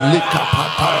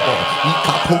Likapatabo,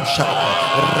 Ikapusha,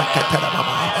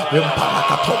 Rakatarababa,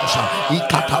 Impalakatosha,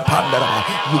 Ikatapandaraba.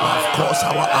 You have caused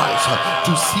our eyes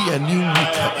to see a new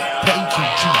week. Thank you,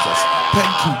 Jesus.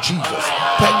 Thank you, Jesus.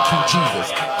 Thank you, Jesus.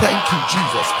 Thank you,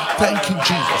 Jesus. Thank you,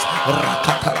 Jesus.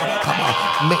 Rakatarabakaba,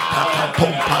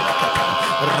 Metakapompalakata,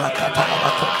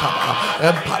 Rakatarabakotaba,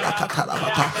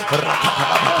 Empalakatarabaka,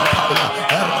 Rakatarabakapaya,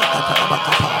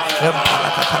 Rakatarabakapa,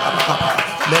 Empalakatarabakapa,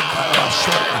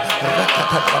 Mentarabashora,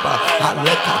 Rakataraba,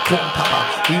 Alekapuntaba,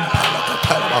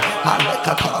 Impalakataraba,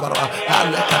 Alekataraba,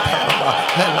 Alekataraba,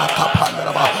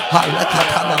 Helakapandaraba,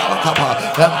 Alekatanabakaba,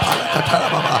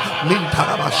 Empalakataraba,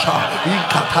 Mintarabasha,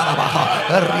 Inkatarabaha,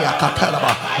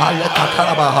 Riakataraba,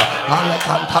 Alekataraba,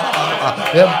 Alekantaraba,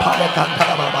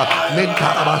 Empalakataraba,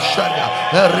 Mintarabashaya,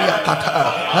 Riakata,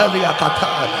 Heliakata,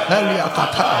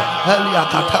 Heliakata,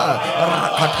 Heliakata,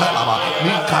 Rakataraba,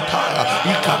 Minkataya,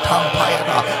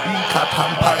 Ikatampaya,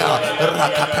 Ikatampaya,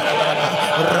 Rakataraba,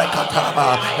 Rakataraba,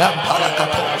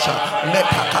 Empalakatosha,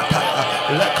 Metakataya,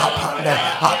 Lekapande,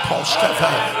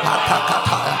 Atoskeve,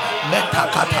 Atakataya,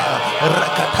 Metakataya,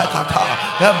 Rakatakata,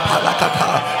 Empalakata,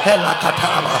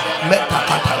 Helakataraba,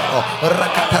 Metakatara,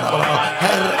 Rakataraba,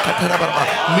 Helakataraba,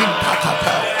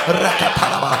 Mintakata,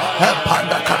 Rakataraba,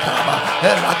 Empandakataraba,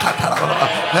 Helakataraba,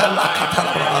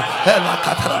 Helakataraba,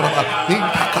 Helakataraba,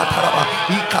 Intakataraba,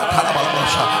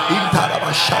 Ikatarabasha,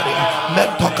 Intarabasharia,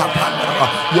 Mentokapanaba.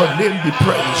 Your name be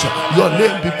praised, your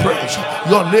name be praised,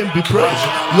 your name be praised,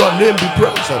 your name be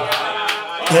praised.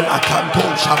 In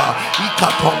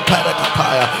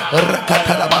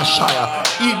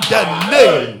the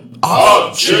name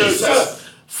of Jesus.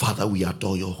 Father, we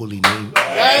adore your holy name.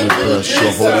 We bless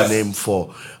your holy name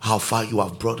for how far you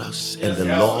have brought us and the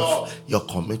love, your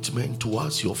commitment to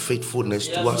us, your faithfulness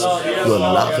to us, your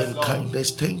love and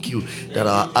kindness. Thank you that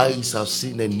our eyes have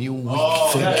seen a new week.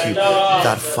 Thank you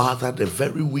that, Father, the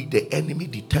very week the enemy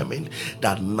determined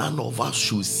that none of us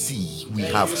should see, we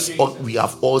have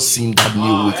all seen that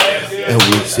new week, and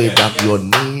we say that your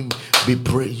name be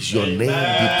praised, your name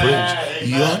be praised,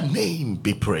 your name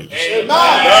be praised.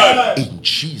 Amen. In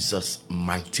Jesus'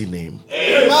 mighty name,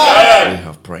 amen. We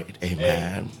have prayed.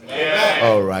 Amen. Amen.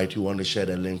 All right, you want to share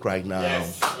the link right now?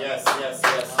 Yes.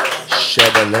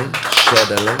 Share the link, share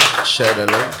the link, share the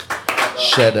link,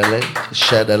 share the link,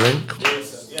 share the link.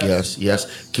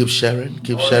 Yes. Keep sharing,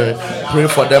 keep sharing. Pray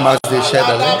for them as they share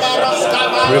the link.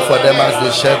 Pray for them as they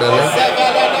share the link.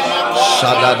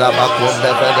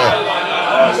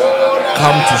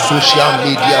 Come to social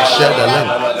media, share the link.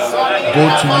 Go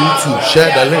to YouTube, share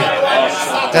the link.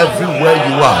 Everywhere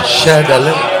you are, share the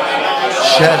link.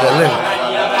 Share the link.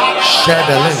 Share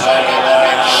the link.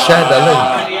 Share the link.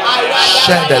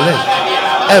 Share the link.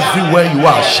 Everywhere you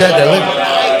are, share the link.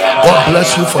 God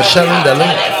bless you for sharing the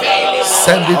link.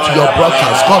 Send it to your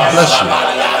broadcast. God bless you.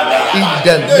 In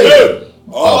the name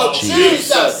of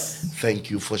Jesus.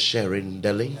 Thank you for sharing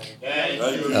the link.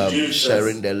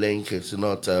 Sharing the link is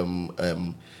not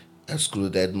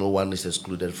excluded. No one is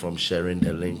excluded from sharing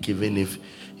the link. Even if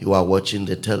you are watching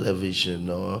the television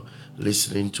or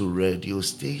listening to radio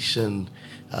station,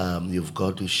 you've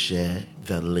got to share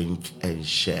the link and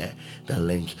share the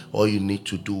link. All you need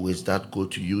to do is that go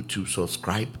to YouTube,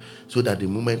 subscribe, so that the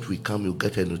moment we come, you'll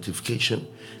get a notification,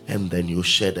 and then you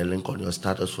share the link on your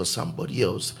status for somebody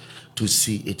else to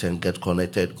see it and get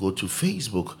connected. Go to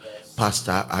Facebook,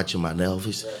 Pastor Ajiman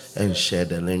Elvis, and share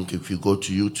the link. If you go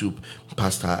to YouTube,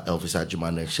 Pastor Elvis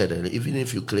Ajiman, and share the link. Even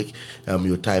if you click,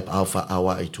 you type Alpha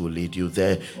Hour, it will lead you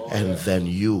there, and then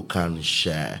you can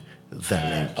share the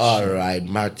link. All right,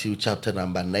 Matthew chapter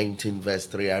number 19, verse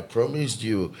 3. I promised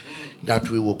you that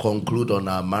we will conclude on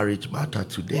our marriage matter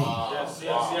today.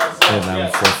 And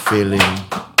I'm fulfilling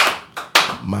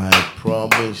my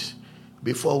promise.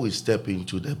 Before we step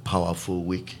into the powerful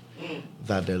week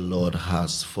that the Lord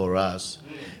has for us,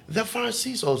 the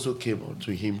Pharisees also came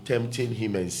unto him, tempting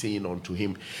him and saying unto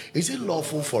him, is it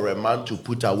lawful for a man to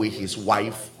put away his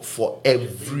wife for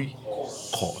every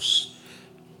cause?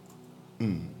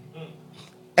 And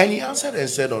he answered and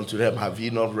said unto them, have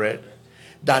ye not read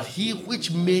that he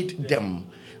which made them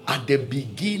at the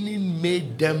beginning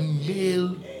made them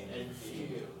male?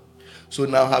 So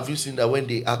now have you seen that when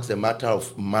they asked the matter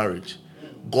of marriage,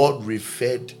 God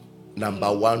referred,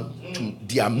 number one, to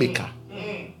their maker.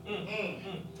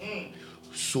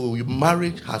 So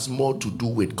marriage has more to do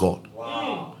with God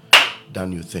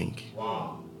than you think.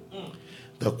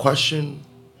 The question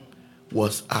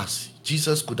was asked.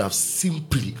 Jesus could have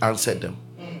simply answered them,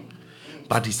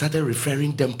 but he started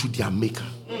referring them to their maker.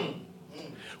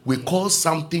 We call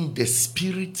something the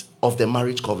spirit of the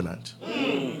marriage covenant.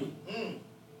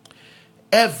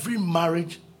 Every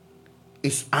marriage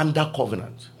is under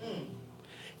covenant.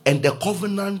 And the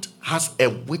covenant has a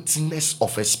witness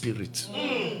of a spirit.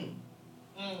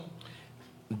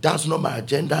 That's not my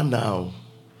agenda now.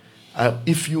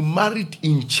 If you married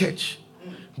in church,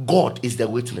 God is the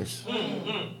witness.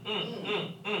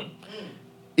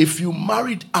 If you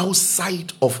married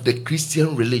outside of the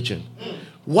Christian religion,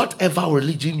 whatever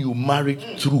religion you married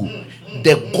through,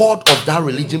 the God of that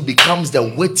religion becomes the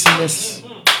witness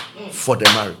for the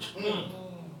marriage.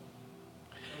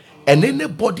 And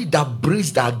anybody that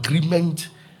breaks the agreement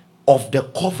of the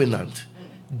covenant,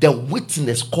 the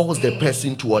witness calls the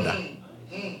person to order.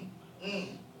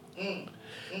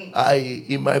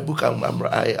 In my book,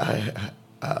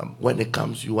 when it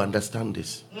comes, you understand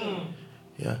this.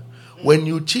 Yeah. When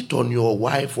you cheat on your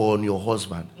wife or on your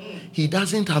husband, he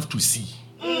doesn't have to see.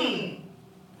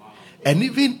 And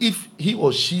even if he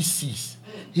or she sees,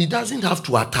 he doesn't have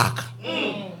to attack.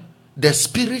 The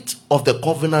spirit of the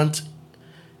covenant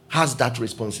has that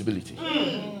responsibility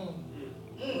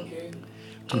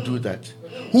to do that.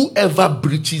 Whoever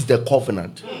breaches the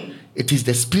covenant, it is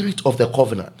the spirit of the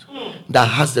covenant that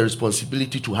has the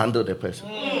responsibility to handle the person.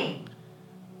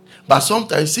 But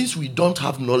sometimes, since we don't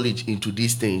have knowledge into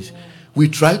these things, we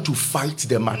try to fight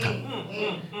the matter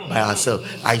by ourselves.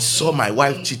 I saw my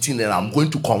wife cheating and I'm going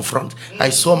to confront. I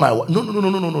saw my wife.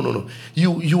 No.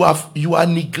 You are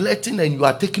neglecting and you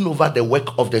are taking over the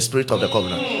work of the spirit of the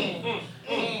covenant.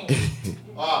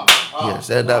 Yes,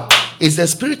 and it's the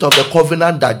spirit of the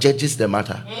covenant that judges the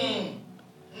matter.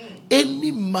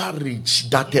 Any marriage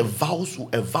that a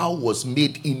vow was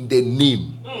made in the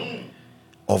name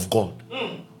of God,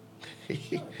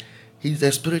 He's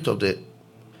the spirit of the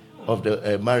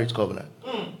marriage covenant.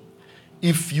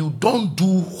 If you don't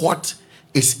do what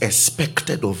is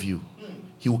expected of you,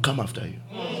 He will come after you.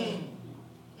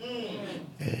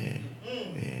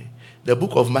 The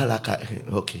book of Malachi.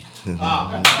 Okay.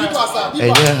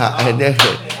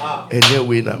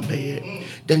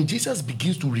 Then Jesus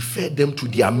begins to refer them to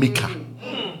their maker.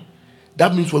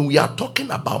 That means when we are talking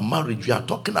about marriage, we are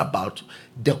talking about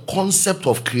the concept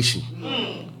of creation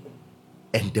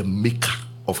and the maker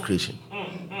of creation.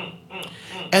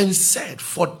 And said,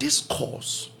 for this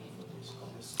cause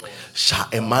shall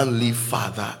a man leave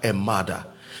father and mother,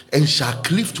 and shall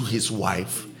cleave to his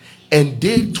wife, and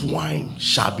they twine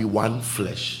shall be one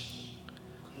flesh.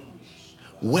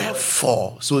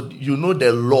 Wherefore, so you know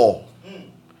the law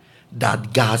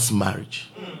that guards marriage,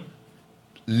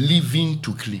 leaving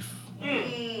to cleave.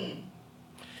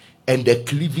 And the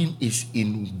cleaving is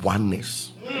in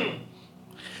oneness.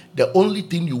 The only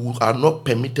thing you are not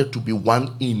permitted to be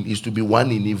one in is to be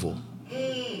one in evil.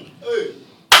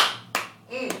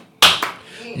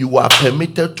 You are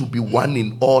permitted to be one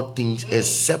in all things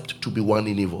except to be one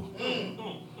in evil.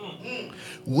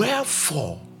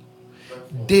 Wherefore,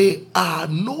 they are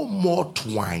no more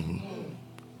twine,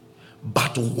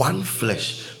 but one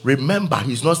flesh. Remember,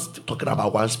 he's not talking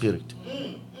about one spirit.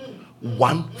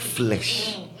 One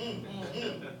flesh.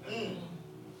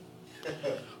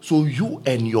 So you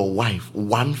and your wife,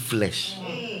 one flesh,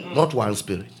 not one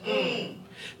spirit.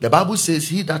 The Bible says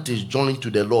he that is joined to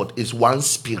the Lord is one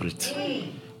spirit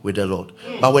with the Lord.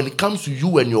 But when it comes to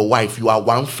you and your wife, you are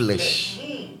one flesh.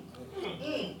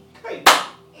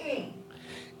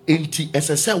 Inti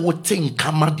esese wote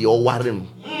nkama de oware no.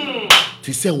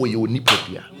 Ti se wo ye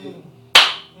onipopia.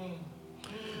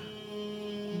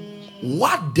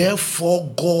 What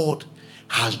therefore God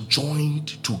has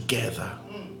joined together,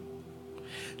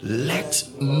 let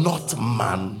not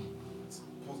man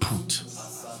put.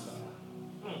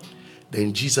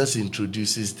 Then Jesus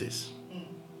introduces this,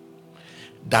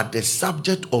 that the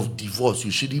subject of divorce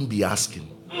you shouldn't be asking,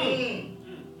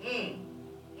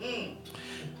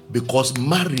 because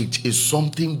marriage is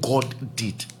something God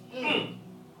did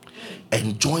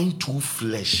and joined two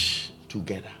flesh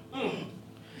together.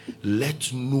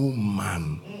 Let no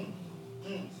man.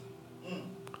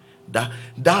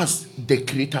 That's the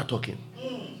Creator talking.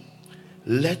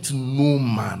 Let no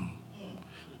man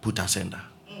put asunder.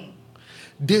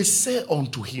 They say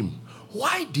unto him,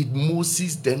 why did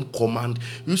Moses then command?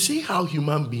 You see how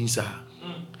human beings are.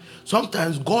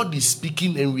 Sometimes God is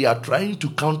speaking and we are trying to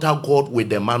counter God with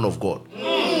the man of God.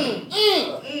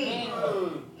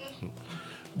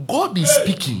 God is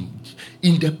speaking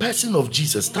in the person of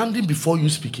Jesus, standing before you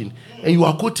speaking, and you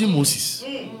are quoting Moses.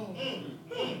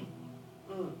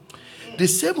 The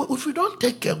same way, if you don't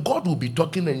take care, God will be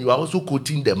talking and you are also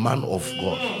quoting the man of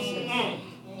God.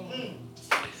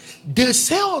 They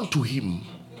say unto him,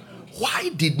 why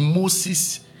did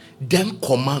Moses then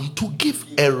command to give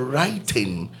a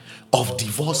writing of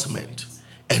divorcement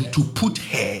and to put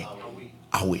her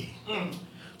away?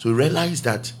 So realize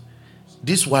that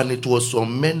This one, it was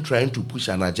some men trying to push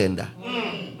an agenda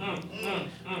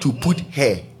to put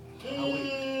her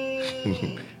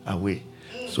away.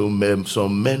 So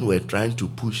some men were trying to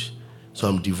push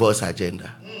some divorce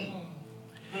agenda.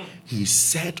 He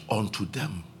said unto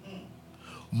them,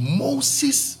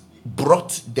 Moses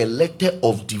brought the letter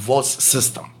of divorce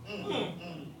system,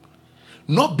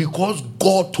 not because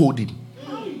God told him,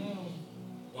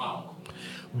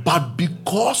 but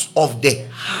because of the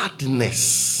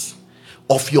hardness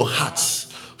of your hearts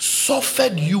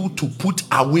suffered you to put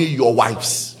away your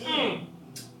wives.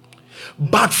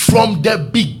 But from the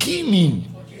beginning,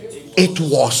 it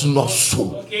was not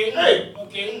so.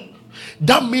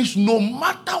 That means no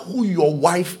matter who your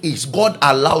wife is, God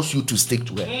allows you to stick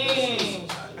to her.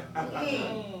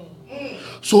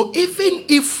 So even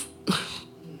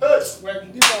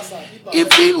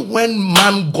when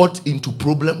man got into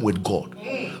problem with God,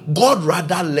 God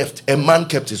rather left, a man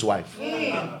kept his wife.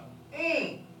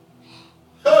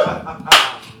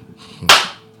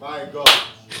 My God.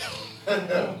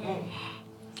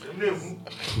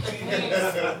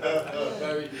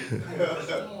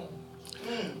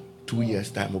 2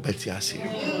 years time,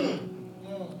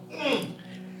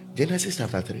 Genesis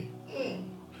chapter 3.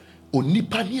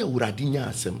 Onipa ni awurade nya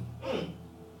asem.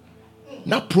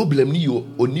 Na problem ni yo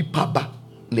onipa ba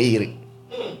na ire.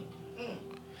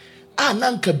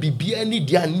 Nanka bibia ni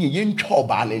dia ni yentwa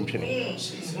oba na ntwene.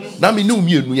 Na me ne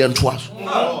umienu yento aso.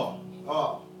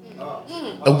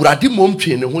 Awurade mom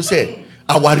twe ne ho se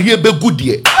aware begu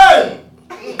de.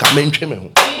 Ka me ntwe me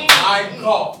ho. My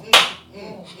God.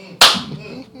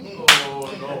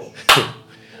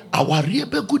 Aware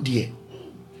begu de.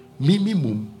 Mimi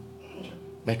mum.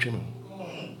 Metwe me ho.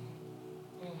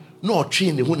 No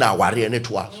twe ne ho na aware ne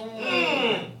to aso.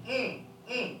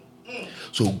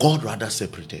 So God rather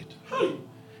separated.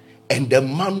 And the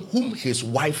man whom his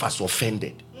wife has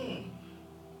offended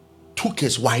took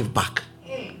his wife back,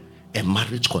 and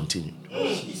marriage continued.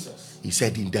 He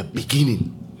said, in the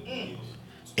beginning,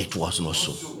 it was not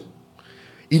so.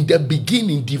 In the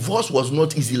beginning, divorce was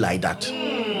not easy like that.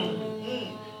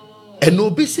 And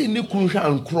no say ni kunja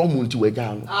and kromu nti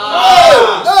wejano.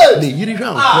 Ne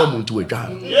yirija and kromu nti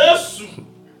wejano. Yes.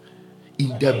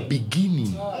 In the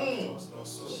beginning,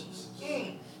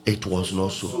 it was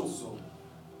not so.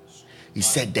 He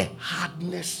said, the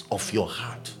hardness of your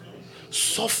heart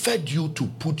suffered you to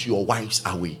put your wives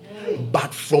away.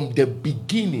 But from the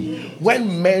beginning,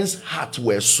 when men's hearts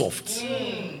were soft,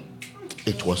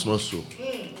 it was not so.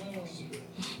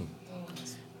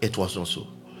 It was not so.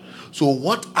 So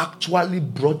what actually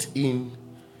brought in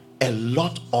a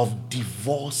lot of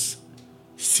divorce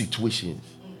situations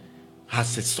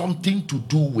has something to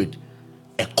do with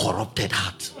a corrupted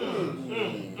heart.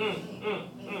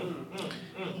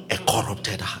 A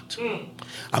corrupted heart.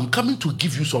 I'm coming to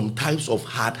give you some types of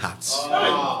hard hearts.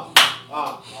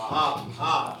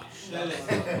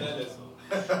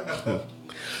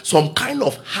 Some kind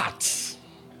of hearts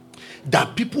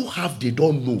that people have, they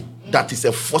don't know, that is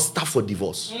a foster for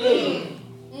divorce.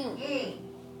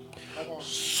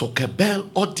 Sokebel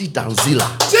Oti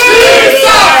Danzila.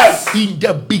 Jesus! In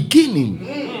the beginning,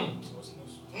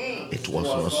 it was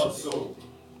not so.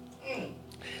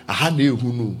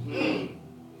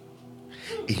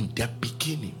 In the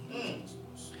beginning,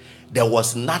 there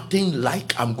was nothing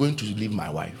like I'm going to leave my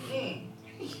wife.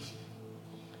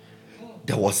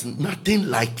 There was nothing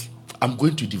like I'm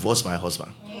going to divorce my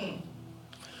husband.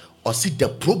 Or see, the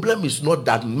problem is not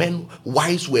that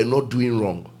wives were not doing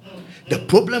wrong. The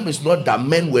problem is not that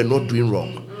men were not doing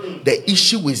wrong. The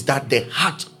issue is that the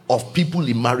heart of people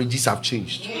in marriages have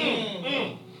changed.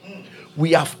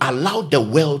 We have allowed the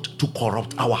world to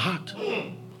corrupt our heart.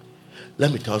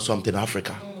 Let me tell you something,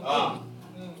 Africa.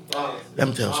 Let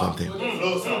me tell you something.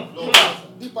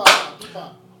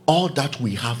 All that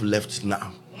we have left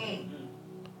now,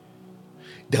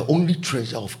 the only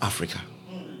treasure of Africa,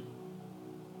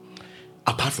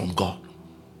 apart from God,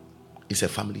 is a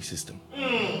family system.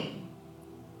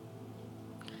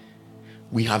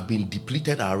 We have been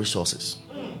depleted our resources.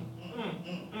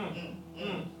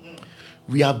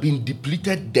 We have been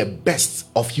depleted the best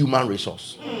of human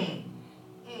resource.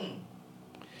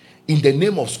 In the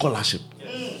name of scholarship,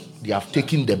 they have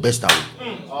taken the best away.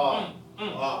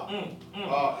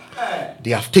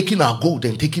 They have taken our gold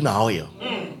and taken our oil.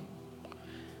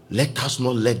 Let us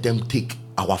not let them take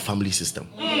our family system.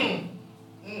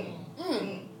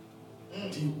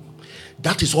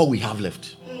 That is all we have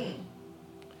left.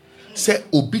 Say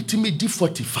obitimi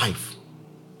D45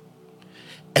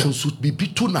 and should be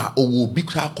bituna or will be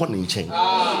crackon in chain.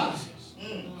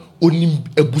 Onim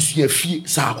ebusia fi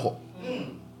sako.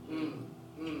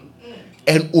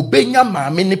 and obenya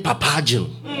mama ni papa agil.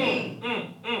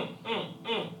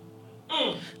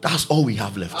 That's all we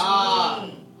have left.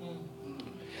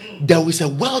 There is a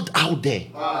world out there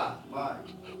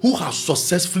who has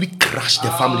successfully crashed the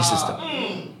family system.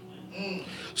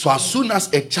 So as soon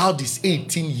as a child is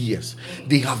 18 years,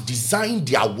 they have designed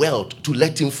their world to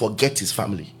let him forget his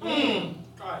family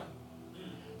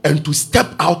and to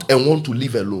step out and want to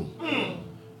live alone.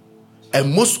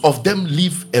 And most of them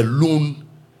live alone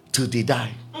till they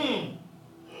die.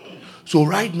 So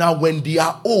right now, when they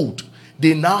are old,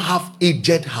 they now have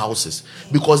aged houses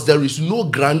because there is no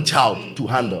grandchild to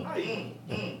handle.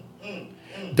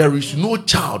 There is no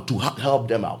child to help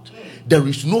them out. There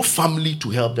is no family to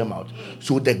help them out.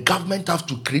 So the government has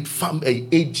to create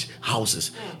age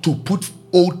houses to put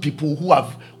old people who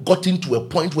have gotten to a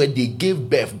point where they gave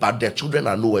birth, but their children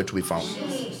are nowhere to be found.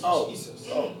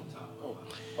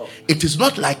 It is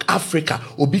not like Africa.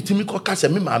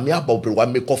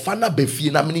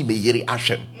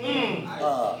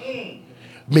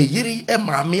 Me yiri e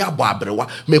maame abo abrewa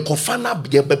me kofana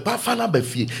ye bepa fana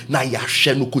bafie na ya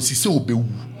hwe no kosise obewu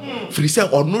firi se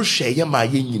ono hwe ye ma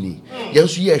ye nyini ye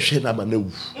nso ye hwe na ma na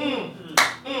wu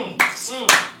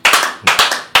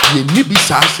ye ni bi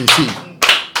sa sese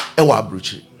e wa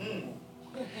abrochi.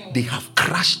 They have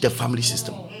crashed the family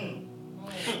system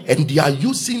and they are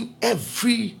using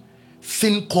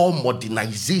everything called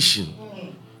modernization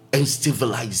and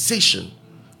civilization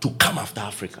to come after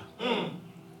Africa,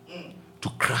 to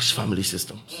crash family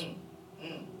systems.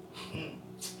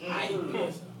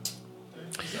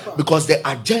 Because the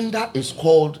agenda is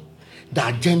called the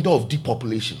agenda of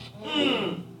depopulation.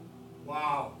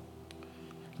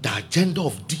 The agenda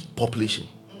of depopulation.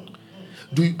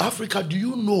 Africa, do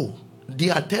you know they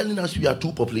are telling us we are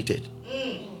too populated?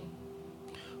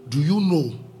 Do you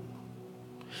know?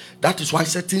 That is why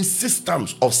certain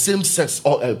systems of same-sex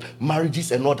or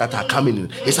marriages and all that are coming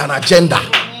in. It's an agenda.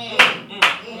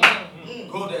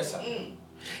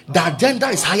 The agenda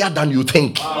is higher than you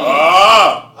think.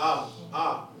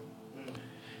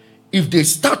 If they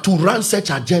start to run such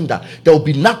agenda, there will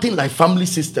be nothing like family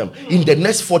system in the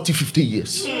next 40, 50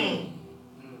 years.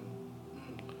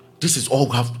 This is all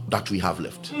that we have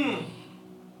left.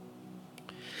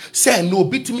 Say no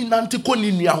bitimi nanti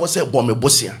koni ni aho se bome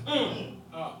bosia.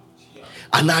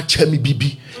 Ana chemi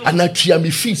bibi, ana tria mi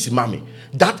fees mami.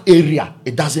 That area,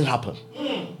 it doesn't happen.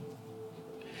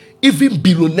 Even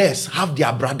billionaires have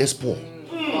their brothers poor.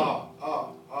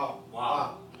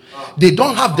 They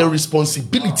don't have the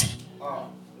responsibility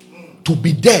to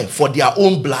be there for their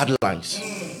own bloodlines.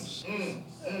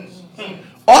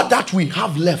 All that we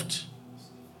have left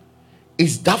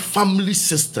is that family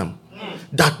system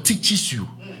that teaches you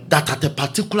that at a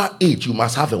particular age you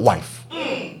must have a wife.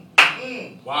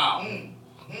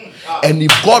 And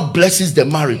if God blesses the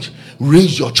marriage,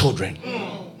 raise your children.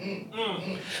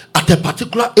 At a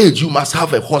particular age, you must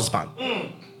have a husband.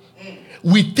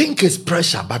 We think it's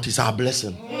pressure, but it's our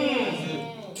blessing.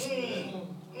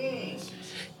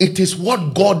 It is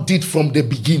what God did from the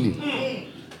beginning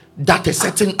that a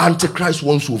certain antichrist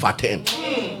wants to overturn.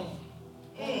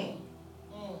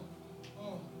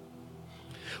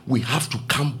 We have to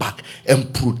come back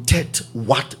and protect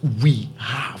what we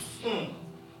have.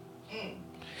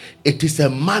 It is a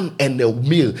man and a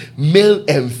male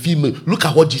and female. Look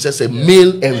at what Jesus said,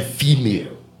 male and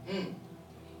female.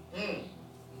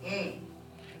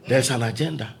 There's an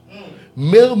agenda.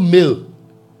 Male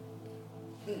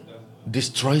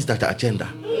destroys that agenda.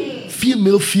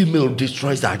 Female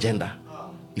destroys the agenda.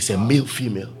 It's a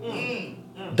male-female.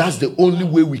 That's the only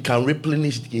way we can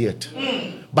replenish the earth.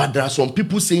 But there are some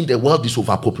people saying the world is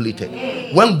overpopulated,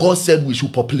 when God said we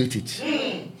should populate it.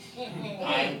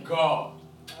 My God.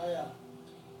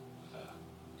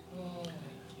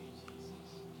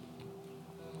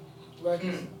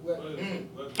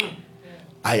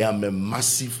 I am a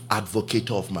massive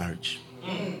advocate of marriage.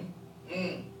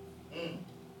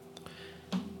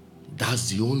 That's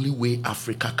the only way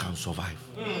Africa can survive.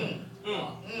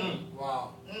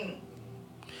 Wow.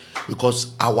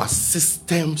 Because our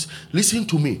systems, listen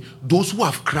to me, those who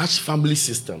have crashed family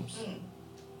systems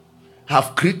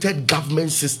have created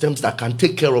government systems that can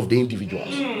take care of the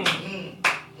individuals.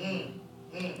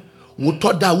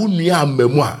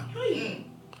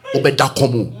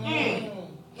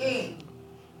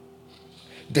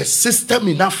 The system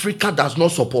in Africa does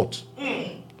not support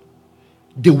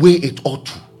the way it ought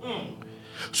to.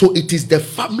 So it is the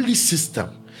family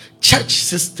system, church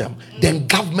system, then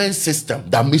government system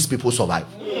that makes people survive.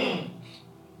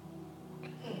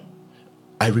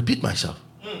 I repeat myself.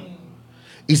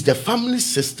 It's the family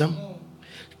system,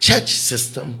 church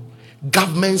system,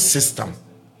 government system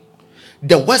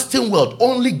The Western world,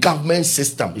 only government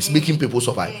system is making people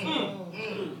survive.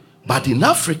 But in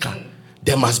Africa,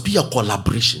 there must be a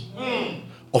collaboration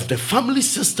of the family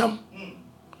system,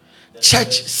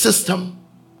 church system,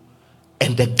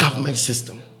 and the government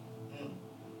system.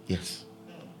 Yes.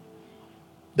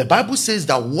 The Bible says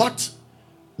that what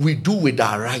we do with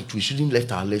our right, we shouldn't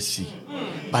let our left see.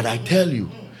 But I tell you,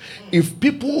 if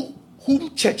people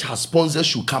whom church has sponsored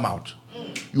should come out,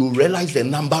 you realize the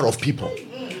number of people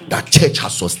that church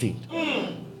has sustained.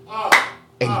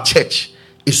 And church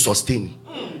is sustaining.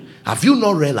 Have you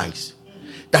not realized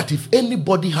that if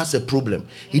anybody has a problem,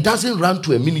 he doesn't run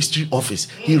to a ministry office,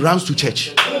 he runs to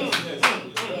church?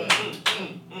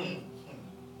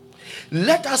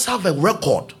 Let us have a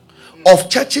record of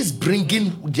churches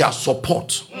bringing their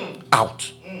support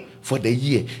out for the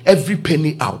year, every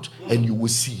penny out, and you will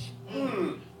see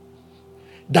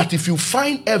that if you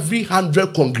find every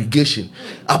 100 congregation,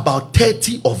 about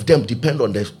 30 of them depend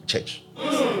on the church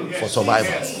for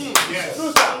survival.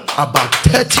 About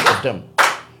 30 of them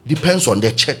depends on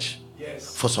the church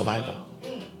for survival.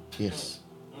 Yes.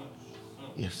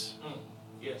 Yes.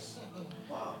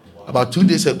 About 2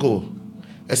 days ago,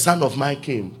 a son of mine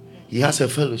came. He has a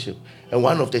fellowship. And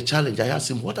one of the challenges, I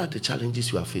asked him, what are the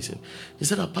challenges you are facing? He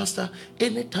said, Pastor,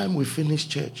 anytime we finish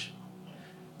church,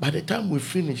 by the time we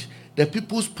finish, the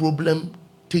people's problem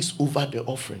takes over the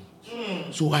offering.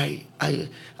 So I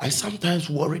sometimes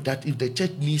worry that if the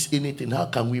church needs anything, how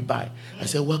can we buy? I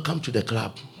said, welcome to the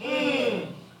club.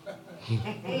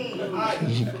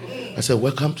 I said,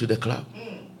 welcome to the club.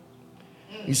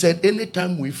 He said,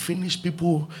 anytime we finish,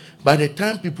 people, by the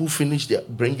time people finish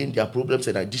bringing their problems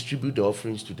and I distribute the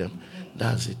offerings to them,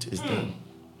 that's it, it's done.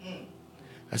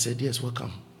 I said, yes,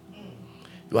 welcome.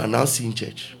 You are now seeing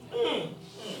church.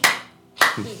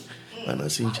 You are now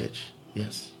seeing church.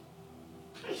 Yes.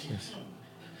 Yes.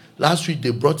 Last week, they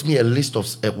brought me a list of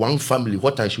one family,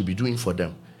 what I should be doing for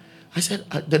them. I said,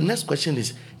 the next question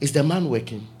is the man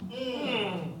working?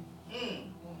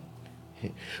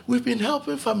 We've been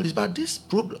helping families, but this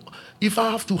problem, if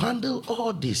I have to handle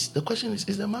all this, the question is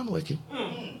the man working?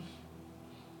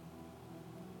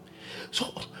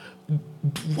 So,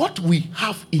 what we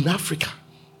have in Africa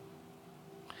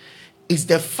is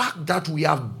the fact that we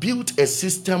have built a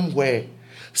system where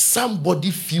somebody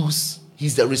feels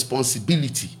he's the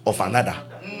responsibility of another.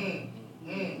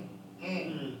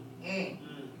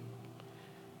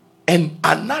 And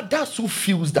another who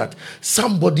feels that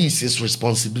somebody is his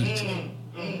responsibility.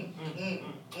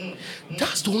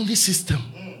 That's the only system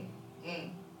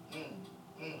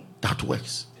that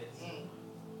works.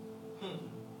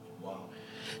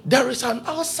 There is an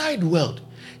outside world.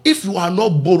 If you are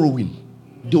not borrowing,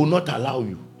 they will not allow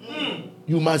you.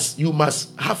 You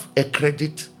must have a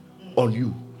credit on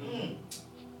you.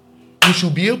 You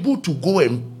should be able to go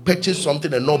and purchase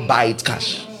something and not buy it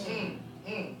cash.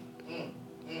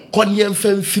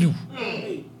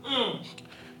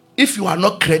 If you are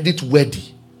not credit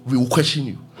worthy, we will question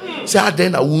you. Say,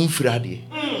 then I won't free.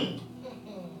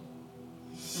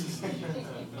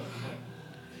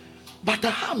 But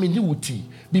how many would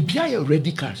be behind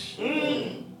ready cash?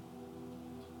 Yes.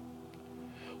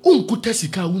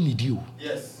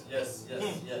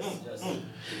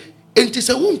 And it's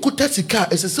a won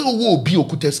kutesika, it's a so will be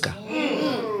okuteska.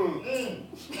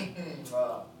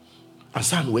 And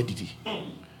son, where did he?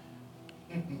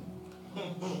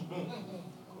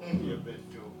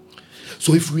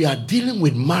 So if we are dealing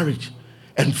with marriage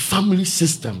and family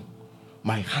system,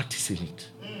 my heart is in it.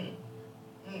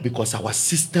 Because our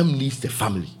system needs the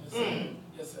family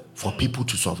for people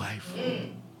to survive.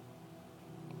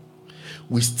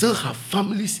 We still have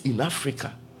families in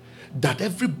Africa that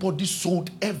everybody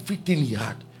sold everything he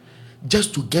had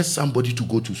just to get somebody to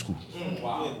go to school.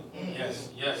 Wow. Yes.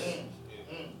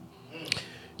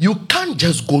 You can't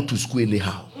just go to school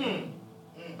anyhow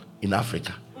in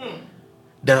Africa.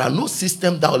 There are no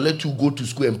systems that will let you go to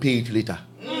school and pay it later.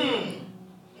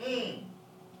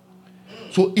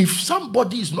 So if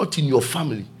somebody is not in your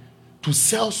family to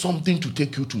sell something to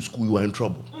take you to school, you are in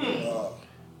trouble.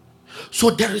 So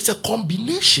there is a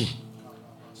combination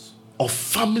of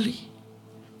family,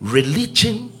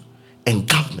 religion, and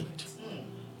government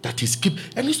that is keep.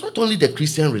 And it's not only the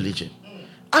Christian religion.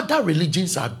 Other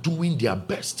religions are doing their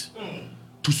best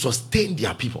to sustain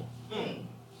their people.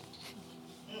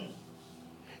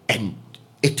 And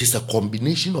it is a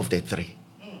combination of the three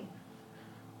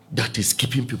that is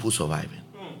keeping people surviving.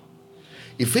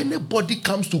 If anybody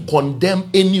comes to condemn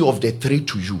any of the three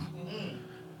to you,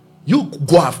 you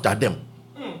go after them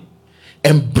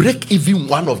and break even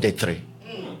one of the three.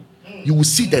 You will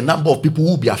see the number of people who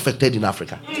will be affected in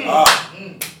Africa.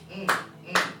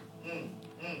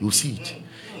 You see it.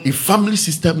 If family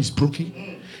system is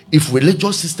broken, if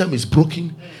religious system is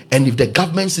broken, and if the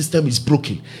government system is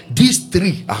broken, these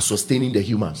three are sustaining the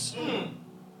humans.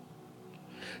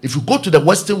 If you go to the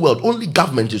Western world, only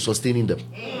government is sustaining them.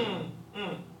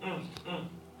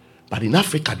 But in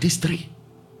Africa, these three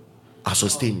are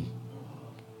sustaining.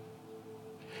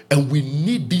 And we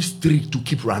need these three to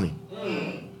keep running.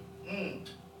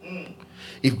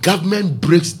 If government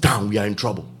breaks down, we are in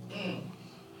trouble.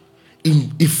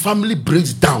 If family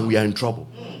breaks down, we are in trouble.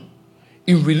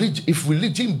 If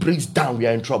religion breaks down, we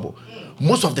are in trouble.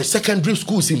 Most of the secondary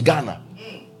schools in Ghana,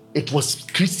 it was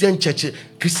Christian churches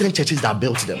that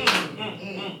built them.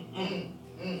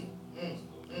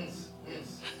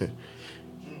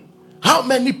 How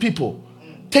many people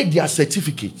take their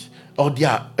certificate or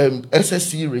their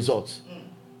SSC results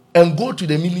and go to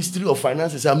the Ministry of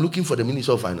Finance and say, I'm looking for the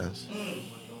Ministry of Finance?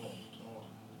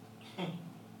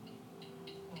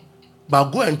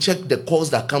 But go and check the calls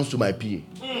that comes to my PA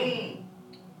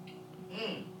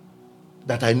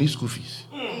that I need school fees.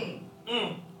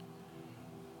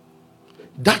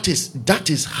 That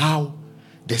is how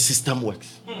the system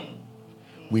works.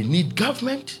 We need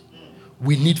government,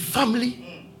 we need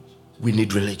family, we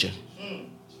need religion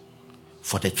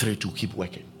for the three to keep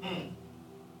working.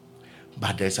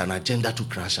 But there's an agenda to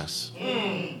crush us.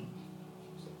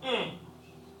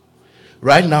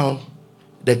 Right now,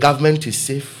 the government is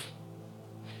safe.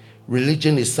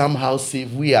 Religion is somehow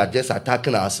safe. We are just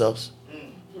attacking ourselves.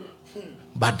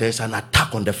 But there's an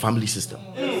attack on the family system.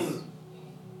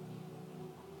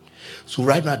 So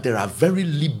right now, there are very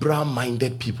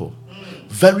liberal-minded people,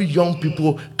 very young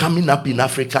people coming up in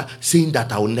Africa saying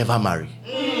that I will never marry.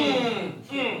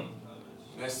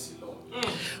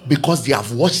 Because they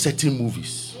have watched certain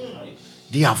movies.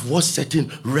 They have read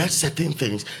certain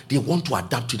things. They want to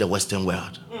adapt to the Western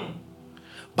world.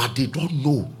 But they don't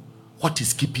know what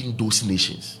is keeping those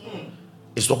nations.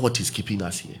 It's not what is keeping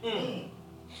us here.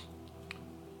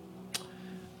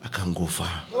 I can't go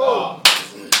far.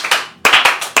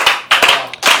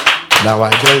 Now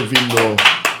I don't even know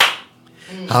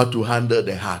how to handle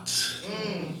the heart.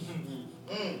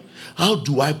 How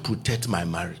do I protect my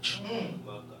marriage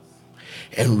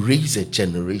and raise a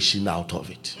generation out of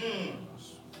it?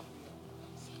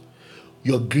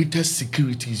 Your greatest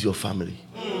security is your family.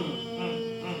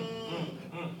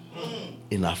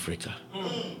 In Africa.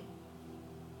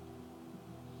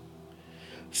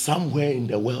 Somewhere in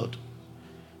the world,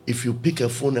 if you pick a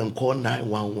phone and call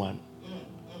 911,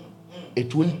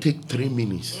 it won't take 3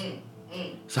 minutes.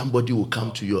 Somebody will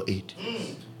come to your aid.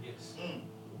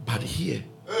 But here,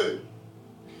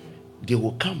 they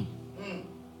will come.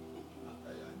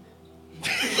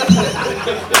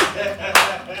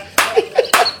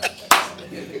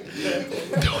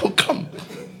 They will come.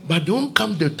 But they won't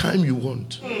come the time you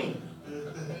want.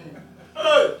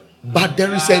 But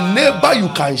there is a neighbor you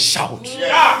can shout.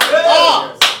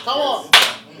 Come on.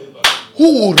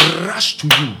 Who will rush to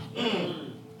you.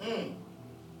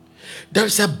 There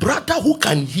is a brother who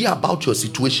can hear about your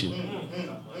situation.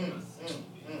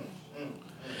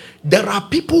 There are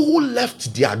people who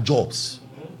left their jobs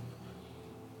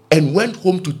and went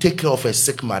home to take care of a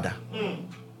sick mother.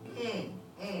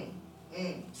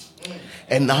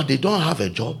 And now they don't have a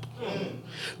job,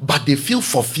 but they feel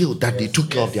fulfilled that they took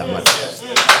care of their mother.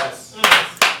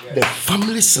 The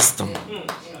family system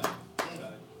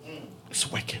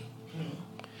is working.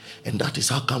 And that is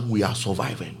how come we are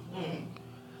surviving.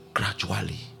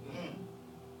 Gradually.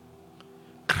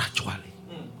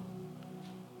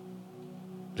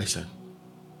 Listen.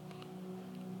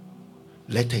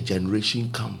 Let a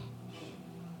generation come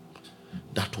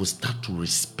that will start to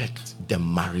respect the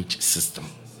marriage system.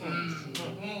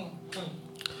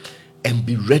 And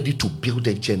be ready to build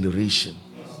a generation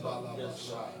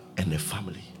and a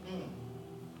family.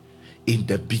 In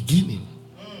the beginning,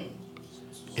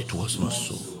 it was not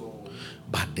so.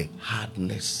 But the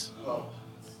hardness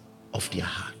of their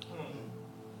heart,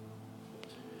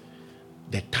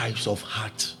 the types of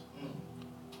heart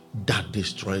that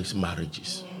destroys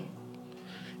marriages.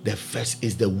 The first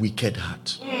is the wicked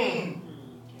heart.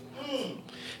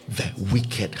 The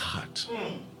wicked heart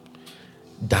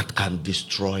that can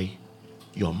destroy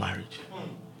your marriage.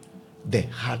 The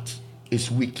heart is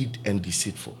wicked and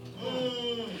deceitful.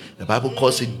 The Bible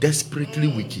calls it desperately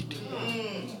wicked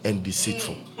and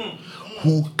deceitful.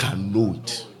 Who can know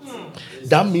it?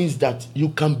 That means that you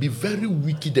can be very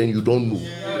wicked and you don't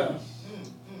know.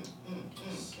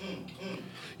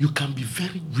 You can be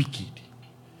very wicked,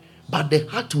 but the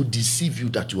heart will deceive you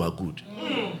that you are good.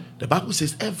 The Bible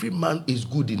says every man is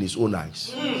good in his own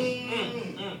eyes.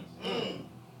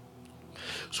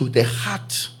 So the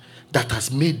heart that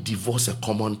has made divorce a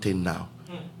common thing now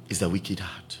is the wicked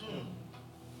heart.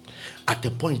 At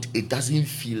a point, it doesn't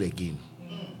feel again.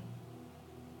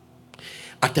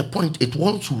 At a point, it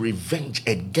wants to revenge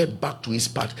and get back to his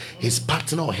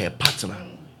partner or her partner,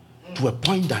 to a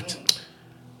point that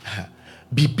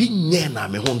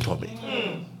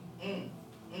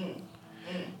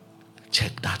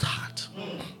check that heart.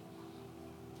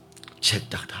 Check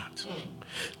that heart.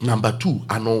 Number 2,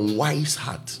 an unwise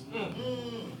heart.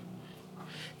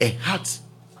 A heart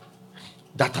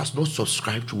that has not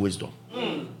subscribed to wisdom.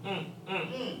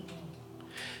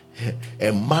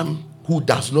 A man who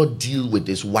does not deal with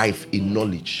his wife in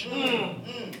knowledge.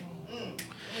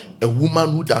 A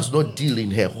woman who does not deal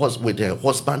with her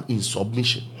husband in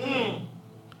submission.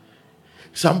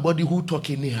 Somebody who talk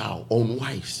anyhow,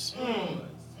 unwise.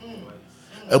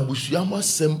 Abusuyama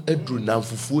sem edru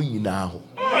namfufuo nyina ho.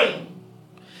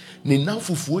 Ne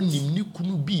namfufuo nim ni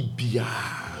kunu bibia.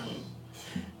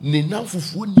 Ne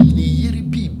namfufuo nim ne yiri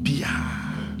bibia.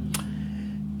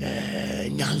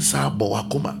 Nyansa bo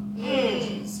wakoma.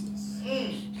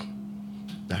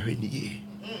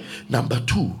 Number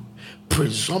 2,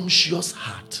 presumptuous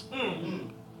heart.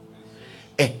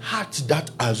 A heart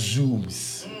that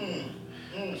assumes.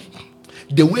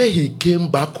 The way he came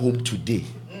back home today,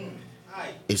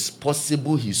 it's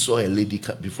possible he saw a lady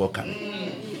before coming.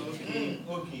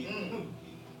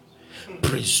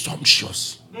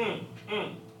 Presumptuous.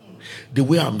 The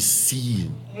way I'm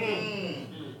seeing.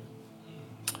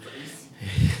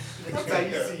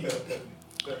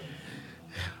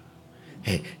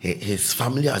 His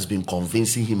family has been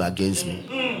convincing him against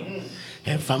me.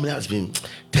 Her family has been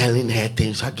telling her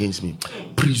things against me,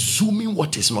 presuming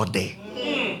what is not there.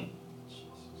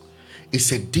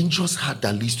 It's a dangerous heart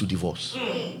that leads to divorce.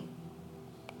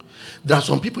 There are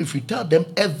some people, if you tell them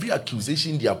every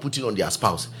accusation they are putting on their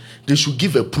spouse, they should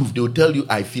give a proof. They will tell you,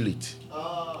 I feel it.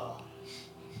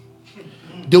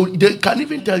 They can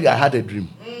even tell you, I had a dream.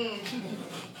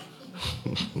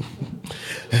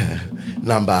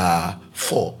 Number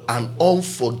 4, an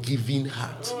unforgiving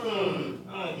heart.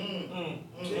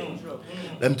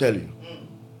 Let me tell you,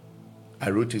 I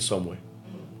wrote it somewhere.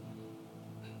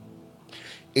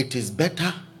 It is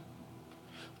better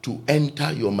to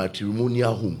enter your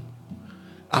matrimonial home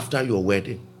after your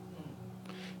wedding.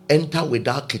 Enter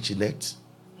without kitchenette,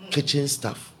 kitchen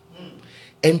stuff.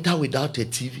 Enter without a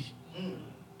TV.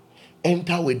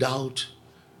 Enter without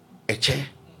a chair.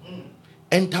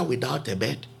 Enter without a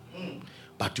bed.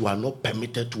 But you are not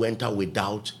permitted to enter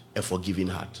without a forgiving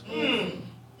heart.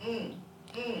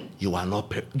 You are not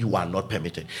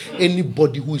permitted.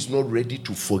 Anybody who is not ready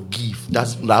to forgive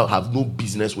does now have no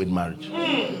business with marriage.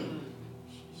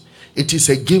 It is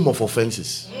a game of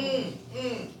offenses.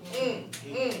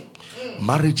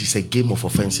 Marriage is a game of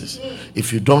offenses.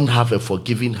 If you don't have a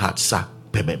forgiving heart, sir,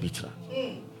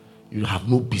 you have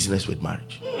no business with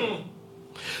marriage.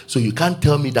 So you can't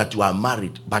tell me that you are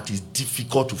married, but it's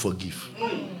difficult to forgive.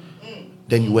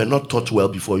 Then you were not taught well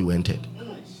before you entered.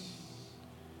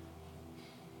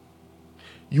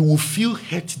 You will feel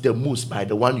hurt the most by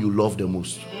the one you love the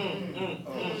most.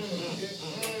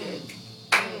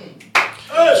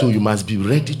 So you must be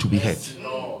ready to be hurt.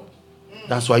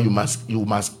 That's why you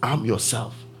must arm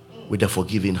yourself with a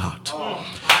forgiving heart.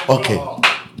 Okay.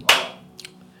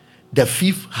 The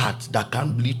 5th heart that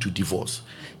can lead to divorce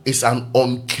is an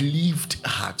uncleaved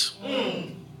heart.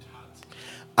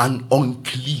 An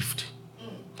uncleaved.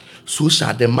 So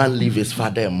shall the man leave his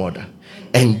father and mother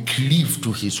and cleave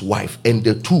to his wife, and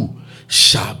the two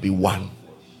shall be one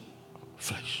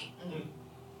flesh.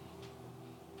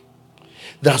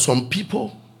 There are some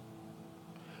people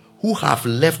who have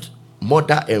left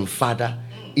mother and father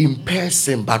in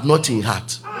person but not in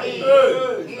heart.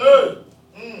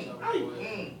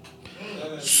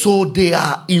 So they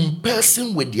are in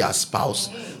person with their spouse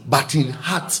but in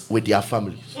heart with their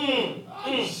families.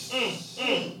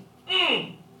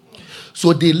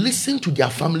 So they listen to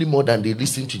their family more than they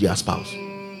listen to their spouse.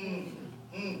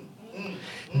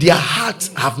 Their hearts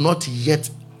have not yet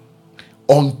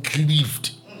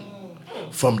uncleaved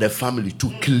from the family to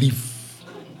cleave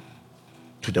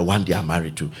to the one they are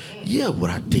married to. Yeah,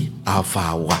 what are they? In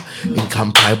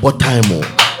Campai, what time?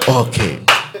 Okay.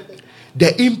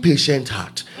 The impatient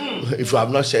heart. If you have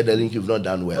not shared the link, you've not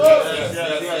done well.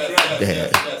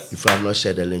 If you have not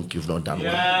shared the link, you've not done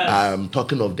well. I'm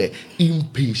talking of the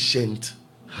impatient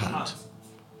heart.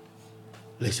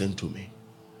 Listen to me.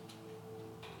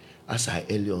 As I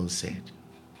earlier on said,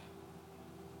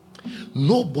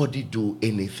 nobody do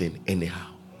anything anyhow.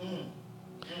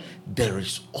 There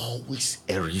is always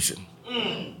a reason.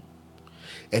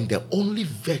 And the only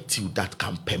virtue that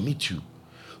can permit you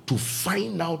to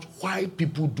find out why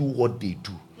people do what they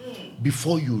do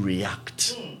before you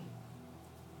react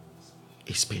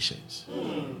is patience.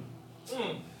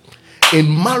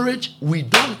 In marriage, we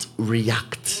don't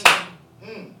react,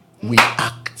 we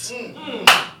act.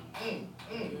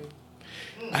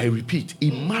 I repeat,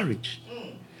 in marriage,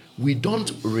 we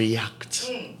don't react,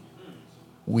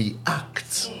 we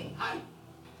act.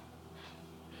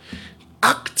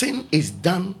 Acting is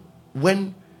done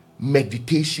when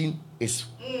meditation is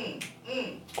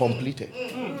completed.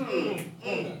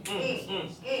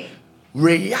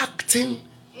 Reacting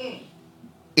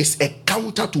is a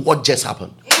counter to what just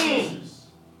happened.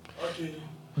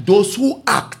 Those who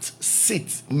act,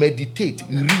 sit, meditate,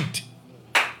 read,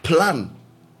 plan,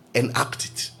 and act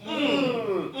it.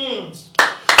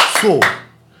 So,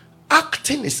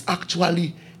 acting is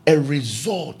actually a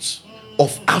result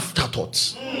of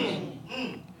afterthoughts,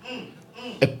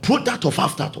 a product of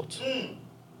afterthoughts.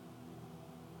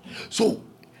 So,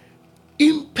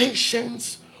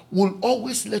 impatience will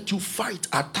always let you fight,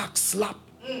 attack, slap,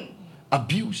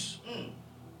 abuse,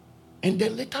 and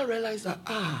then later realize that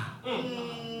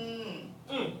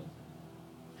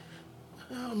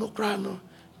no cry, no,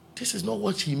 this is not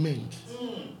what he meant.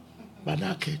 But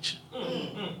now catch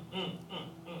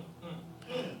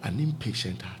an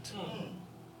impatient heart.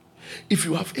 If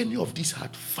you have any of this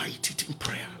heart, fight it in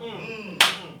prayer.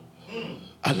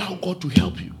 Allow God to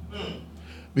help you.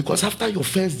 Because after your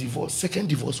first divorce, second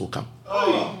divorce will come.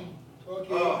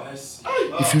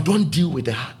 If you don't deal with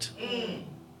the heart,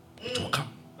 it will come.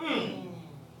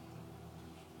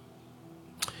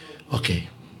 Okay.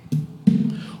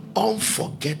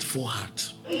 Unforgetful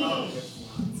heart.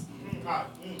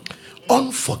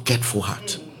 Unforgetful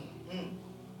heart.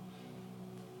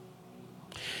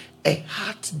 A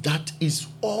heart that is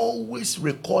always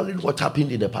recalling what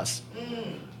happened in the past.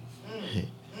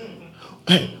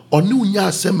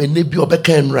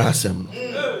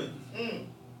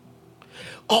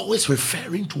 Always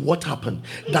referring to what happened,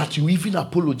 that you even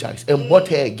apologized and bought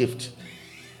her a gift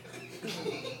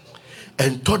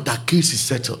and thought that case is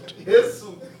settled.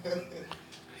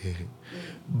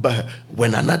 But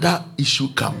when another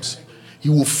issue comes, he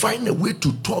will find a way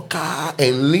to talk her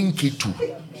and link it to.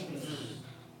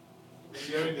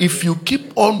 If you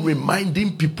keep on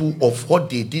reminding people of what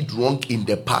they did wrong in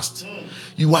the past,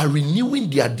 you are renewing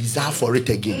their desire for it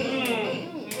again.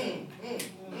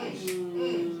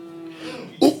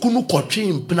 Okunu kotwe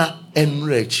impna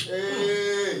enrich.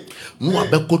 No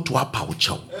abeko to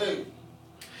apaucho.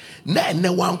 Na ne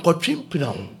wan kotwe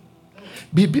impna.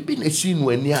 Bibi bi na si no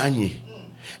ani anye.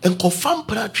 Enkofam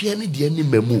pratwe ne de ani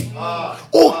mamu.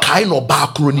 O kai no ba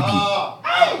akro ni bi.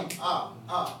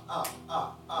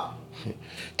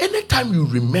 Anytime you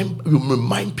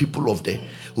remind people of the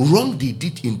wrong they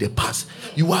did in the past,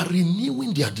 you are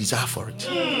renewing their desire for it.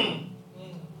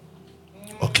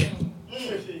 Okay.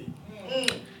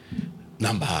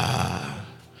 Number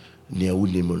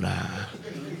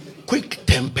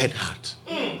quick-tempered heart.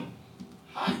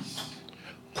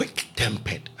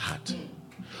 Quick-tempered heart.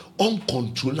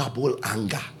 Uncontrollable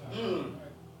anger.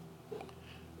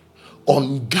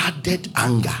 Unguarded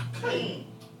anger.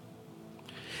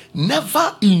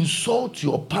 Never insult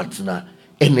your partner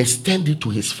and extend it to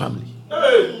his family.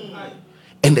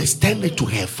 And extend it to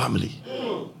her family.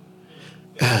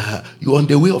 You're on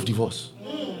the way of divorce.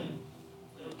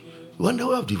 You're on the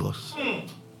way of divorce.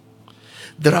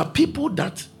 There are people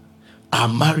that are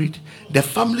married, the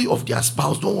family of their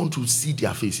spouse don't want to see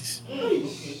their faces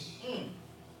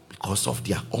because of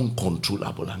their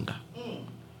uncontrollable anger.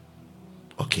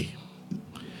 Okay.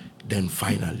 Then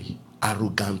finally,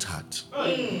 arrogant heart.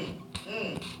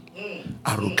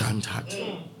 Arrogant heart.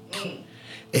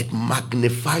 It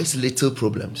magnifies little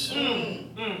problems.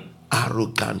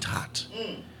 Arrogant heart.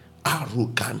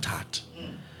 Arrogant heart.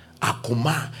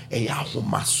 Akoma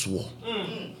eyahoma so.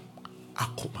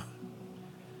 Akoma.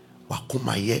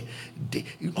 Wakoma ye.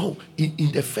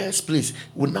 In the first place,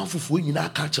 we now fufu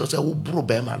nyina ka chero say wo bro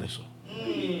be ma ne so.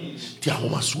 Ti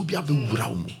ahoma so bia be wura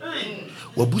wo mu.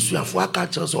 Wabusuafo aka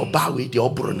chero say oba we de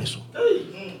obro ne so.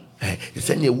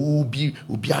 Send you will be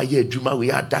a year dreamer. We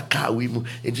are Dakar. We and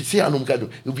you say, I don't know,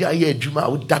 you'll be a year dreamer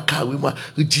with Dakar. We want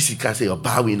Jessica say, or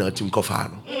bowing out to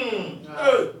Kofano.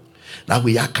 Now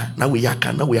we yaka, now we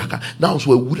yaka, now we yaka. Now,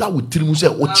 so we would tell you, say,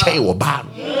 or chain or bar.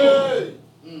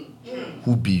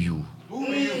 Who be you?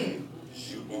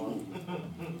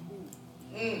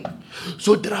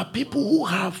 So there are people who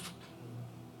have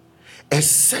a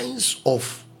sense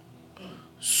of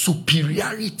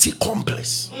superiority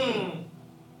complex.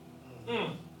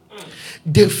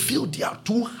 They feel they are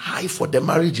too high for the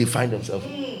marriage they find themselves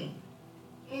in.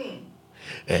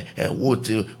 What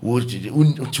to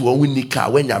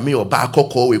unika when you me or back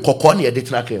cocoa with coconi at the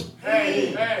track him.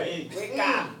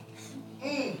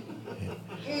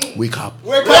 Wake up.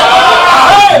 Wake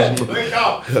up. Wake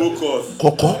up. Focus.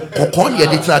 Coconi at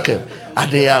the track him.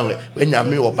 Adeang when you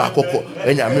me or back cocoa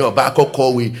when you me or back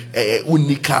cocoa with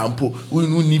unika ampo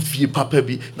unifi papa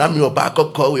bi na me or back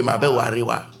cocoa with my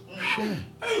bewariwa.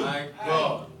 My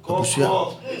God.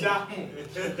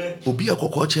 Obi a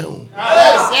cocoa chen.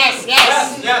 Yes.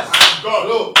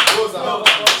 God.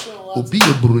 Obi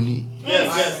a bruni.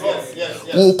 Yes.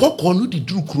 O cocoa no di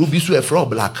drew kuro bi so e from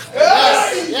black.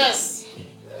 Yes.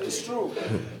 It's true.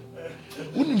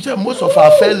 Most of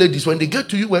our fair ladies, when they get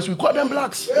to US, we call them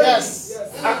blacks. Yes.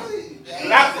 Black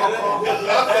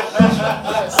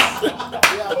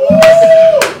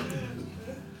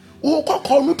Oh,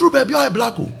 call me true baby, I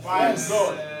black. Yes.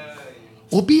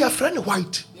 Oh, be a friend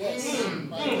white. Yes.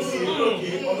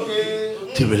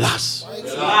 To relax.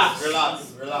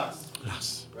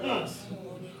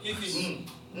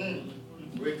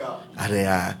 Wake up.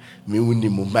 And me win the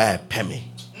mumbai pemi.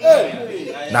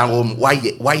 Now,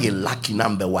 why you lucky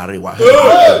number worry?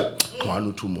 Come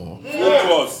on, two more.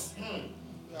 Focus.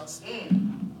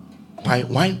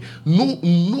 Why? No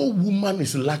woman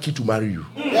is lucky to marry you.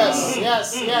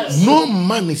 Yes. No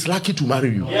man is lucky to marry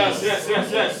you.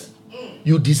 Yes.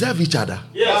 You deserve each other.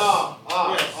 Yes.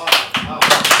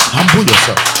 Humble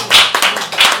yourself.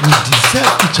 You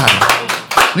deserve each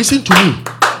other. Listen to me.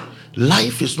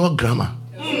 Life is not grammar.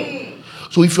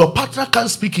 So if your partner can't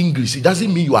speak English, it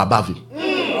doesn't mean you are above him.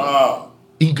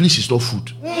 English is not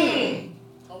food. I'm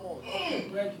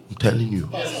telling you.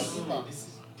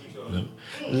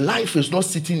 Life is not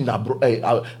sitting in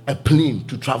a plane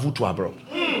to travel to abroad.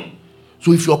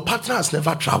 So if your partner has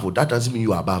never traveled, that doesn't mean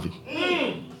you are above him.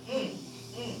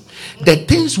 The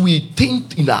things we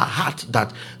think in our heart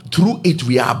that through it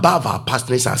we are above our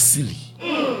partners are silly.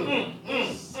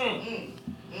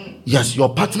 Yes,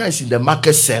 your partner is in the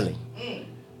market selling.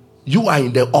 You are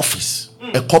in the office,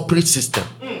 a corporate system.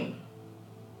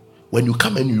 When you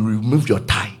come and you remove your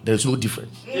tie, there is no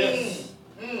difference.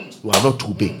 You are not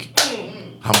too big.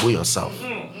 Humble yourself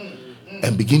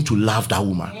and begin to love that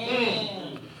woman.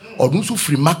 Or also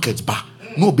free market bar,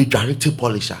 no be directed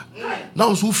polisher. Now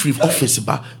also free office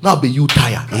bar, now be you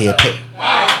tire.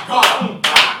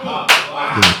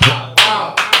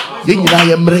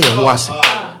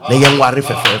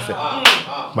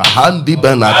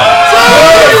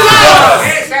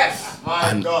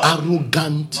 An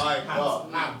arrogant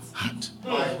heart.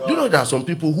 Do you know there are some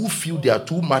people who feel they are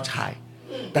too much high,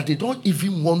 that they don't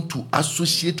even want to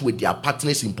associate with their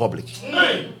partners in public?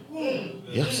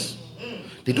 Yes.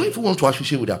 They don't even want to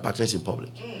associate with their partners in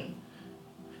public.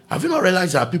 Have you not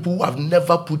realized there are people who have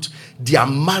never put their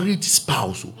married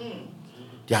spouse,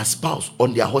 their spouse,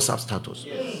 on their WhatsApp status,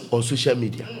 on social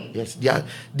media? Yes,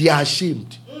 they are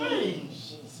ashamed.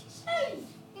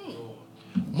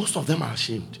 Most of them are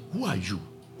ashamed. Who are you?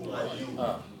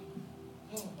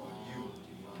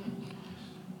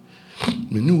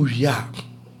 Menu here.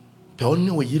 The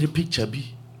only way you picture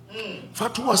be.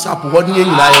 Fatu WhatsApp what you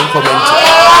comment.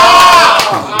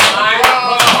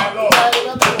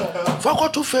 Fako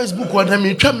to Facebook what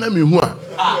me tram na me hu a.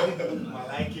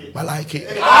 I like it.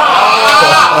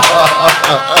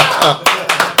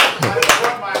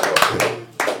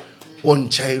 On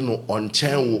chain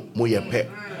mo ye pe.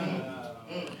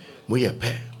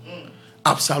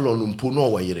 Absalom mpo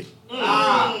no wayere.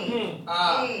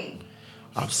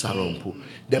 Absalom mpo.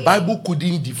 The Bible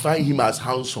couldn't define him as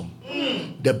handsome.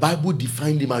 The Bible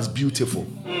defined him as beautiful.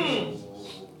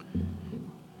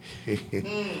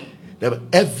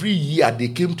 Every year they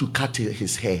came to cut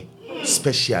his hair,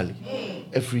 specially.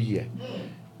 Every year.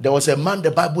 There was a man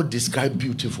the Bible described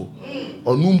beautiful.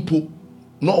 Onumpo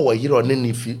no wayere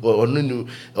onenifi onenu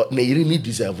na yiri ni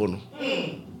deserve no.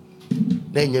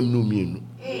 Na enyem no mienu.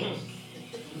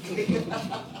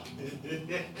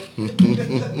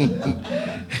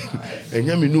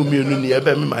 Enyem no mienu ni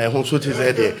ebe me my ho so te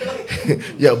say de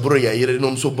ya bro ya yire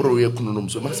no so bro ya kunu no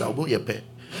so masa obo ye pe.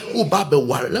 O babe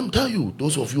worry. Let me tell you,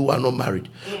 those of you who are not married,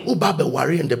 o babe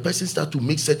worry and the person start to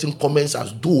make certain comments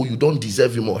as though you don't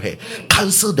deserve him or her.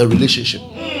 Cancel the relationship.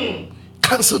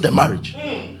 Cancel the marriage.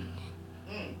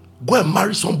 Go and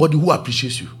marry somebody who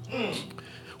appreciates you.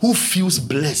 Who feels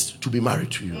blessed to be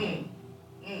married to you.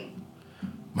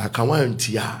 My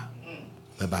kawantia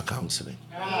about counseling.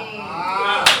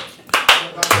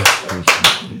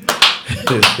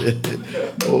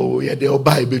 Oh yeah, they'll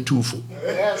buy be too full.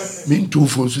 Mean too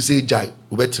full to say jai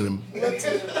better him.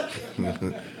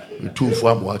 Too full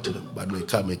I'm watching, but we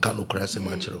can't no crash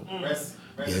much.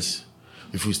 Yes.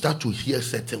 If you start to hear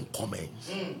certain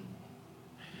comments,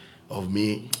 of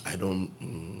me, I don't.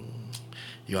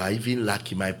 You are even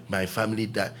lucky. My family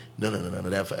that no.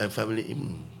 Their family.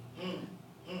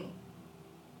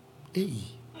 Hey.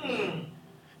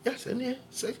 Yes, and yeah,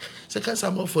 2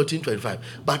 Samuel 14:25.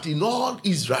 But in all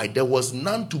Israel, there was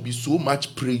none to be so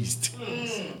much praised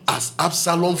as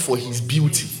Absalom for his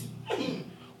beauty.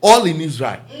 All in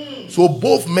Israel. So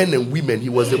both men and women, he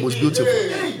was the most beautiful.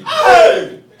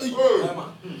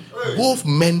 Both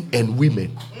men and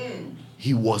women,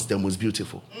 he was the most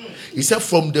beautiful. He said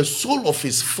from the sole of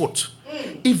his foot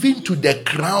even to the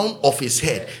crown of his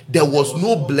head, there was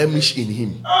no blemish in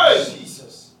him.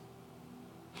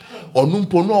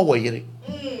 Onumpo no wayere.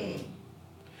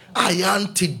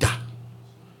 Ayantida.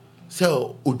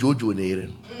 So ojojo ne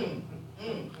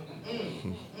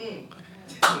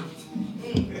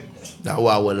now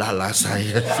I will last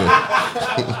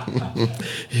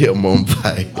here mom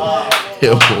pie.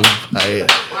 Here mom pie.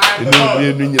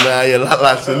 You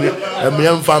last and me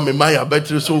am family my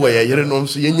better so where you know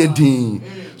so din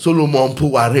Solomon po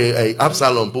ware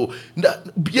Absalom po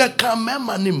bia kan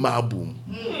mema ni mabum.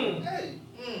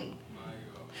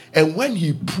 And when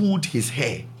he pulled his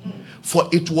hair, for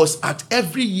it was at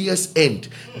every year's end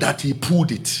that he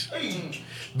pulled it,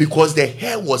 because the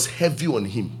hair was heavy on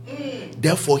him.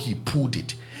 Therefore he pulled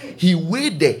it. He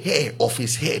weighed the hair of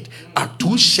his head at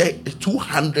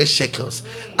 200 shekels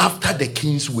after the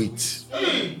king's weight.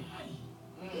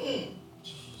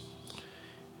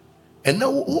 And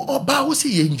now Oba was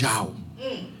yenjao,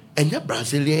 and your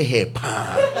Brazilian hair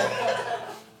pa.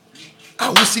 I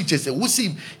will see just we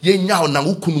see yenjao na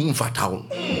ukunu mfatao.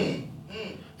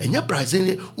 And your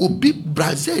Brazilian obi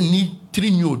Brazil need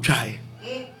 3 new try.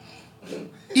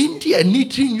 India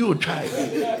need 3 new try.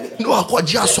 No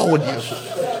akwaji aso odi so.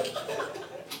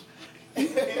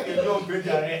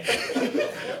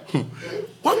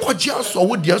 Wakwaji aso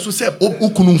odi so say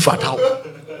ukunu mfatao.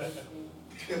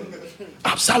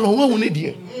 Absalom wa woni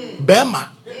die.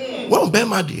 Bema. Wa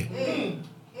bema die.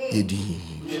 Yedi.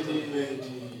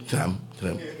 Tram.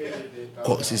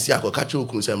 Ko sisi ako kache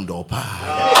ukunu sem do pa.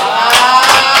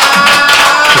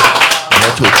 No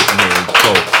do pa.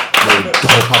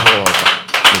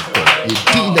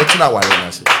 Yedi na tuna wale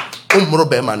na se. Umro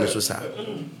bema ne so sa.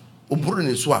 Umro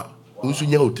ne so a unsu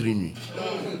nya otiri nwi.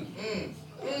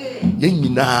 Yen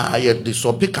nyina ye de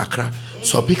sopi kakra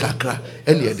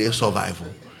and ye de survival.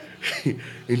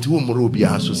 Into umro bi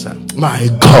aso sa. My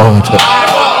God.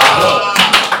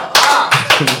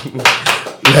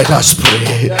 Let us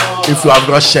pray. If you have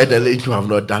not shared the link, you have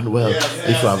not done well.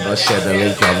 If you have not shared the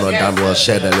link, you have not done well.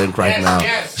 Share the link right now.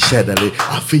 Share the link.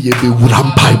 I feel you be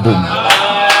boom.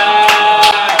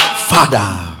 Father,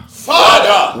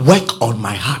 work on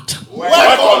my heart.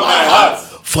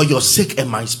 For your sake and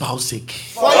my spouse's sake.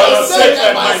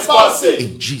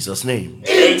 In Jesus' name.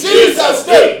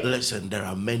 Listen, there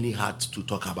are many hearts to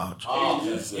talk about.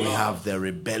 We have the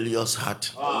rebellious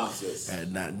heart,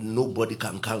 and nobody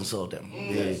can cancel them.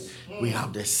 We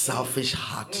have the selfish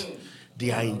heart. They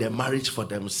are in the marriage for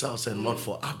themselves and not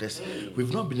for others.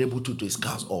 We've not been able to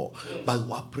discuss all, but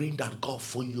we are praying that God,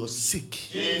 for your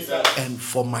sake and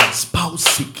for my spouse's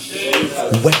sake,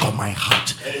 work on my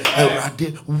heart.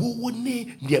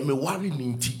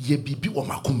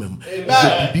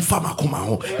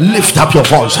 Lift up your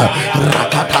voice.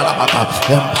 Rakataka,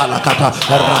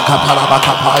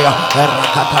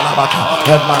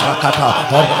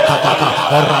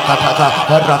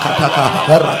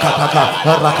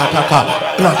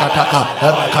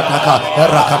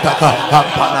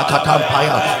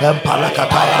 Ampanakatampaya,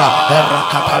 Empalakataya,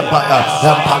 Erakatambaya,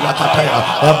 Empalakataya,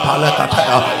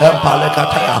 Erakataya,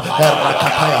 Erakataka.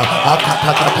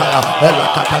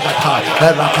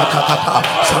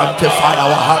 Sanctify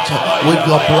our heart with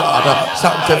your blood.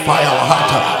 Sanctify our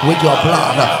heart with your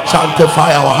blood.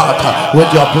 Sanctify our heart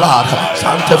with your blood.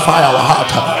 Sanctify our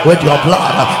heart with your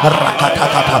blood.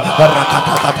 Rakatakata.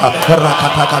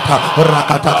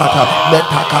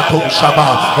 Metakato Shaba,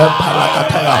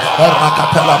 Empalakataya,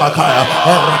 Erakatela Bakaya,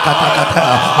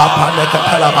 Erakatakataya,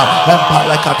 Apalekatalaba,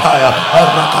 Empalakataya,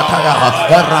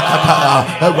 Erakataya,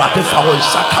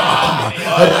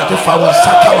 Eratifawa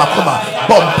Sakamakuma,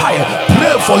 Bompire.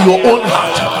 Pray for your own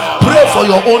heart. Pray for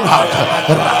your own heart.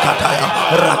 Rakataya,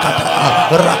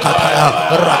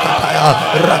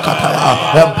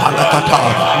 Empalakata,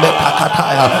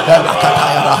 Metakataya,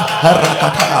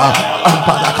 Erakataya,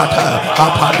 Ampalakataya,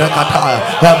 Apandakataya,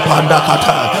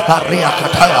 Empandakataya,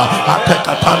 Ariakataya,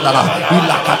 Atekatandala,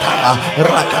 Ilakataya,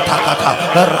 Rakatakata,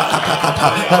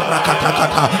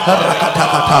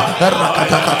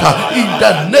 in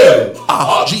the name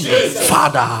of Jesus.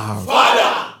 Father,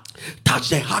 touch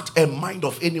the heart and mind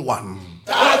of anyone.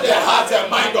 Touch the heart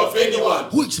and mind of anyone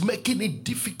Who is making it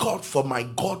difficult for my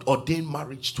God-ordained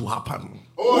marriage to happen.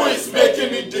 who is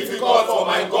making it difficult for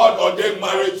my God-ordained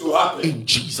marriage to happen. In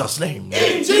Jesus' name.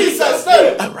 In Jesus'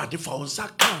 name. Awurade fa wo nsa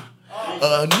ka,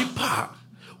 nipa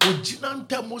ogyina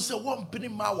ntam sɛ wɔmpene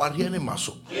ma awareɛ ne ma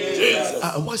so.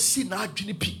 Wasi na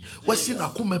adwene pi, wasi na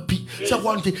akoma pi. Sɛ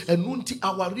wɔnte ɛnu nti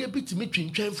awareɛ bi tumi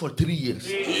twintwɛn for 3 years.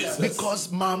 Because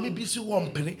maame bi si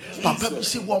wɔmpene, papa bi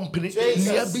si wɔmpene,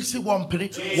 nia bi si wɔmpene,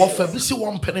 wɔfa bi si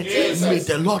wɔmpene. May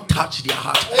the Lord touch their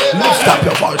heart. Lift up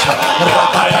your voice.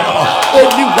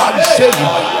 Anyone saying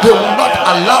they will not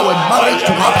allow a marriage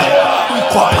to happen.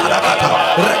 Oh God,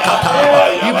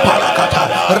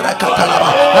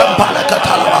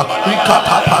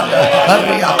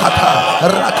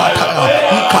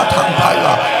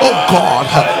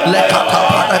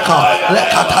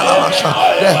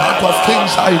 the heart of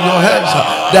kings are in your hands.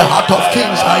 The heart of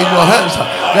kings are in your hands.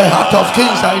 The heart of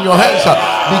kings are in your hands.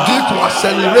 Begin to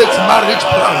accelerate marriage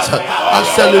plans.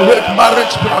 Accelerate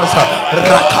marriage plans.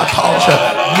 Rakatausha,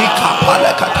 Nika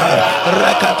Palakata,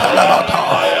 Rakatalabata,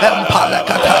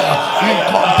 Empalakata,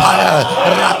 Incompire,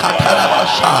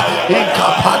 Rakatalabasha,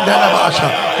 Incapandelabasha,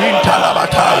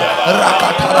 Intalabata,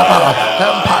 Rakatalaba,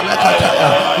 Empalakata,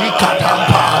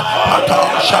 Ikatampa, Pata,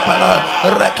 Shapana,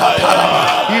 Rakatalaba,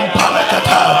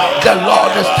 Impalakata. The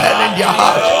Lord is turning their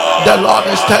heart. The Lord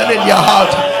is turning their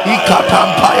heart.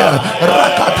 Ikatampaya,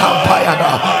 Rakatampaya,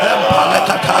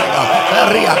 Empalakataya,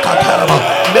 Riakataraba,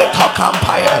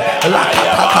 Metokampaya,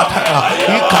 Lakatakataya,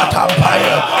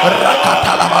 Ikatampaya,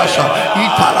 Rakatalabasha,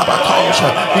 Italabatosha,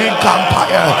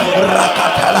 Inkampaya,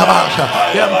 Rakatalabasha,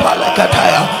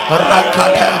 Empalakataya,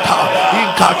 Rakatata,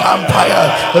 Ikatampaya,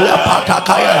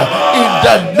 Lepatakaya, in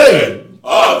the name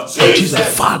Of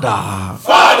Jesus.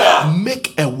 Father,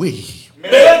 make a way.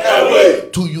 Make a way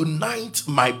To unite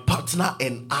my partner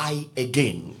and I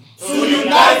again. to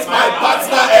unite my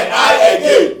partner and I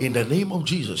again. In the name of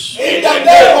Jesus. In the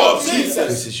name of Jesus.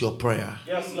 This is your prayer.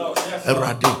 Yes, Lord. Yes, Lord.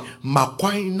 Erade,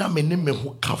 makwan na me ne me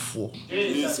ho kafo.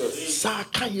 Jesus. Sa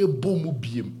ka ye bomu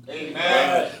biem.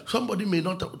 Amen. Somebody may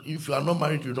not, if you are not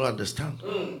married, you don't understand.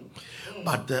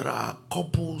 But there are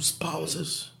couples,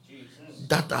 spouses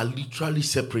that are literally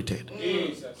separated.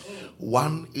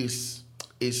 One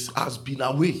has been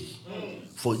away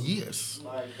for years.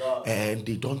 My God. And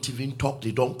they don't even talk,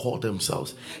 they don't call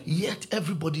themselves. Yet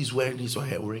everybody is wearing his or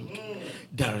her ring.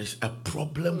 There is a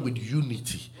problem with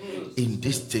unity in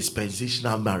these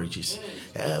dispensational marriages.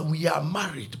 We are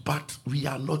married, but we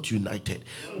are not united.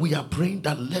 We are praying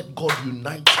that let God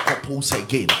unite couples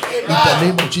again. In the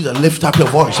name of Jesus, lift up your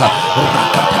voice.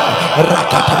 Rakata,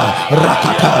 rakata,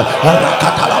 rakata,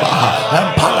 rakatalaba,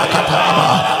 empalakatalaba,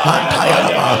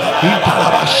 antayalaba,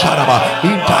 intalaba, sharaba,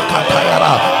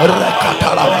 intakatayara,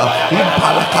 rekatalaba,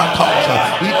 impalakatasha,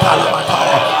 italabata,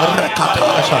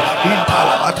 rekatasha,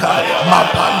 intalabata,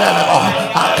 mapanelaba,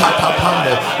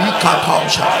 akatapande,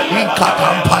 ikatasha,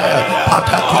 ikatampaya,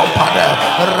 patakompane,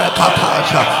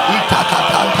 rekatasha,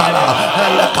 itakatantala,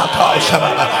 elekatasha,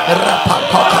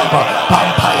 repatokamba,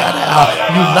 pampayana,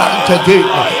 unite again,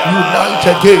 unite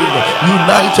again,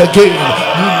 unite again,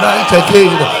 unite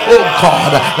again. Oh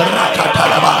God,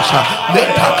 rakatalabasha,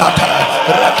 metakata,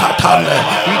 rakatane,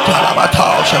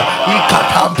 italabatasha,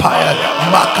 ikatampaya,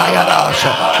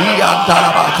 makayarasha,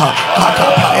 iyantalabaka,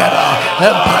 katapayana,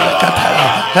 empalekataya,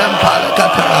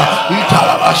 empalekataya,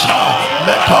 italabasha,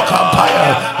 metokampaya,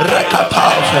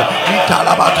 rekatasha,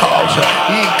 italabatasha,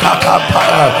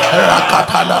 ikatampaya,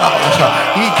 rakatanabasha,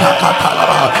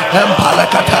 ikakatalaba,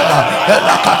 empalekataya,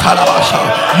 elakatalabasha.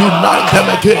 Unite them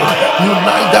again,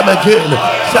 unite them again.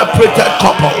 Separated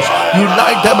couples,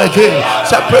 unite them again.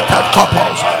 Separated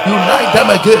couples, unite them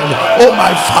again. Oh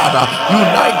my Father,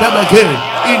 unite them again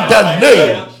in the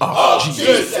name of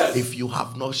Jesus. If you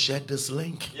have not shared this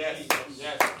link,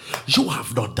 you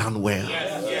have not done well.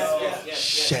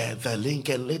 Share the link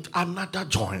and let another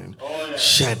join.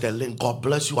 Share the link. God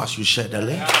bless you as you share the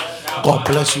link. God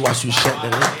bless you as you share the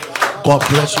link. God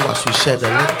bless you as you share the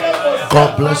link.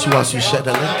 God bless you as you share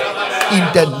the link. In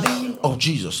the name of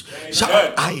Jesus, so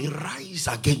I rise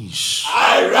against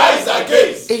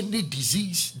any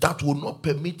disease that will not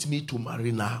permit me to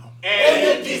marry now.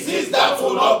 Any disease that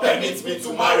will not permit me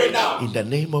to marry now. In the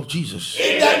name of Jesus.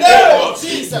 In the name of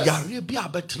Jesus.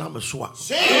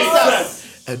 Jesus.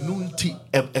 Enunti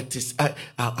it is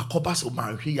akobas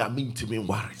omanhwe ya mintimi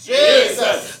nware.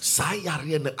 Jesus.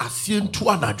 Sayare na asientu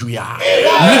anaduya.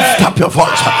 Lift up your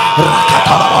voice.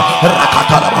 Rakatalaba,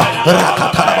 rakatalaba,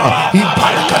 rakatalaba.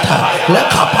 Impalakata,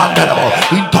 lekapandelabo,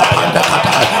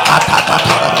 intopandakata,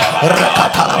 atakatalaba,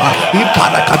 rakatalaba,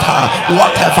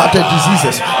 Whatever the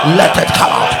diseases, let it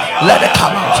come out. Let it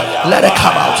come out. Let it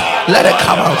come out. Let it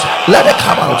come out. Let it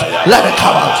come out. Let it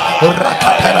come out.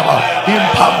 Rakateraba.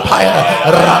 Impampire.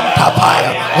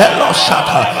 Rantapaya.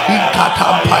 Eloshata.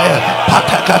 Ikatampire.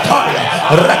 Patakataria.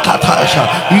 Rakatasha.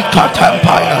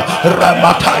 Ikatampire.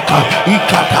 Ramataka.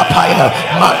 Ikatapaya.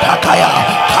 Matakaya.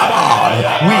 Come on.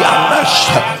 We arrest.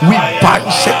 We bind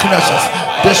sicknesses,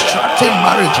 distracting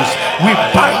marriages. We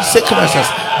bind sicknesses,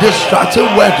 distracting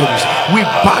weddings. We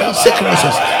bind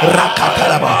sicknesses.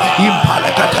 Rakatalaba,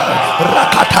 Impalakata,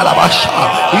 Rakatalabasha,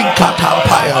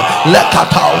 Inkatampaya,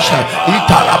 Lekatausha,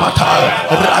 Italabata,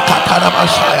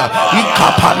 Rakatalabashaya,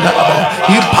 Inkapandalaba,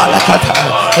 Impalakata,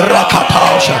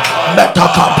 Rakatausha,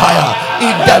 Metakampaya.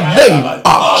 In the name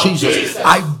of Jesus,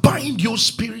 I bind you,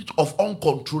 spirit of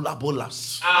uncontrollable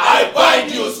lust. I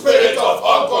bind you, spirit of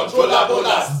uncontrollable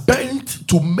lust. Bent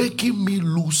to making me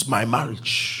lose my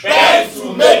marriage. Bent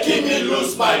to making me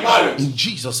lose my marriage. In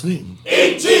Jesus' name.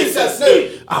 In Jesus'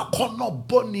 name. Akono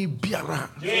boni biara.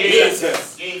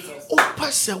 Jesus.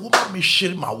 Opase woman me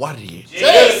share my worry.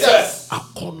 Jesus.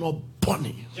 Akono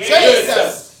boni.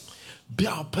 Jesus. Bia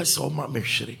opase woman me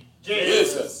share.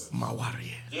 Jesus. My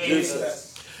worry.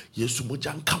 Jesus. Yesu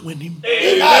moja nka wanim.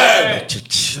 Amen.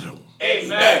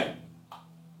 Amen.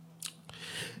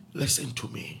 Listen to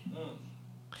me.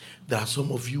 There are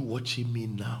some of you watching me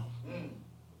now.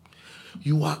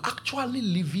 You are actually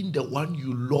leaving the one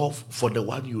you love for the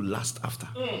one you lust after.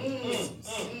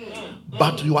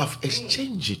 But you have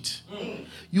exchanged it.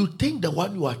 You think the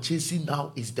one you are chasing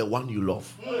now is the one you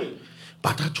love.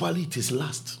 But actually it is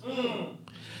lust.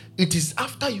 It is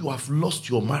after you have lost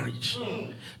your marriage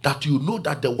that you know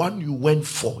that the one you went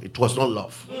for, it was not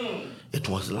love. It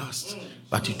was lust.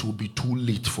 But it will be too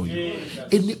late for you.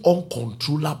 Any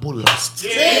uncontrollable lust.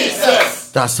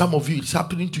 Jesus. There are some of you, it's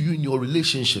happening to you in your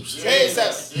relationships.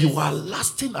 Jesus. You are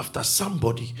lusting after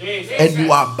somebody and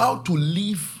you are about to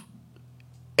leave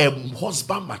a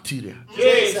husband material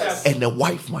and a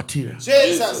wife material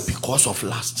because of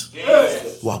lust.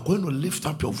 You are going to lift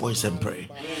up your voice and pray.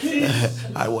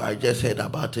 I just heard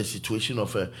about a situation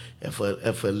of a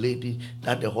lady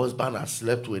that the husband has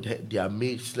slept with her, their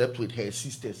maid slept with her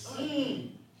sisters,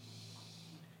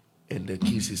 and the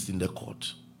case is in the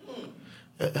court.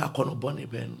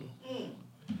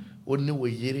 Only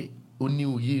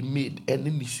we made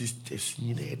any sisters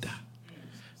in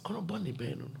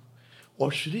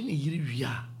or shouldn't you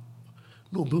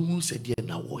no be said yeah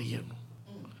now warrior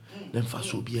then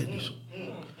fast will be any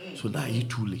so now you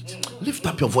too late. Lift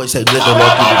up your voice and let the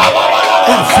Lord deliver.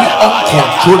 Every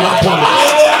uncontrollable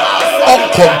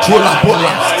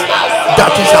lust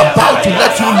that is about to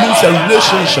let you lose a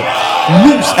relationship,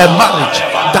 lose a marriage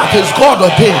that is God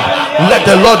ordained, let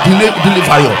the Lord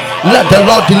deliver you. Let the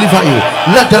Lord deliver you.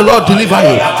 Let the Lord deliver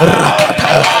you.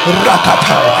 Rakata,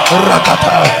 rakata,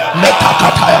 rakata,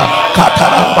 metakataya,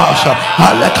 katarabasha,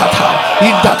 alekata,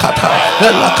 indakata,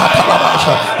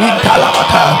 elakatalabasha,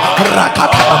 intalabata,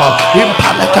 rakatalaba,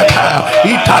 impalekata,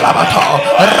 intalabata,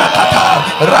 rakata,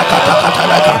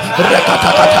 rakatakatalaka,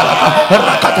 rakatakatalaka,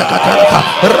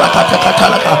 rakatakatalaka,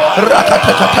 rakatakatalaka,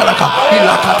 rakatakatalaka,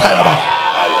 ilakatalaba.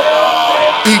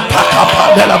 In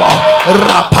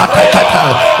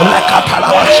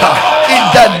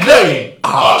the name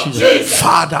of Jesus.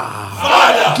 Father,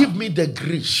 give me the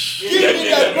grace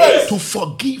to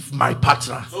forgive my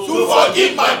partner.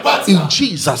 In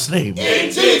Jesus' name.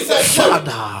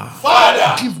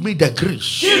 Father, give me the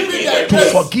grace to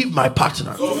forgive my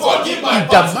partner. In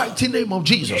the mighty name of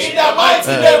Jesus.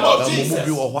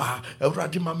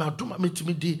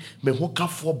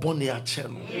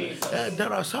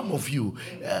 There are some of you,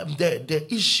 the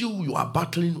issue you are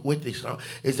battling with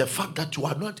is the fact that you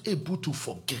are not able to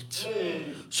forget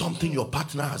something your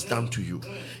partner has done to you.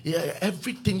 Yeah,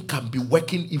 everything can be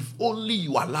working if only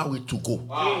you allow it to go.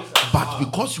 But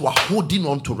because you are holding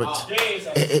on to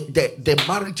it, the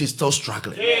marriage is still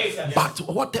struggling. But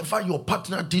whatever your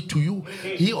partner did to you,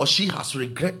 he or she has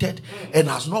regretted and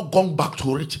has not gone back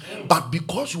to it. But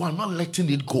because you are not letting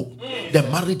it go, the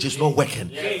marriage is not working.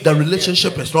 The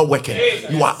relationship is not working.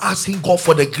 You are asking God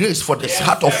for the grace, for this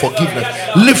heart of forgiveness.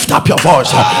 Lift up your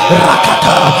voice.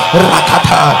 Rakata,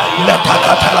 rakata,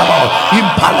 metakatalaba,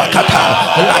 impalakata,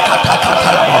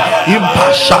 lakatakatalaba,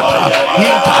 impashata,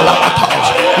 intalabatas,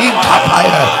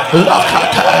 intapaya,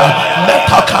 lakata,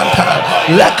 metakata,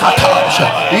 lekatas,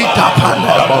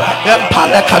 itapanelabo,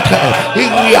 impalakata,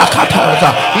 iriakata,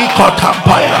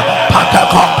 ikotampaya,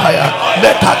 patakampaya,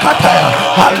 Ratakataya,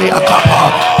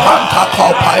 Haliakapa,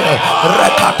 Pantakopaya,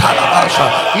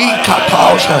 Rekatalabasha,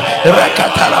 Ikataosha,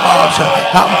 Rekatalabasha,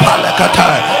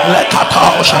 Ampalekata,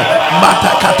 Lekataosha,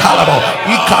 Matakatalabo,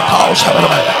 Ikataosha,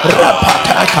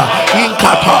 Rapataka,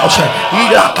 Inkataosha,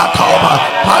 Ilakataba,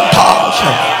 Pantaosha,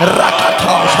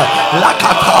 Rakataosha,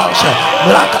 Lakataosha,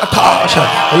 Rakataosha,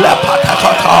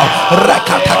 Lepatakata,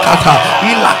 Rekatakata,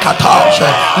 Ilakataosha,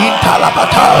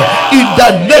 Intalabata, in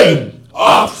the name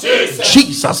of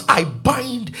Jesus, I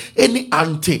bind any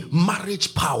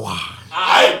anti-marriage power.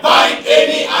 I bind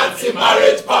any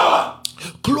anti-marriage power.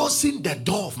 Closing the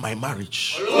door of my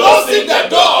marriage. Closing the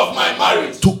door of my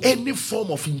marriage. To any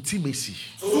form of intimacy.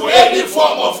 To any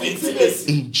form of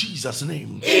intimacy. In Jesus'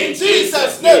 name. In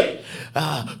Jesus' name.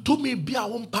 To me be a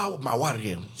one power my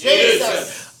warrior.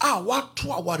 Jesus. What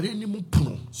to our enemy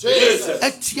puno. Jesus.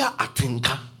 Etia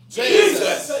atenka.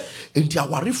 Jesus. Enti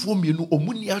awarefo mienu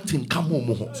omuni atenka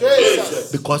mo ho.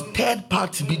 Jesus. Because third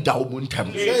party be da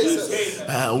omuntem. Jesus.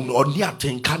 Oni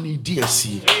atenka ni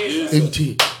DSC.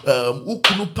 Enti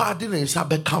ukunu pa de nsa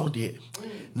be count there.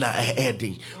 Na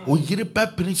heading. You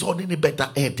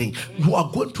are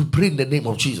going to pray in the name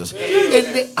of Jesus.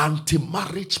 Any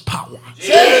anti-marriage power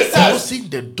closing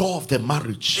the door of the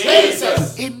marriage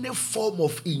to any form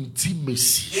of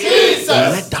intimacy,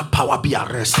 let that power be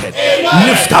arrested.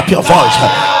 Lift up your voice.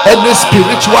 Any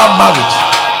spiritual marriage,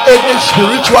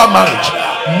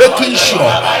 making sure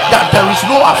that there is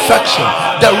no affection,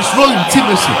 there is no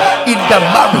intimacy in the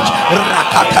marriage.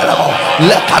 Rakatalabo,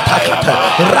 lekatakata,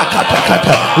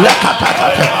 rakatakata,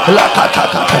 lekatakata,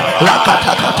 lakatakata,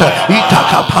 lakatakata,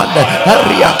 itakapande,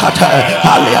 riakata,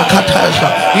 aliakatasha,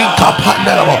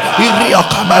 ikapandabo,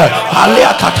 iriakama,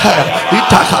 aliakata,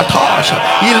 itakatasha,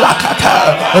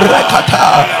 ilakata, rekata,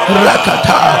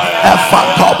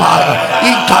 efantoba,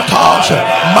 ikatasha,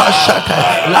 mashate,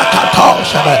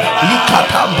 lakatasha,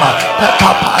 ikatamba,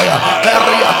 pekapaya,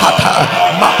 eriakata,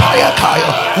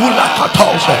 mapayakaya,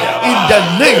 ulakatosha. In the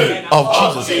name of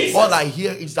Jesus. All I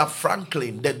hear is that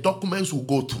Franklin, the documents will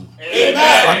go through.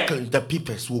 Amen. Franklin, the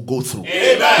papers will go through.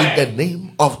 Amen. In the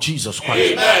name of Jesus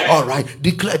Christ. Amen. All right.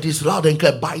 Declare this loud and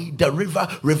clear. By the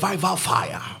revival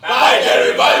fire. By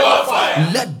the revival fire.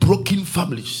 Let broken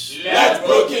families. Let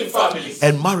broken families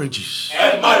And marriages.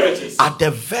 At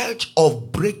the verge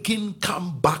of breaking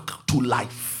come back to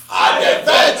life. At the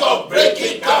verge of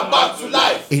breaking come back to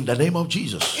life. In the name of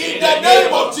Jesus. In the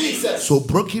name of Jesus. So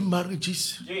broken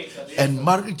marriages and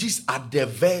marriages at the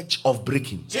verge of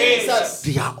breaking. Jesus.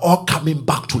 They are all coming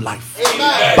back to life.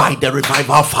 Amen. By the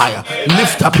revival fire.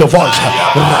 Lift up your voice.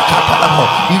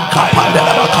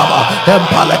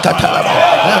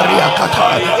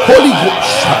 Holy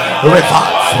Ghost,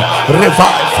 revive.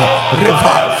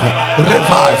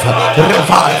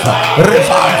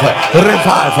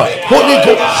 Holy Ghost, revive. Holy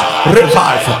Ghost,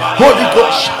 revive. Holy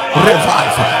Ghost,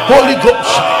 revive. Holy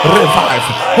Ghost, revive.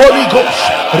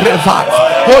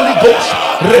 Holy Ghost,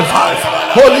 revive.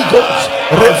 Holy Ghost,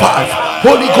 revive.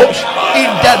 Holy Ghost, in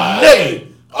the name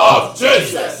of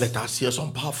Jesus. Let us hear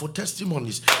some powerful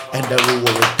testimonies and then we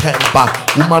will return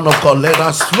back. Woman of God, let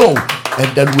us know.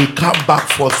 And then we come back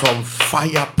for some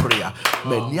fire prayer.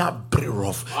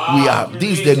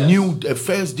 This is the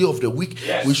first day of the week.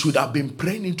 Yes. We should have been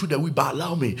praying into the week, but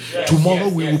allow me. Tomorrow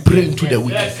we will pray into the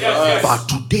week. But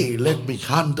today, let me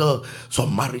handle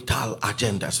some marital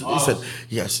agendas. Listen,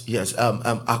 yes.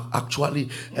 Actually,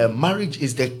 marriage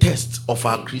is the test of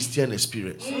our Christian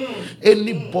experience.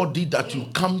 Anybody that you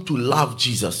come to love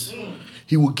Jesus,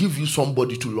 he will give you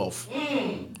somebody to love.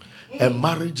 And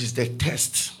marriage is the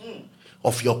test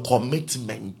of your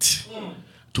commitment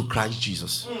to Christ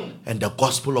Jesus and the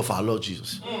gospel of our Lord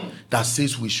Jesus that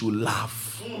says we should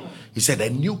love. He said, a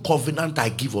new covenant I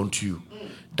give unto you,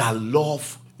 that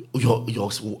love your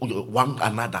one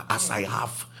another as I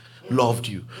have loved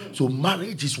you. So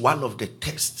marriage is one of the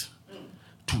tests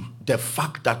to the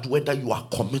fact that whether you are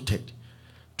committed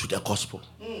to the gospel.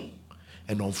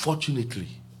 And unfortunately,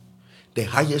 the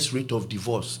highest rate of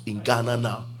divorce in Ghana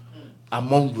now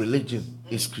among religion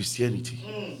is Christianity.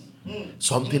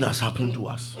 Something has happened to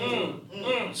us.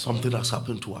 Something has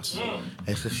happened to us.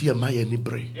 Yes.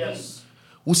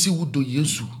 Usi wudo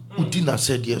Yesu udi na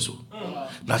said yeso.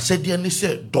 Na said ye ne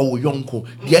se do yonko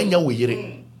de anya wo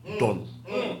yire don.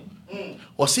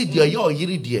 O se de ye o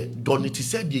yire de don it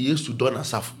said de Yesu don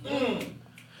asafo.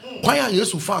 Kwan ya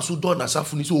Yesu fa so don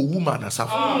asafo ni se o woman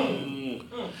asafo.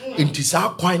 Enti sa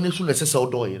kwan ne so na se se o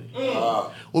do yire.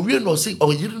 Owie no se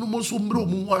o yire no mo so mre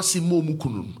mu wase mo mu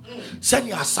kunu.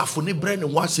 Sani asafo ne bre ne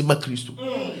wase ma Kristo.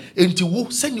 Enti wo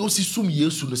sani o si sum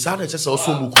Yesu no sa na se se o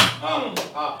so mu kunu.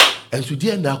 And so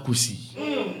dear na kusi.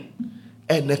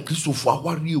 And a Christopher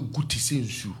worry good to see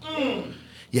you.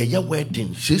 Yeah,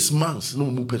 wedding 6 months no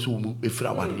mu person mu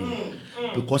efra worry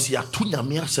because ya tunya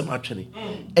me asem atwene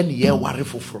and ye worry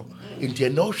foforo. Inti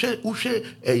na uhwe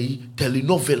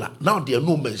telenovela now there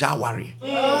no measure worry.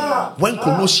 When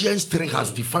Colossians 3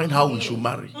 has defined how we should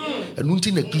marry, and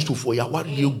until the Christopher ya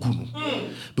worry egunu,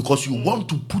 because you want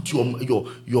to put your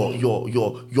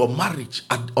marriage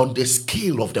on the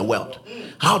scale of the world,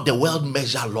 how the world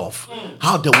measure love,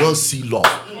 how the world see love.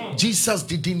 Jesus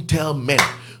didn't tell men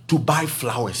to buy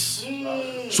flowers.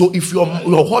 So if your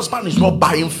husband is not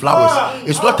buying flowers,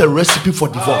 it's not a recipe for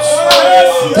divorce.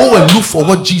 Go and look for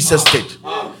what Jesus did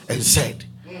and said.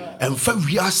 And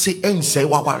we are saying and say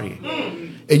what worry.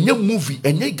 And your movie,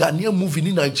 and your Ghanaian movie,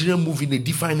 in Nigerian movie, they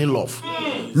defining love.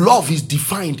 Love is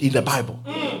defined in the Bible.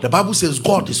 The Bible says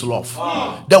God is love.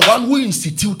 The one who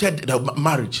instituted the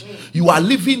marriage. You are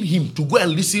leaving him to go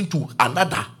and listen to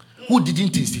another who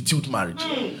didn't institute marriage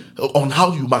on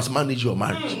how you must manage your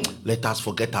marriage. Let us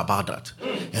forget about that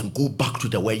and go back to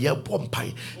the way you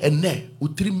bompay and ne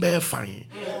utrimbe fine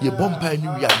you bompay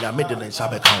new ya made the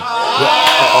sabe count.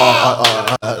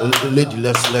 Lady,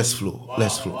 let's flow.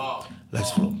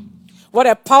 What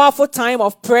a powerful time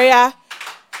of prayer.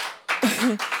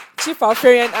 Chief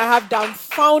Alfarian, I have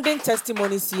dumbfounding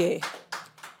testimonies here.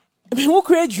 Who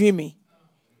create dreamy?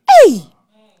 Hey!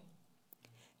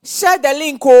 Share the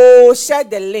link, share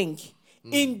the link.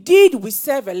 Indeed, we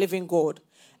serve a living God.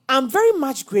 I'm very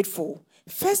much grateful,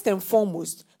 first and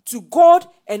foremost, to God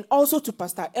and also to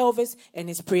Pastor Elvis and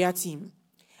his prayer team.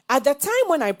 At the time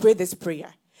when I prayed this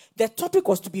prayer, the topic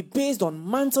was to be based on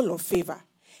mantle of favor.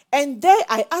 And there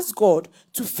I asked God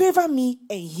to favor me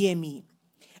and hear me.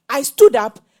 I stood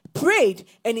up, prayed,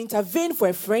 and intervened for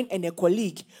a friend and a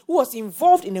colleague who was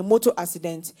involved in a motor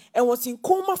accident and was in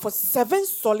coma for 7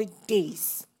 solid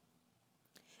days.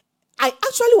 I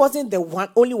actually wasn't the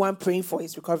only one praying for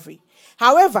his recovery.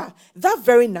 However, that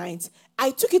very night, I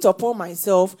took it upon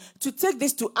myself to take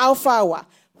this to Alpha Hour,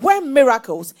 where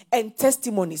miracles and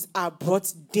testimonies are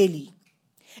brought daily.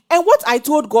 And what I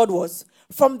told God was,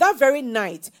 from that very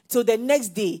night till the next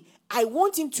day, I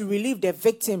want him to relieve the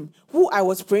victim who I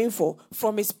was praying for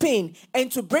from his pain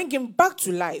and to bring him back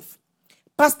to life.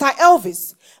 Pastor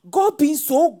Elvis, God being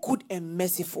so good and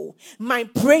merciful, my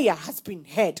prayer has been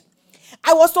heard.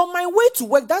 I was on my way to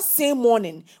work that same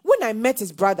morning when I met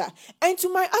his brother, and to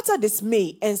my utter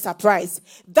dismay and surprise,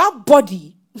 that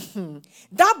body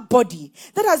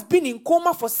that has been in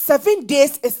coma for 7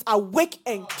 days is awake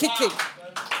and kicking.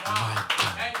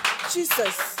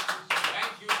 Jesus.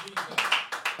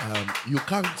 You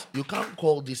can't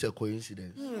call this a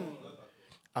coincidence.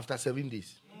 After 7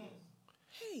 days.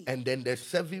 Hey. And then the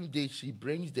 7th day, she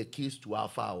brings the keys to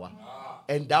Alpha Hour.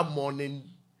 And that morning,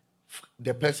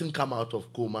 the person come out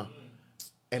of coma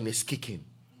and is kicking.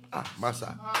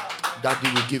 Master, Daddy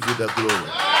will give you the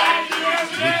glory.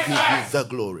 We give you the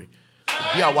glory.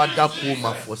 We are what that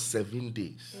coma for 7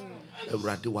 days. He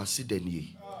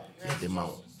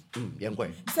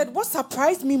said, what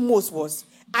surprised me most was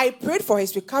I prayed for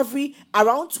his recovery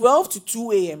around 12 to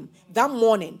 2 a.m. that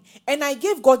morning, and I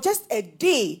gave God just a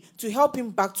day to help him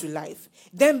back to life.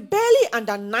 Then barely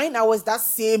under 9 hours that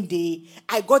same day,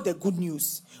 I got the good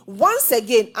news. Once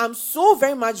again, I'm so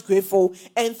very much grateful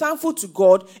and thankful to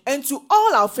God and to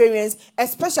all our friends,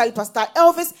 especially Pastor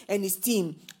Elvis and his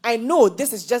team. I know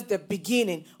this is just the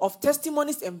beginning of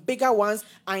testimonies, and bigger ones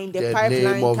are in the pipeline coming.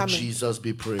 The name of Jesus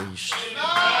be praised.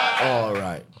 All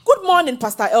right. Good morning,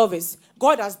 Pastor Elvis.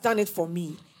 God has done it for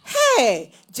me.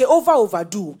 Hey, Jehovah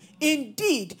overdo.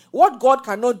 Indeed, what God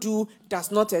cannot do does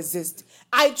not exist.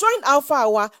 I joined Alpha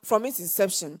Hour from its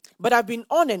inception, but I've been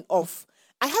on and off.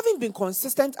 I haven't been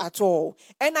consistent at all,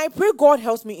 and I pray God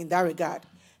helps me in that regard.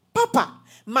 Papa,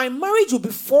 my marriage will be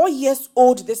 4 years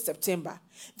old this September.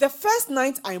 The first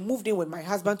night I moved in with my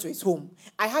husband to his home,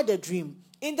 I had a dream.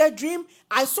 In the dream,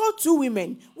 I saw 2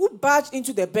 women who barged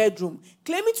into the bedroom,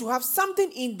 claiming to have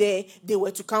something in there they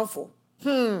were to come for.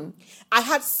 I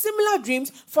had similar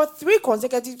dreams for 3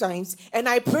 consecutive times, and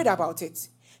I prayed about it.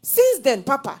 Since then,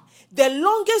 Papa, the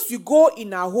longest we go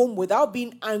in our home without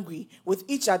being angry with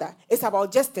each other is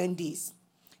about just 10 days.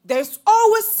 There's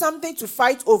always something to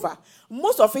fight over,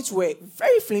 most of which were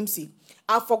very flimsy.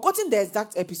 I've forgotten the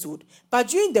exact episode, but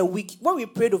during the week when we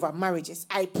prayed over marriages,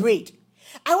 I prayed.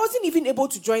 I wasn't even able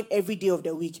to join every day of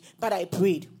the week, but I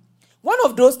prayed. One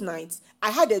of those nights,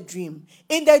 I had a dream.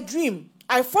 In the dream,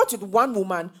 I fought with one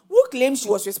woman who claimed she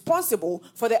was responsible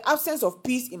for the absence of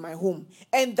peace in my home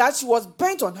and that she was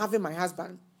bent on having my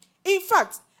husband. In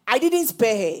fact, I didn't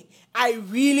spare her. I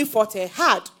really fought her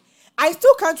hard. I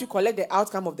still can't recollect the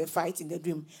outcome of the fight in the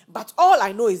dream, but all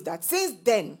I know is that since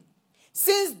then,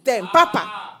 Since then,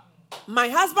 Papa, my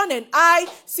husband and I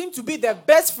seem to be the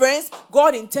best friends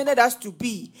God intended us to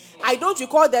be. I don't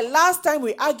recall the last time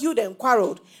we argued and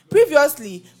quarreled.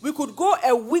 Previously, we could go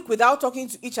a week without talking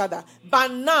to each other.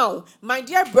 But now, my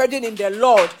dear brethren in the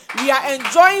Lord, we are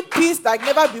enjoying peace like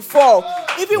never before.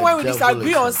 Even when we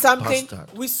disagree on something,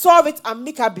 we solve it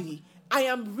amicably. I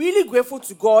am really grateful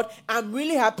to God. I'm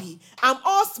really happy. I'm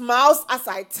all smiles as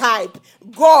I type.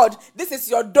 God, this is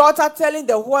your daughter telling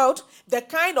the world the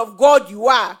kind of God you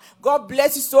are. God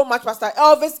bless you so much, Pastor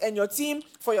Elvis and your team,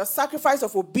 for your sacrifice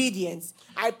of obedience.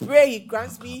 I pray He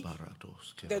grants me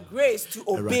the grace to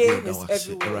obey His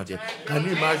every word. Can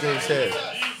you imagine, say,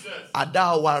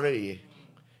 Adaware,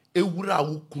 Ewura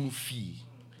Wukunfi,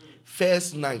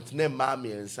 first night, ne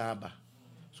mami and Saba,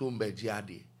 so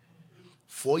Mbejiade.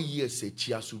 4 years a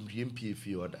chia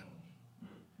sumpi order.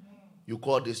 You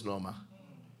call this normal?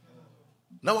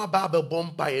 Now a baba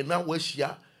bompa na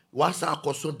weshia wasa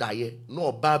koso daye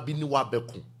no babi ni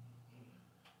wabeku.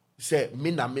 Say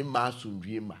me na me ma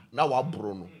sumdriema na wa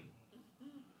bro no.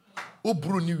 O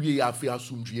bro ni wie afi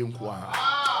asumdrie nko a.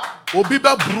 Obi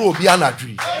ba bro obi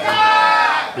anadwi.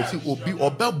 They say obi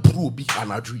oba bro obi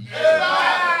anadwi.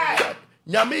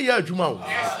 Nyame ya adwuma wo.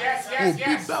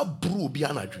 Obi ba bro obi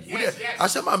anadwi.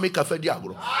 Asema make afa di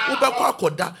agro. Wobekọ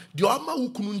akoda de wama wo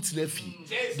kunu ntina fi.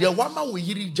 De wama wo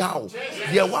yiri jawo.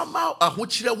 De wama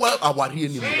ahokyire wa aware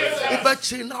anim.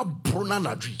 Wobekire na bro na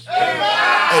anadwi.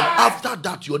 And after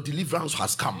that your deliverance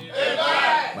has come.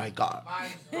 My God.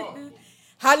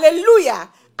 Hallelujah.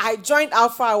 I joined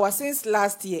Alpha Hour since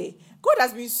last year. God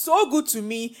has been so good to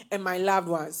me and my loved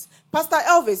ones. Pastor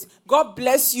Elvis, God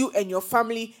bless you and your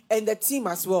family and the team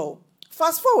as well.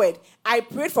 Fast forward, I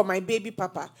prayed for my baby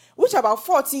papa, which about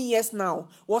 14 years now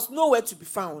was nowhere to be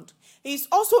found. He is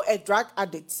also a drug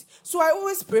addict, so I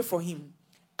always pray for him.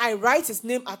 I write his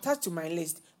name attached to my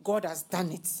list. God has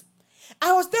done it.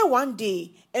 I was there one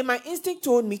day and my instinct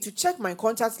told me to check my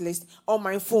contact list on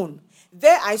my phone.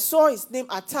 There I saw his name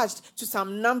attached to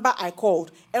some number I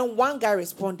called and one guy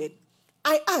responded.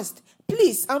 I asked,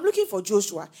 please, I'm looking for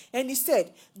Joshua. And he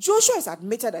said, Joshua is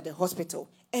admitted at the hospital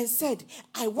and said,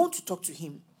 I want to talk to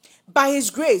him. By his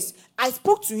grace, I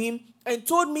spoke to him and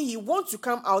told me he wants to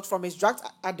come out from his drug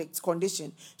addict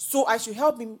condition. So I should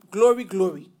help him. Glory,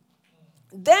 glory.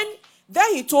 Then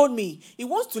he told me he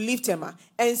wants to leave Tema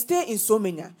and stay in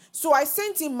Somenia. So I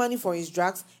sent him money for his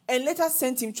drugs and later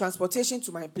sent him transportation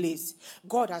to my place.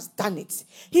 God has done it.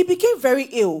 He became very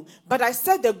ill, but I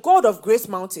said the God of Grace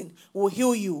Mountain will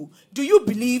heal you. Do you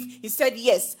believe? He said,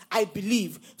 yes, I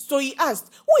believe. So he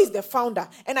asked, who is the founder?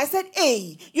 And I said,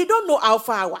 hey, you don't know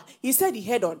Alpha Hour. He said he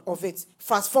heard of it.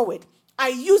 Fast forward. I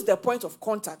used the point of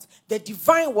contact, the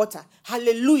divine water.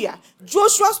 Hallelujah.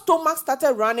 Joshua's stomach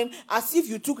started running as if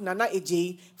you took Nana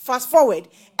Ejei. Fast forward.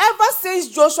 Ever since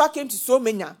Joshua came to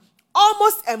Somenia,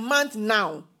 almost a month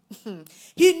now,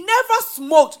 he never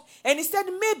smoked. And he said,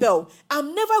 Mabel,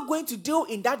 I'm never going to deal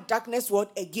in that darkness world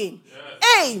again. Yes.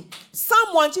 Hey,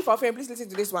 someone, Chief of Fame, please listen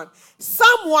to this one.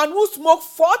 Someone who smoked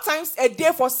 4 times a day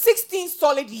for 16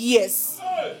 solid years.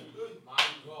 Hey. My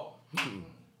God.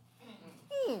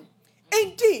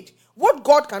 Indeed, what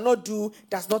God cannot do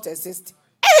does not exist.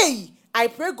 Hey, I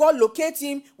pray God locate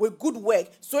him with good work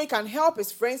so he can help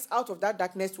his friends out of that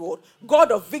darkness world.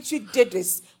 God of victory did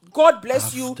this. God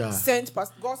bless you. God sent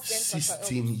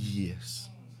 16 years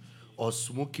or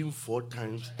smoking 4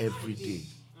 times every day.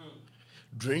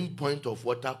 During point of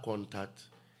water contact,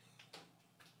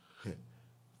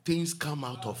 things come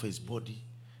out of his body,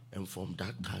 and from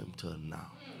that time till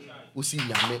now, we see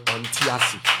Yame on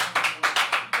Tiasi.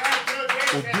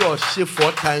 Obi or shave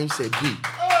 4 times a day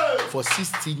for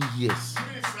 16 years.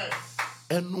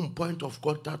 And no point of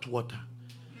contact water.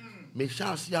 Me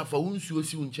shall see for unsu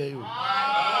si unche.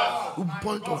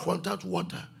 Point of contact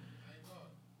water.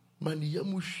 Man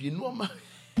yamu hwe no ma.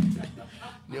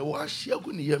 Ne wa hye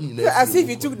ko ne yam nyina. As if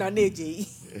you took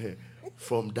Naneje.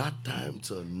 From that time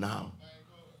till now,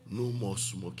 no more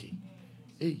smoking.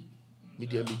 Hey, me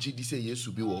dey me gidi say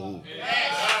Yesu bi wo ho.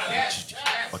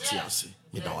 Otiase.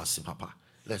 Me da wase papa.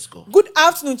 Let's go. Good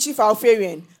afternoon, Chief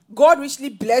Alfarian. God richly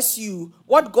bless you.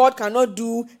 What God cannot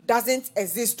do doesn't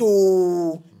exist.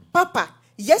 Oh, Papa,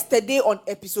 yesterday on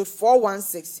episode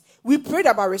 416, we prayed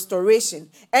about restoration.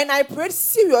 And I prayed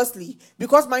seriously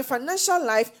because my financial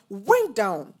life went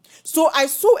down. So I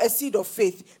sowed a seed of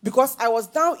faith because I was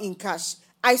down in cash.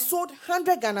 I sold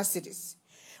 100 Ghana cedis.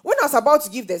 When I was about to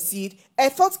give the seed,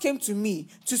 a thought came to me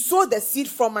to sow the seed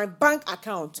from my bank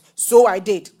account. So I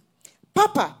did.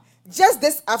 Papa, just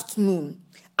this afternoon,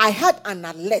 I had an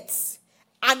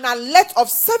alert of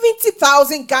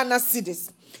 70,000 Ghana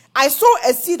cedis. I sow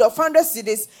a seed of 100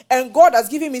 cedis, and God has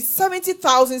given me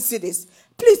 70,000 cedis.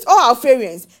 Please, all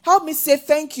Alpharians, help me say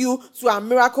thank you to our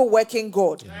miracle working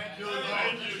God.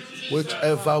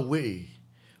 Whichever way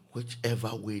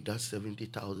that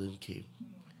 70,000 came,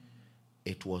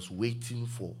 it was waiting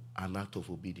for an act of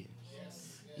obedience.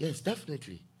 Yes,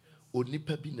 definitely.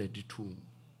 Onipa bi na di tum.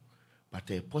 But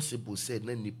a possible said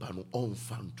na nipa no on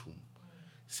phantom.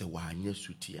 Se wa anye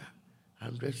sutia.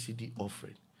 100 CD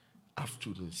offering.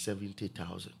 Afternoon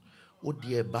 70,000. What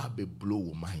dear baby blow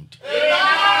your mind.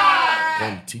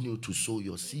 Continue to sow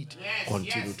your seed.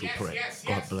 Continue to pray.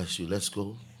 God bless you. Let's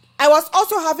go. I was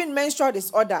also having menstrual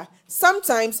disorder.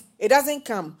 Sometimes it doesn't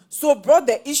come. So brought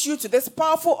the issue to this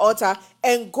powerful altar,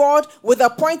 and God, with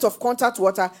a point of contact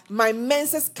water, my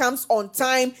menses comes on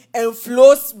time and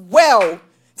flows well.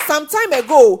 Some time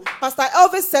ago, Pastor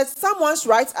Elvis said someone's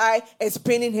right eye is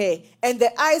paining her, and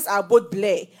the eyes are both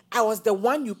blurred. I was the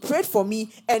one you prayed for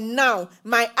me, and now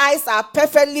my eyes are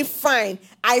perfectly fine.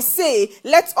 I say,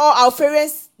 let all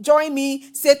Alpharians join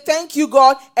me. Say thank you,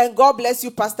 God, and God bless you,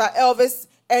 Pastor Elvis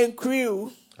and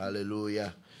crew.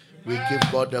 Hallelujah. We give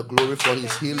God the glory for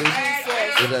his healing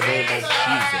in the name of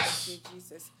Jesus.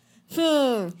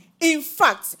 In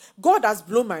fact, God has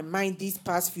blown my mind these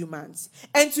past few months.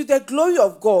 And to the glory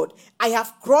of God, I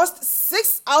have crossed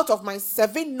 6 out of my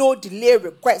 7 no delay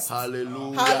requests.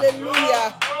 Hallelujah.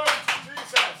 Hallelujah.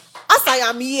 As I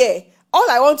am here, all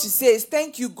I want to say is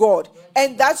thank you, God,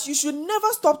 and that you should never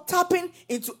stop tapping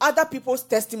into other people's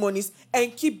testimonies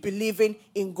and keep believing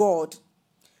in God.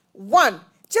 1.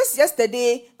 Just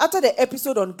yesterday, after the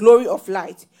episode on Glory of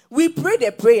Light, we prayed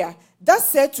a prayer that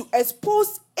said to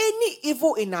expose any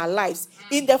evil in our lives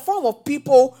in the form of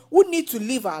people who need to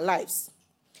live our lives.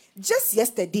 Just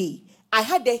yesterday, I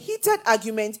had a heated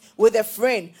argument with a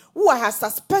friend who I had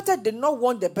suspected did not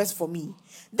want the best for me.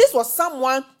 This was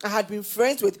someone I had been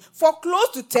friends with for close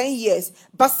to 10 years,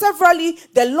 but severally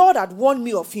the Lord had warned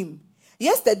me of him.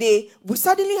 Yesterday, we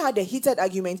suddenly had a heated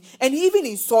argument and he even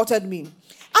insulted me.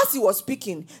 As he was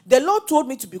speaking, the Lord told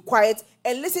me to be quiet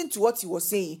and listen to what he was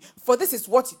saying, for this is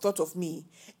what he thought of me.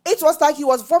 It was like he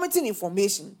was vomiting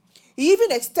information. He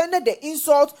even extended the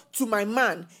insult to my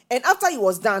man, and after he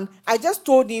was done, I just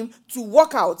told him to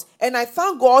walk out, and I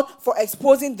thank God for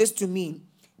exposing this to me.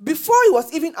 Before he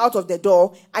was even out of the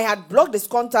door, I had blocked his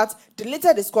contact,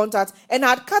 deleted his contact, and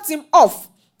had cut him off.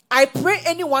 I pray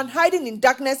anyone hiding in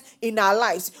darkness in our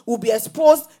lives will be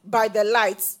exposed by the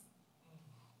light.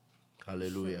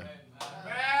 Hallelujah.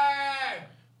 Amen.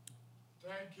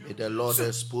 May the Lord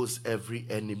expose every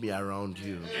enemy around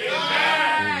you.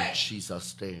 Amen. In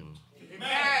Jesus' name.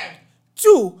 Amen.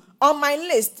 2. On my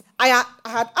list, I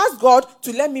had asked God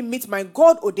to let me meet my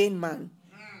God-ordained man.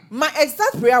 My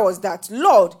exact prayer was that,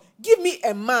 Lord, give me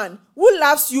a man who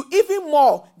loves you even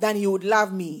more than he would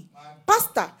love me.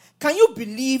 Pastor, can you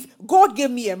believe God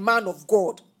gave me a man of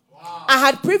God? Wow. I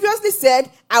had previously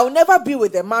said I will never be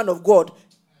with a man of God.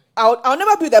 I'll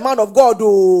never be the man of God,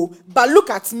 oh. But look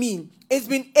at me. It's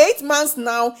been 8 months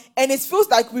now, and it feels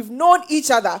like we've known each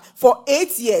other for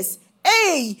 8 years.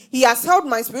 Hey, he has helped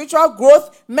my spiritual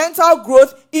growth, mental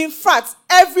growth, in fact,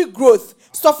 every growth.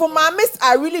 So for my mates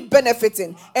are really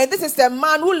benefiting. And this is a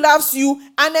man who loves you,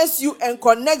 honors you, and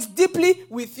connects deeply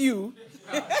with you.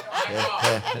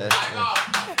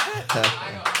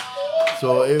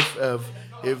 So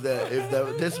if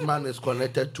this man is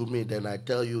connected to me, then I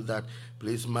tell you that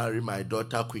please marry my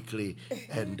daughter quickly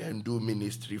and then do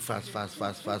ministry fast.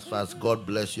 God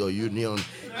bless your union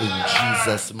in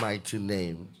Jesus' mighty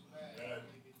name.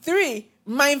 3.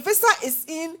 My visa is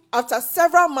in after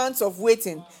several months of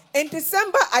waiting. In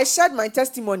December, I shared my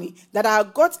testimony that I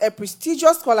got a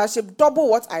prestigious scholarship, double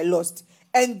what I lost.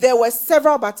 And there were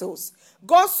several battles.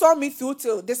 God saw me through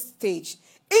till this stage.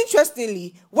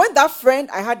 Interestingly, when that friend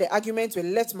I had the argument with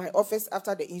left my office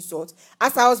after the insult,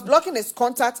 as I was blocking his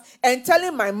contact and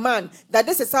telling my man that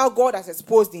this is how God has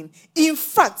exposed him, in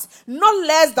fact, not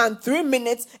less than 3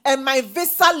 minutes and my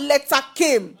visa letter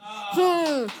came.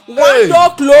 One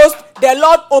door closed, the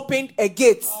Lord opened a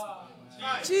gate.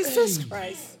 Jesus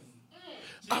Christ.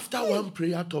 After one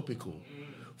prayer topical,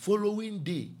 following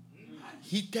day,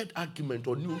 heated argument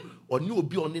on you will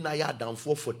be on in a yard down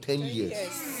for 10 years.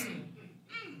 Yes.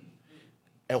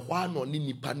 A one on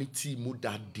any panity mood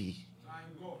that day.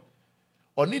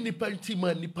 On any panity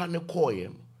man, nipa ne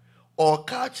koyem or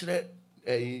catch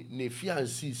ne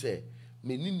fiancé say,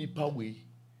 me nipa we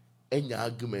any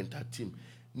argument at him.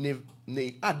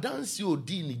 Ne adance your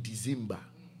dean in December.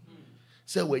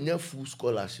 Say when you full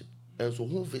scholarship, and so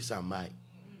who visa my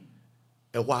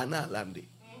a wana lande.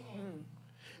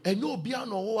 And no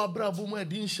biano or bravo my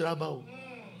din shrabao.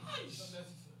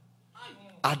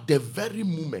 at the very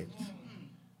moment,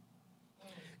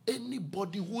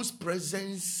 anybody whose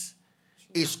presence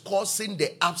is causing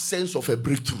the absence of a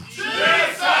breakthrough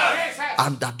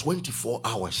under 24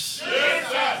 hours,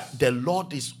 the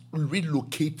Lord is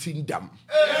relocating them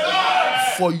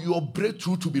for your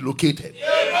breakthrough to be located.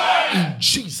 In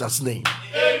Jesus' name.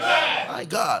 My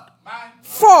God.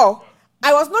 4.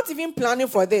 I was not even planning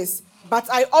for this, but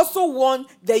I also won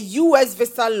the US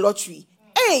visa lottery.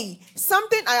 Hey,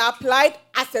 something I applied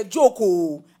as a joke.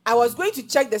 Oh. I was going to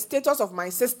check the status of my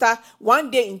sister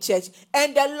one day in church,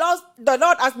 and the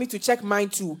Lord asked me to check mine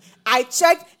too. I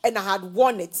checked and I had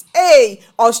won it. Hey,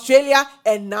 Australia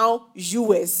and now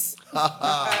US.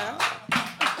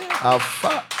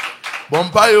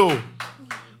 Bompayo.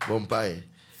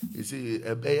 You see,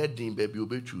 a bad thing, baby, you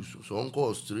be choose. So Uncle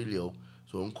Australia,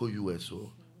 so Uncle US.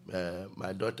 So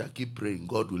my daughter, keep praying.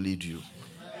 God will lead you.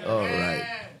 All right.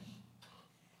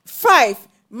 5.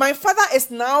 My father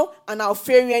is now an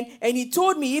Alpharian, and he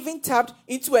told me he even tapped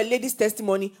into a lady's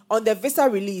testimony on the visa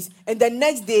release. And the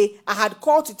next day, I had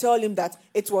called to tell him that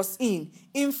it was in.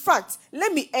 In fact,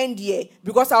 let me end here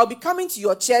because I'll be coming to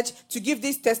your church to give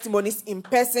these testimonies in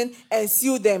person and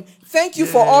seal them. Thank you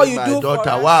for all you do. My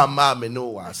daughter, for why mama no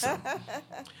was.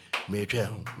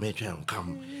 Marital,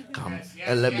 come.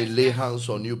 And let me lay hands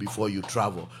on you before you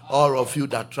travel. All of you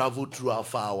that travel through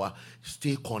Alpha Hour,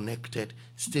 stay connected.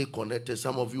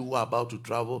 Some of you who are about to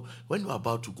travel, when you're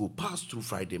about to go, pass through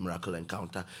Friday Miracle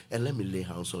Encounter and let me lay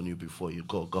hands on you before you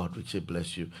go. God richly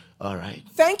bless you. All right.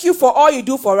 Thank you for all you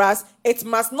do for us. It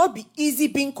must not be easy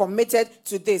being committed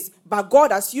to this, but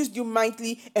God has used you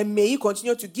mightily, and may He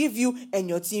continue to give you and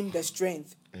your team the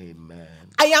strength. Amen.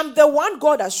 I am the one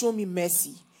God has shown me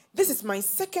mercy. This is my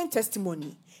second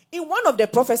testimony. In one of the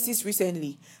prophecies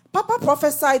recently, Papa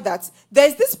prophesied that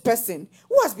there's this person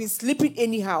who has been sleeping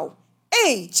anyhow.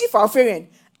 Hey, Chief Alpharian,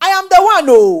 I am the one.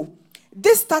 Oh,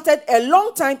 this started a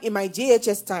long time in my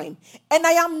JHS time, and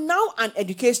I am now an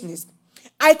educationist.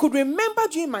 I could remember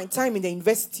during my time in the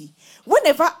university,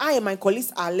 whenever I and my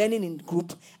colleagues are learning in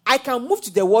group, I can move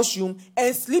to the washroom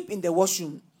and sleep in the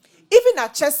washroom. Even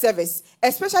at church service,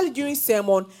 especially during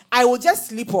sermon, I will just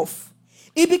sleep off.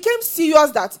 It became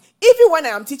serious that even when I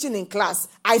am teaching in class,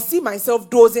 I see myself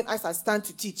dozing as I stand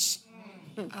to teach.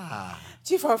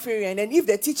 Chief Alpharian, and if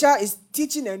the teacher is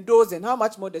teaching and dozing, how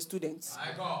much more the students?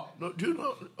 No, do you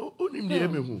know? Only me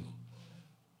who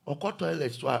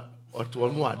toilet or to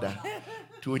one water.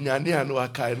 To Nyani and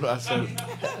Waka, no, I said,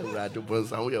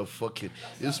 we are fucking.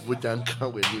 This Bujan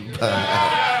come with him.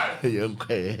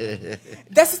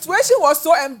 The situation was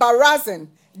so embarrassing.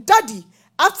 Daddy,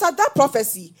 after that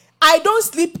prophecy, I don't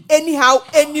sleep anyhow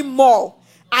anymore.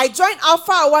 I joined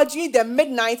Alpha Hour during the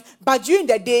midnight, but during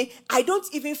the day, I don't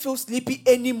even feel sleepy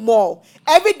anymore.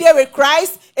 Every day with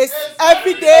Christ is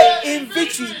every day in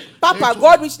victory. Papa,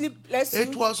 God richly bless you.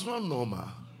 It was not normal.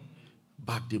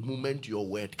 But the moment your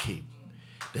word came,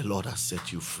 the Lord has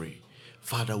set you free.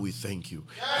 Father, we thank you.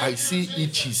 I see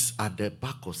itches at the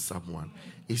back of someone.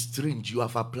 It's strange. You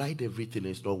have applied everything.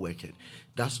 It's not working.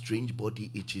 That strange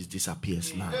body itches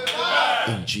disappears now.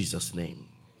 In Jesus' name.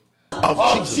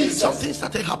 Of Jesus. Something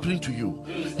started happening to you.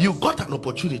 You got an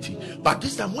opportunity, but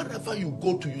this time whenever you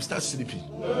go to, you start sleeping.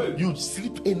 You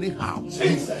sleep anyhow.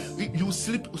 You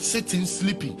sleep sitting,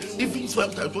 sleeping. Even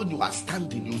sometimes when you are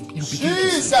standing, you begin to sleep.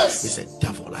 It's a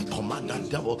devil. I command that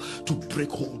devil to break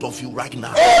hold of you right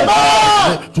now.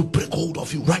 Amen. To break hold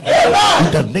of you right now.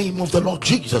 In the name of the Lord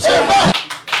Jesus. Amen.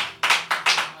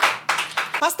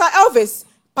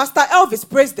 Pastor Elvis,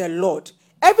 praise the Lord.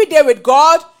 Every day with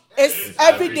God is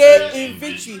every day in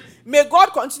victory. May God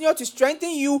continue to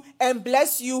strengthen you and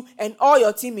bless you and all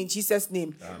your team in Jesus'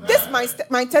 name. Amen. This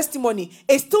my testimony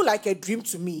is still like a dream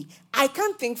to me. I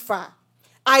can't think far.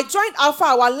 I joined Alpha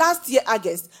Hour last year,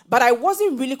 August, but I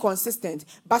wasn't really consistent,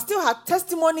 but still had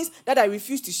testimonies that I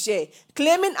refused to share,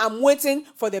 claiming I'm waiting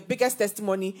for the biggest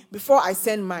testimony before I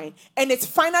send mine. And it's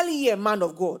finally here, man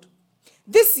of God.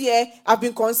 This year, I've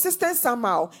been consistent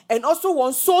somehow and also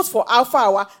won souls for Alpha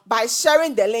Hour by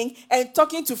sharing the link and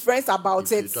talking to friends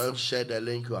about it. If you don't share the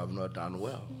link, you have not done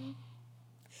well.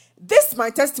 This is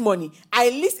my testimony. I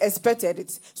least expected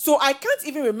it. So I can't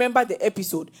even remember the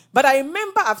episode. But I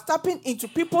remember I've tapping into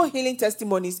people healing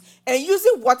testimonies and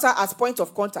using water as point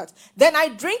of contact. Then I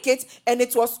drink it, and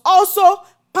it was also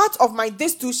part of my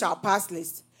This Too Shall Pass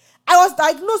list. I was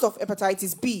diagnosed of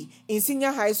hepatitis B in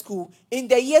senior high school in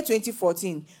the year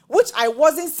 2014, which I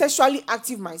wasn't sexually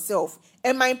active myself,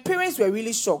 and my parents were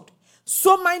really shocked.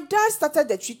 So my dad started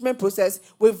the treatment process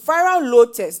with viral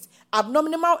load test,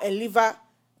 abdominal and liver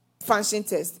function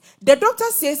test. The doctor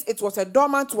says it was a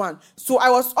dormant one, so I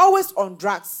was always on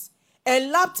drugs.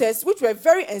 and lab tests, which were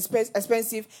very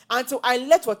expensive, until I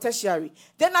left for tertiary.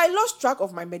 Then I lost track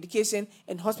of my medication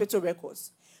and hospital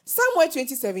records. Somewhere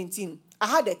 2017, I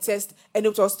had a test and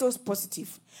it was still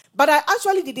positive. But I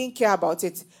actually didn't care about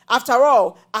it. After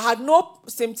all, I had no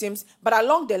symptoms, but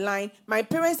along the line, my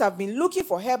parents have been looking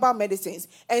for herbal medicines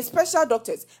and special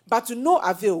doctors, but to no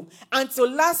avail.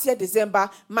 Until last year, December,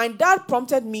 my dad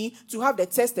prompted me to have the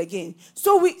test again.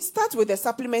 So we start with the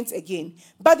supplements again.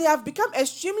 But they have become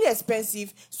extremely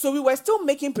expensive, so we were still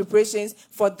making preparations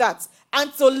for that.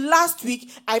 Until last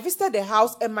week, I visited the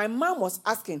house and my mom was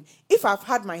asking if I've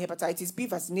had my hepatitis B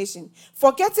vaccination,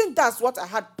 forgetting that's what I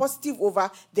had positive over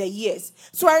the years.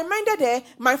 So I reminded her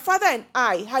my father and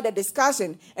I had a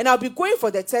discussion and I'll be going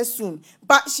for the test soon.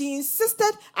 But she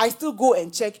insisted I still go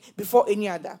and check before any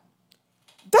other.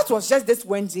 That was just this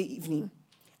Wednesday evening.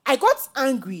 I got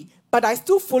angry, but I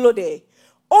still followed her,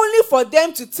 only for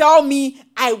them to tell me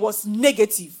I was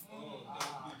negative.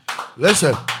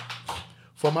 Listen.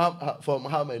 From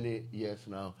how many years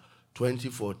now?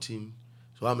 2014.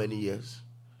 So how many years?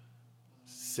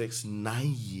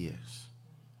 9 years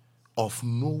of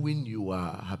knowing you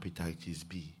are hepatitis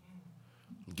B.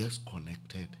 Gets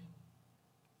connected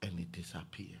and it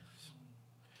disappears.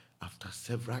 After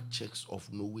several checks of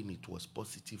knowing it was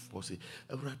positive.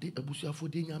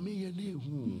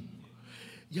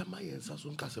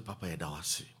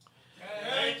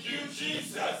 Thank you,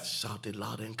 Jesus. Shout it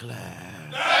loud and clear.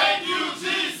 Thank you,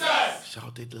 Jesus.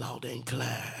 Shout it loud and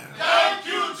clear. Thank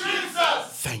you,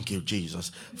 Jesus. Thank you,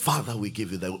 Jesus. Father, we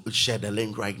give you share the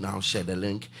link right now. Share the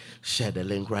link. Share the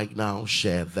link right now.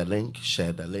 Share the link.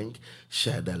 Share the link.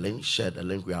 Share the link. Share the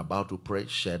link. We are about to pray.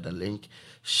 Share the link.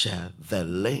 Share the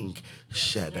link.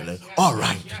 Share the link. All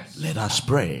right. Let us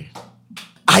pray.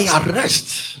 I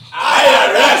arrest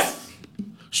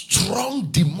strong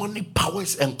demonic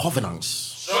powers and covenants.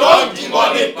 Strong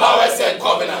demonic powers and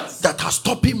covenants That are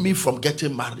stopping me from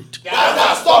getting married.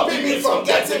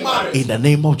 In In the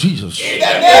name of Jesus. the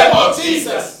name of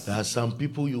Jesus. There are some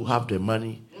people, you have the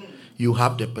money, you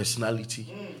have the personality,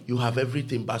 you have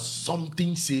everything, but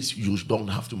something says you don't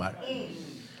have to marry.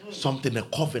 Something, a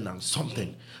covenant,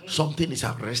 something is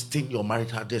arresting your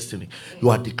marital destiny. You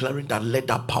are declaring that let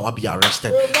that power be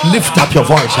arrested. Lift up your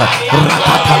voice.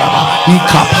 Rakatalaba,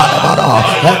 ikapalabara,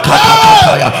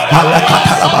 ekatakataya,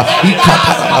 alakatalaba,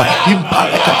 ikatalaba,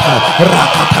 impalekata,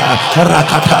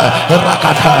 rakata,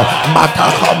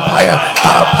 matakampaya,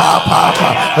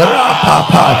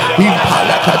 rapapa,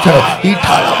 impalekata,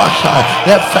 italabasha,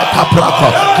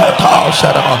 efetaprako,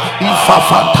 katasharama,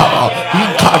 ifafantama,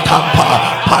 ikatampa,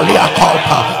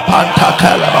 paliakopa,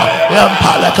 pantakalaba,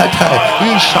 impalekata,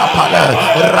 ishapale,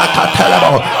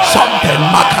 rakatelaba, something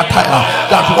makataya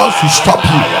that wants to stop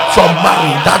you from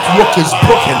marrying. That yoke is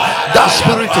broken. That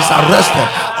spirit is arrested.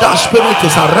 That spirit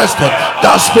is arrested.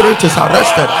 That spirit is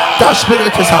arrested. That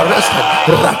spirit is arrested.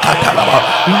 Rakatalaba,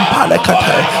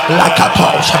 impalekata,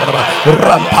 lakatosharama,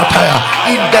 rampataya.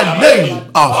 In the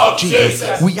name of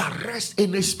Jesus, we arrest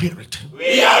any spirit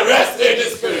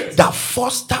that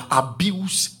foster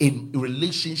abuse in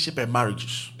relationship and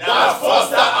marriages. In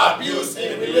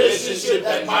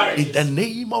the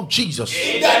name of Jesus.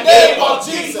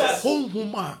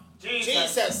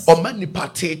 Jesus.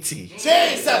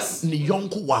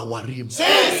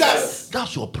 Jesus.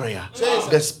 That's your prayer.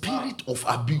 The spirit of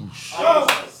abuse.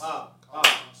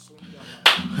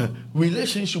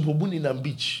 Relationship in a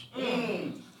beach.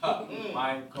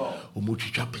 My God.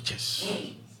 Pictures.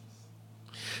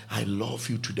 I love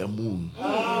you to the moon.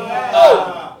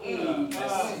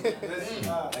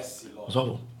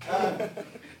 So,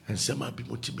 and some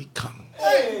people to me come.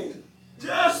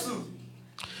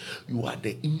 You are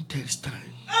the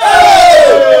intestine.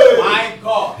 My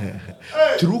God.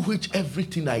 Through which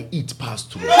everything I eat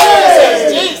passed through.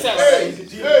 Jesus.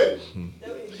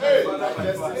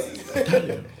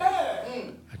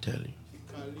 I tell you.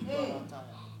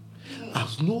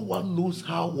 As no one knows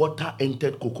how water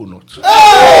entered coconut,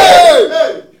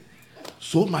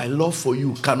 so my love for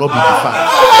you cannot be defined.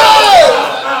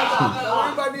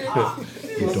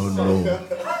 You don't know.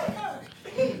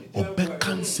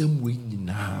 Obekan same way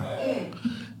now,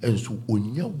 and so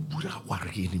onya wura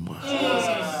wari anymore.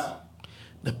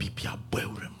 The people are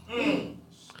boiling.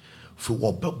 For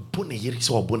obe bone yeri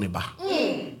so obone ba.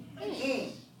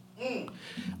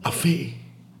 Afe.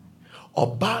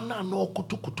 Obana no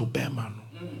kutukutu bema no.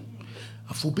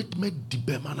 Afobit me di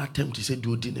bema na attempt to say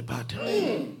do di ne bad.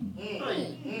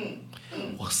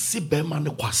 O si bema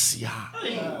ne kwasia.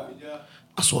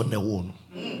 Aso ne wo no.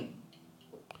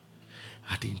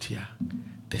 Adentia,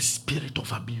 the spirit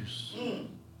of abuse.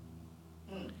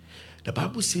 The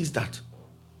Bible says that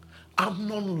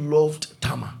Amnon loved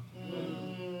Tamar.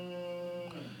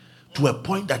 to a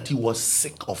point that he was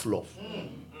sick of love.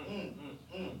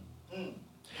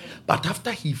 But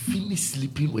after he finished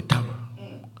sleeping with Tamar,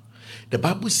 the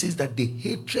Bible says that the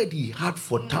hatred he had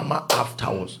for Tamar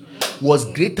afterwards was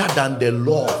greater than the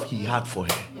love he had for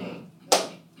her.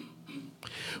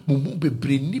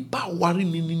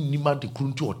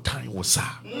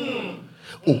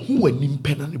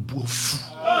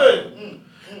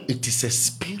 It is a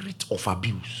spirit of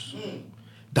abuse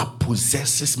that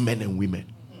possesses men and women.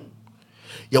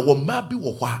 You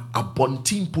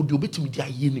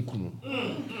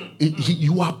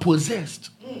are possessed.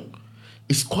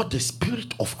 It's called the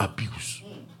spirit of abuse.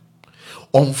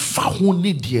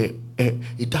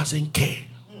 It doesn't care.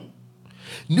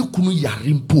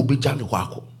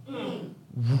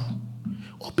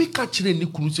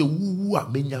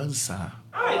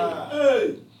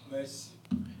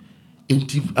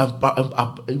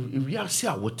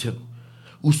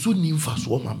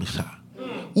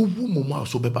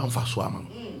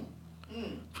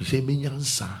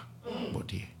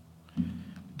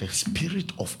 The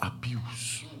spirit of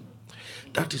abuse.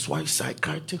 That is why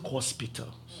psychiatric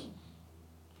hospitals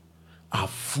are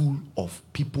full of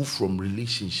people from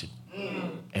relationship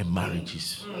and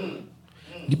marriages.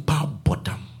 Nipa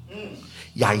bottom.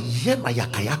 Ya yena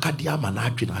yakayaka dia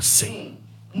manadwina say.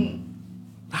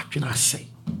 Adwina say.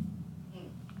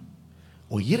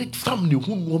 O yere family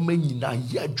hu no man nyina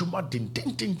ye adwuma den.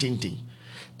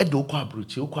 Edo kwa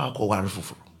abrochi okwa akoware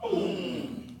foforo.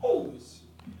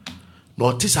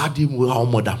 Notice how they were all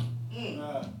madam.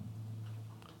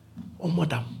 Oh,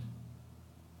 madam.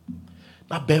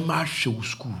 Na bema show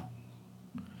school.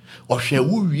 Or shall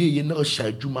we ye no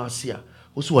shall do marcia?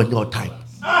 Also on your time.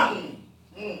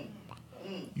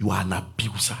 You are an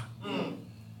abuser. You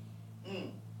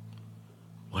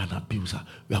are an abuser.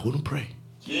 We are going to pray.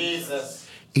 Jesus.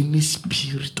 Any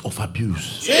spirit of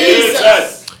abuse.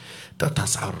 Jesus. That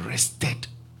has arrested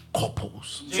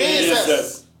couples.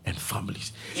 Jesus. And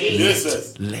families.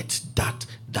 Jesus. Let that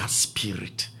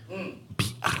spirit be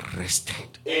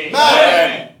arrested.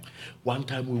 Amen. One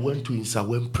time we went to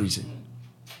Insawem prison.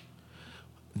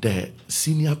 The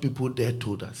senior people there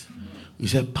told us, he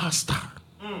said, Pastor,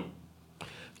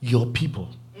 your people,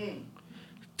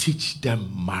 teach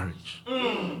them marriage.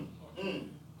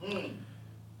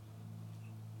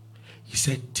 He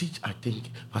said, teach, I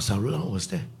think Pastor Roland was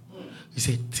there. He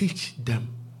said, teach them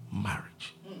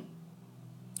marriage.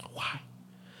 Why?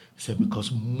 He said,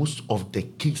 because most of the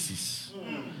cases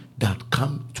that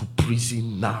come to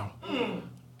prison now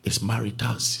is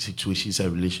marital situations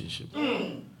and relationship.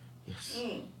 Yes.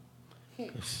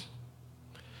 Yes.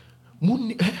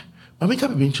 Mamika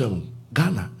bebincha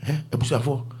Ghana,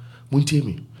 ebusafo,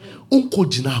 muntemi. Unko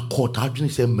jina court, adwene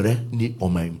se mre ni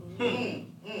oman.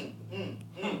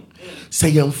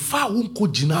 Se yemfa unko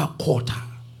jina court.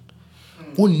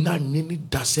 Unna nini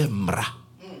da se mra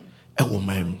e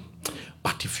oman.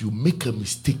 But if you make a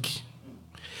mistake,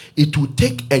 it will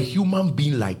take a human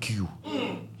being like you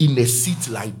in a seat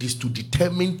like this to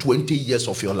determine 20 years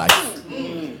of your life.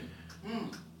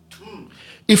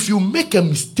 If you make a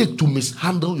mistake to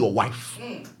mishandle your wife,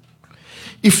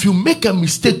 if you make a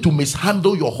mistake to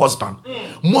mishandle your husband,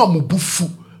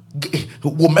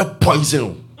 will make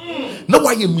poison. No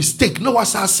why a mistake, no one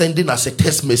start sending us a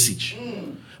text message.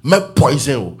 Make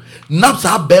poison. Now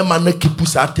that bear man keep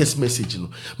us a text message.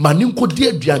 Maninko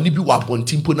dear Diani be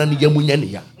wabontimpo na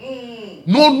niyamunyani ya.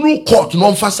 No court,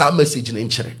 no fast message in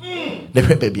enchere.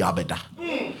 Never baby abeda.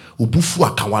 Ubufu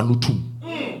akawanutum.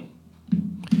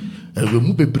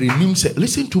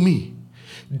 Listen to me.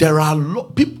 There are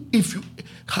people, if you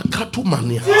Hakatu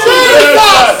mania.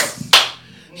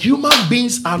 Human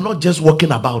beings are not just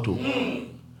walking about.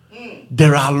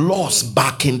 There are laws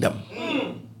backing them.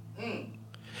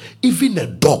 Even a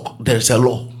dog, there is a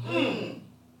law.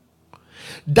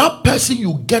 That person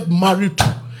you get married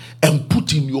to and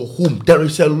put in your home, there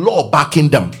is a law backing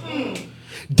them.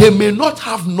 They may not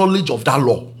have knowledge of that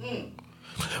law.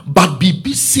 But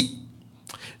BBC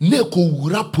Neko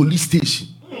wura police station,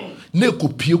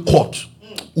 Neko pie court,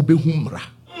 ubehumra.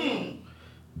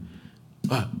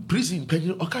 Prison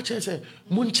pension. Okache say,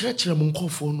 "Munchechere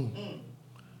munkofo no."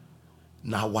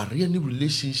 Na ware any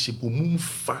relationship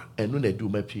umfa eno na do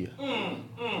mapia.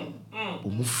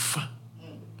 Umfa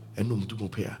eno mdu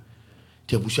mapia.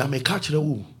 Ti abusia me ka kire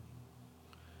wo.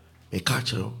 Me ka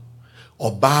kire.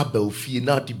 Oba ba ofie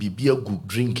na de bibia good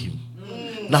drinking.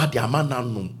 Na de amana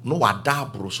no wada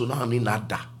bro so na ni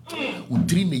nada.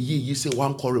 Udri ne ye say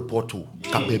one call report to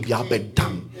ka baby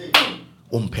abedam.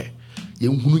 Ompe.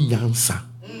 Yenhunu nyansa.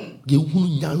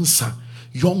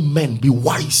 Young men, be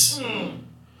wise.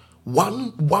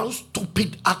 One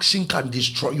stupid action can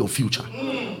destroy your future.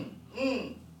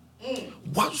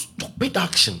 One stupid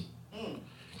action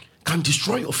can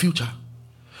destroy your future.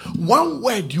 One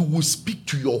word you will speak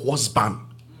to your husband.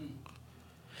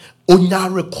 On your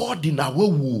recording, I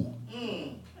will.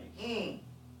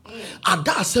 At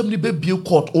that assembly baby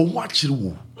court on watch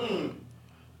you.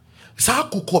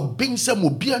 Sakoko being some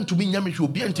obi and to me, Yamish will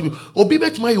be and to me, obi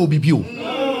bet my obi.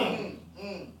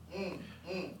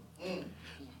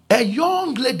 A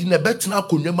young lady in a bet now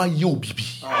could never yo bibi.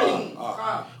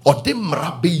 Or them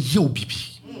rabbe yo bibi.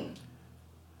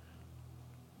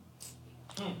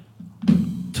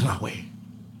 Trawe.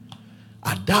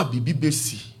 Ada bibi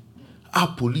besi. A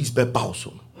police be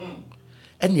pauso.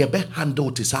 And ye be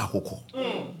handle to Sakoko.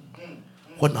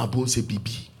 When I bon say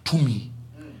bibi to me,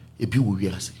 a bi wo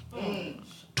wiase.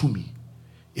 To me,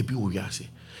 a bi wo wiase.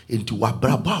 Into wa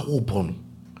braba wo bon.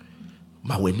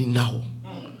 Ma weni now.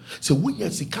 So when you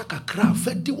see kaka craft,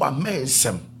 fedi wa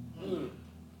mensem.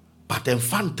 But then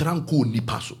fan tranko ni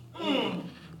paso.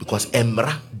 Because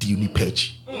emra di ni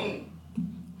page.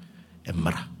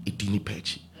 Emra iti ni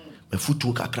page. Me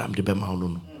futu kakram de be ma no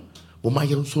no. Wo ma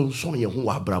yen so ye ho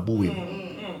wa brabo we.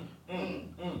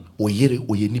 Oyere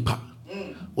oye nipa.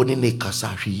 Oni ne kasa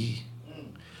hwi.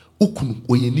 Ukunu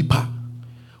oye nipa.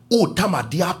 O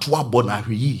tamade ato abona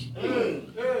hwi.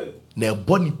 Na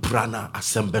eboni prana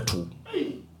asembeto.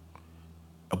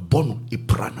 Ebonu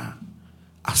iprana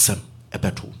asem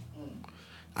ebeto.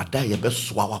 Ada ye be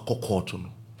soa wa kokoto no.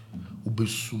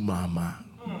 Ubesu mama.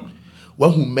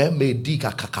 Wahu me di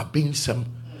kakabensem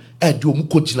e de omu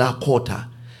kogina kota.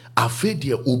 Afe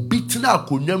de obi tena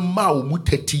akonwa ma omu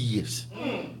 30 years.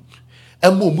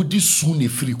 Ema omu di su ne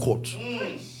free court.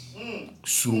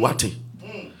 Suru wate.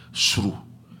 Suru.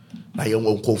 Na ye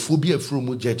wonkofo bi afro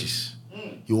mu judges.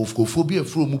 Ye wonkofo bi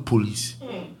afro mu police.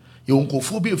 Ye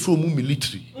wonkofo bi afro mu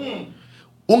military.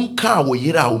 Onka wo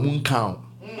yira omu nka.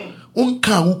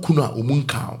 Onka wo kunu a omu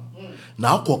nka.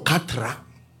 Na akokatra.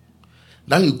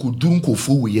 Na ekuduru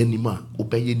nkofo we yanima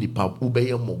obeye nipa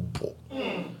obeye mobbo.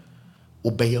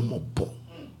 Obeye mobbo.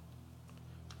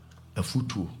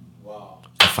 Afutu. Wow.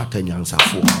 Afata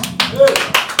nyansafo.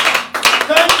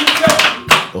 Thank you.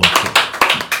 Okay.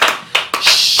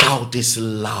 Shout this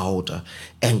loud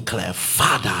and clear.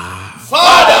 Father,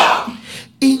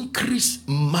 increase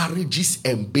marriages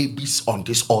and babies on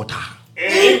this altar.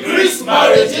 Increase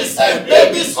marriages and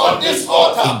babies on this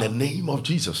altar. In the name of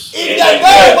Jesus. In the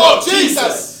name of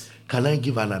Jesus. Can I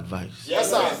give an advice? Yes,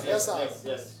 sir. Yes, sir.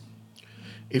 Yes.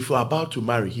 If you're about to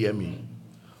marry, hear me.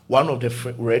 One of the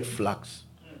red flags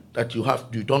that you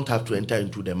don't have to enter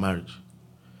into the marriage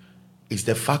is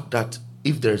the fact that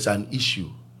if there is an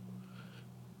issue,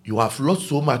 you have lost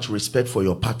so much respect for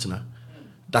your partner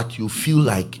that you feel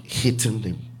like hitting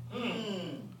them.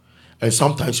 And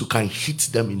sometimes you can hit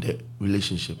them in the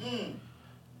relationship.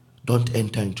 Don't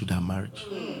enter into that marriage.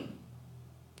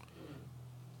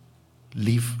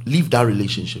 Leave that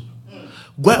relationship.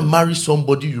 Go and marry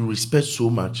somebody you respect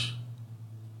so much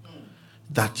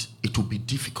that it will be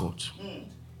difficult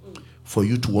for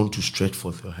you to want to stretch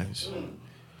forth your hands.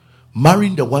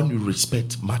 Marrying the one you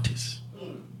respect matters.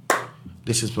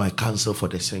 This is my counsel for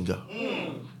the singer.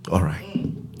 All right.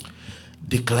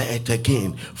 Declare it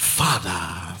again.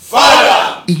 Father,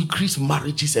 increase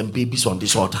marriages and babies on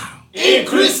this altar.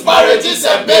 Increase marriages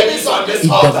and babies on this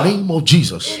altar. In the name of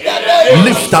Jesus.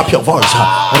 Lift up your voice.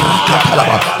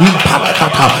 Rakatalaba,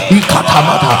 impalakata,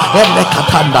 ikatamata,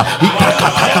 elekatanda,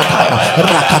 itakatakata,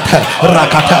 rakate,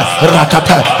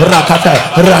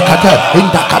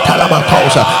 indakatalaba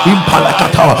tosa,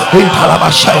 impalakata,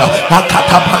 intalabashaya,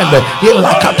 akatapande,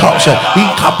 ilakatosha,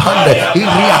 inkapande,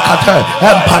 iriakate,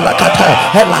 empalakate,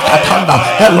 elakatanda,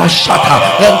 elashata,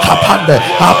 enkapande,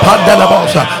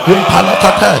 apandelabosa,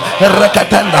 impalakate,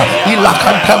 rekatenda,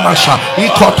 ilakantamasha,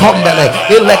 ikotombele,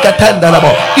 ilekatenda.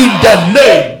 In the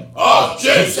name of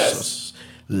Jesus.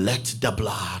 Let the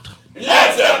blood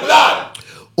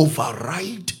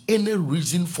override any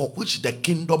reason for which the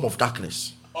kingdom of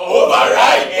darkness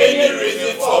holds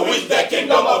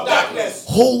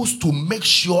to make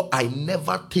sure I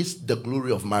never taste the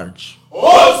glory of marriage.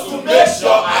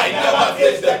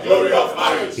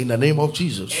 In the name of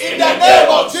Jesus.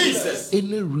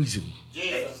 Any reason.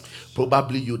 Jesus.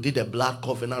 Probably you did a blood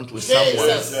covenant with someone.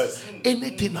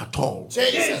 Anything at all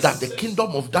that the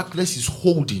kingdom of darkness is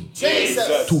holding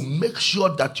to make sure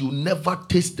that you never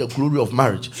taste the glory of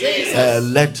marriage.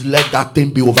 Let that thing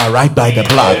be override by the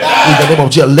blood. In the name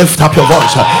of Jesus, lift up your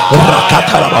voice.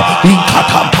 Rakata,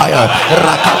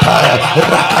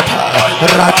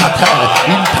 Rakata,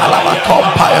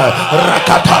 Intalabatompire,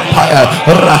 Rakatampire,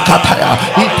 Rakataya,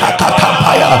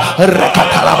 Itakatampire,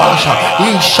 Rakatalabasha,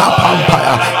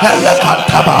 Ishapampire,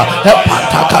 Helakataba,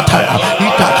 Epatakataya,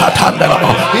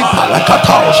 Itakatandalabo,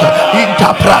 Ipalakatosha,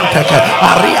 Intapranteke,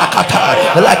 Ariakata,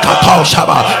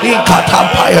 Lakatoshaba,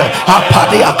 Ikatampire,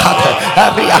 Apadiakate,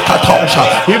 Ariakatosha,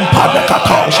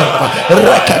 Impadakatosha,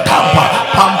 Rekatampa,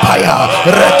 Pampire,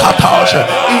 Rekatosha,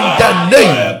 in the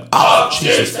name of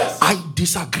Jesus. I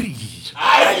disagree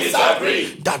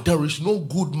that there is no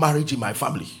good marriage in my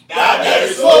family.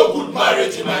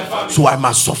 So I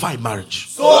must suffer in marriage.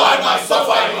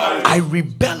 I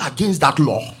rebel against that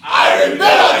law.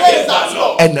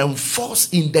 And enforce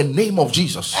in the name of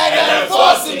Jesus.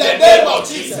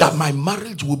 That my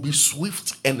marriage will be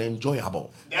swift and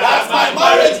enjoyable.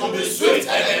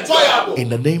 In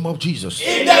the name of Jesus.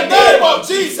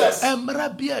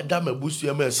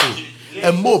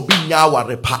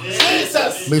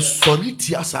 Jesus. Me sorry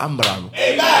tia sa amra no.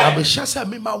 Na be hye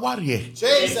me ma ware.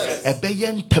 Jesus.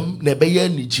 Ebeye ntem na ebeye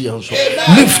nigi enso.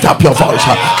 Lift up your voice.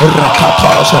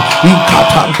 Rakatos in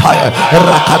katampire.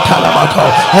 Rakatalamato.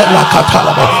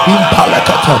 Rakatalamo in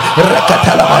palakata.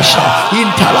 Rakatalabasha in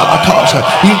talabatos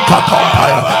in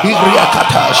katampire. In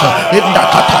riakatas in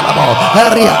dakatalamo.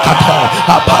 Riakata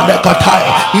apanekata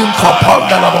in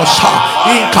kapandalabosha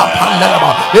in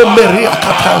kapandalamo in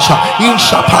meriakatas in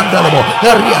shapandalamo.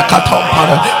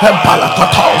 Riakatompana and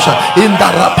palakatosha in the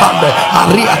rapande.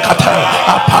 Ariakata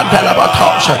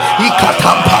apandalabatosa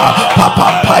ikatampa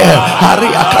papampire.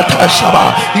 Ariakatashaba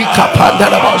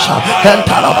ikapandalabosha and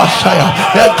talabashaya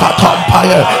and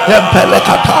katampire and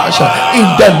pelekatasha in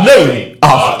the name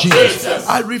of Jesus.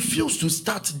 I refuse to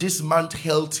start this month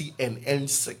healthy and end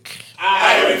sick.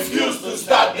 I refuse to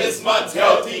start this month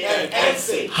healthy and end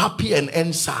sick. Happy and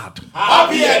end sad.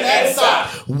 Happy and end sad.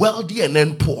 Wealthy and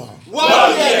end poor.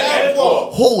 Wealthy and end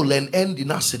poor. Whole and end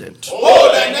in accident.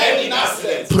 Whole and end in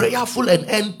accident. Prayerful and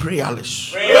end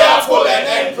prayerless. Prayerful and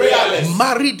end prayerless.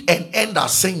 Married and end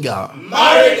as single.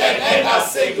 Married and end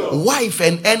as single. Wife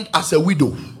and end as a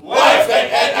widow. Wife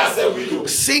and end as a widow.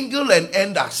 Single and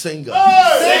end as single.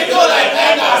 Single and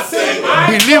end as single.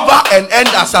 Believer and end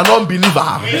as an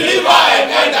unbeliever. Believer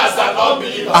and end as an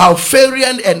unbeliever.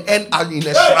 Alpharian and end as in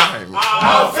a shrine.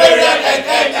 Alpharian and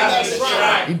end as a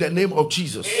shrine. In the name of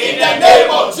Jesus. In the name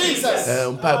of Jesus.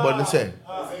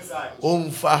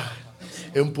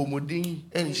 Empomodin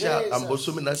ensha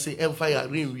ambosomi na se emfa ya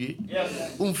renwie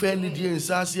umfa ni die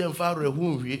nsa se emfa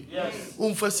rehunwie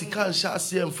umfa sika nsha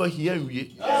se emfa hianwie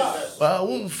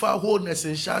umfa wholeness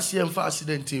nsha se emfa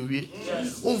accident nwie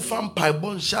umfa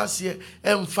mpaibon nsha se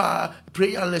emfa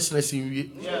prayerlessness nwie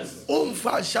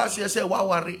umfa nsha se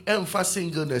waware emfa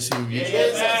singleness nwie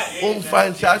umfa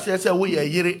nsha se wo ye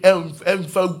yire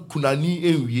emfa kunani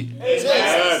enwie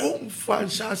umfa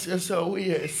nsha se wo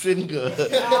ye single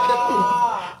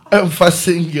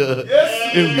single.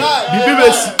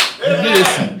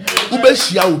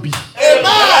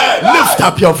 Lift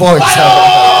up your voice.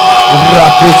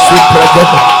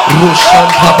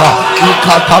 Rushantaba,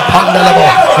 Ikata Pandalabo,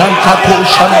 and Kato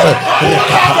Shamba,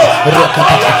 Rekataba,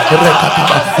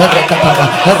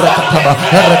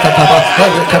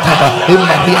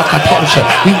 Maria Katosha,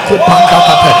 Inkopanga,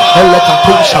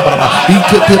 Elekatosha,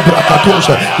 Inkebra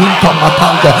Katosha,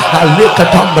 Intomatanga,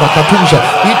 Alekatambra Katosha,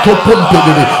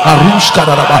 Itopumpedi,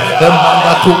 Arushkaraba,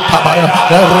 Mandatu Tabaya,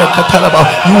 Rekatalaba.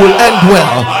 You will end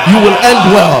well, you will end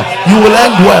well, you will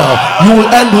end well, you will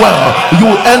end well, you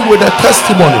will end with a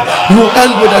testimony, you will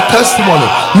end with a testimony,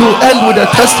 you will end with a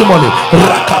testimony.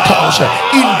 Rakatasha,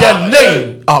 in the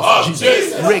name of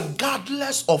Jesus.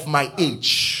 Regardless of my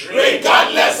age,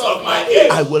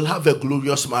 I will have a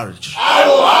glorious marriage.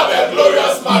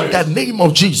 In the name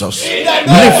of Jesus.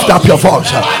 Lift up your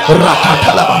voice.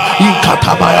 Rakatalaba,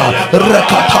 Ikatabaya,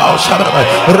 Rakatasha,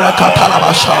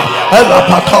 Rakatalabasha,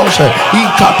 Elapatasha,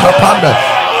 Ikatapanda,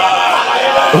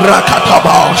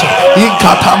 Rakatabasha,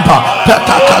 Ikatampa,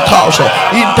 Petakatasha,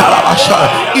 Intalabasha,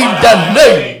 in the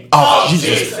name of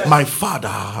Jesus. My Father,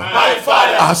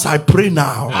 as I pray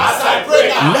now,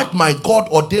 let my God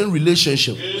ordained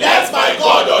relationship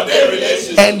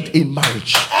end in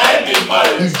marriage.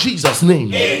 In Jesus'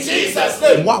 name.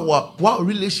 Wow,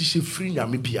 relationship free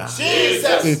Namibia.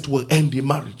 It will end in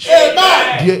marriage.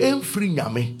 Dear end free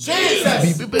Nami. Lift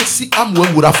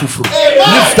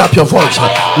up your voice.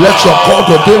 Let your God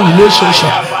ordained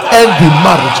relationship end the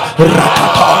marriage.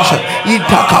 Rakatosha,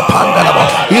 Itakapandalabo,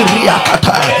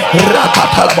 Iriakata,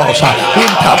 Rakatalabosha,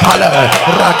 Intapala,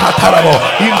 Rakatalabo,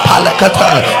 Impalakata,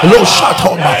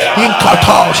 Loshatoma,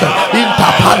 Inkatosha,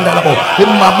 Intapandalabo,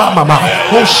 Imamama,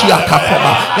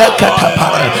 Hoshiatakoma,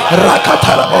 Ekatapara,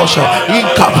 Rakatalabosha,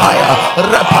 Inkapaya,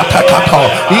 Rapatakato,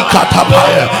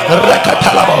 Ikatapaya,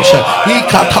 Rakatalabosha,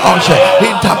 Ikatosha,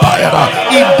 Intapaya,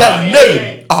 in the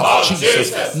name of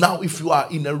Jesus. Now, if you are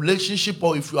in a relationship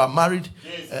or if you are married,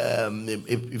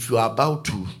 if you are about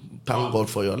to thank God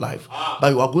for your life,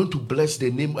 but you are going to bless the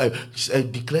name,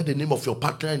 declare the name of your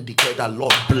partner and declare that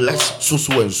Lord bless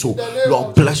so and so,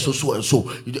 Lord bless so and so,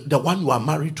 the one you are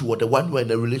married to or the one you are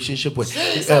in a relationship with.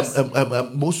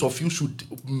 Most of you should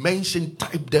mention,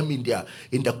 type them in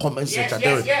the comment section.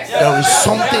 There is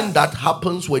something that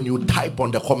happens when you type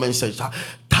on the comment section.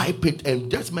 Type it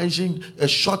and just mention a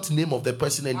short name of the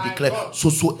person and declare so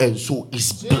and so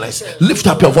is blessed. Lift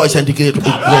up your voice and declare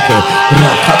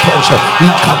Rakatosha,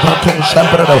 Ikabatosha,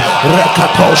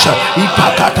 Rakatosha,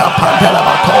 Itakata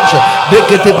Pantalabatosha,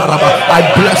 I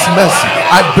bless mercy,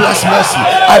 I bless mercy,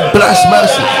 I bless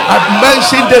mercy. I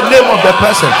mention the name of the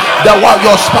person, the one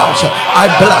your spouse. I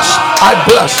bless, I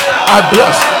bless, I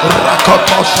bless.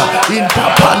 Rakatosha,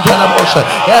 Intapandalabosha,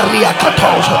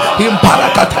 Eriakatosha,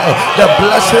 Imparakata, the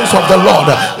blessings of the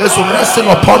Lord is resting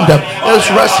upon them, is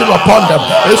resting upon them,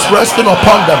 is resting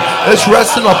upon them, is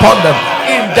resting upon them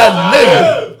in the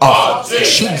name of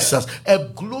Jesus. A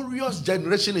glorious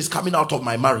generation is coming out of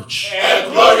my marriage. A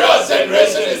glorious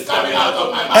generation is coming out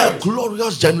of my marriage. A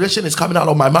glorious generation is coming out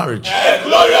of my marriage. A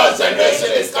glorious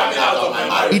generation is coming out of my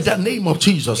marriage. In the name of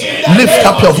Jesus, lift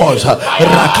up your voice.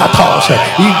 Rakatosha,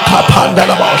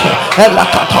 Inkapandalabosha,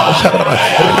 Elakatosha,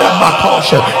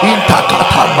 Ramakosha,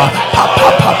 Intakatama,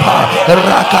 Papa,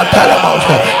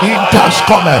 Rakatalabosha,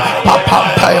 Intaskome,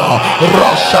 Papampeo,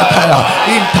 Roshataya,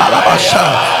 Intalabasha,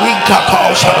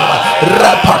 Inkatosha,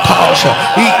 Rapatosha,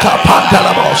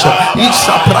 Ikapandalabosha,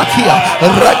 Isaprakia,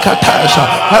 Rakatasha,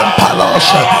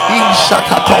 Empalosha,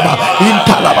 Insakatoma,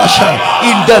 Intalabasha,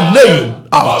 in the name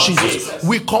of Jesus.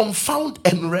 We confound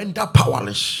and render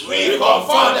powerless. We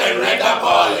confound and render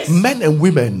powerless. Men and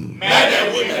women.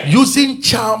 Using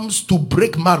charms to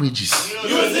break marriages.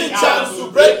 Using charms to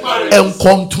break marriages. And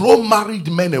control married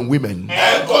men and women.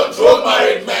 And control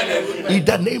married men and women. In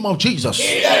the name of Jesus.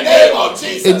 In the name of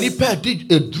Jesus. Enipa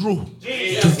did a drew.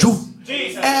 Juju.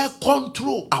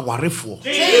 Control our refu.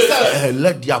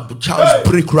 Let their chance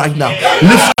break right now.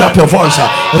 Lift up your voice.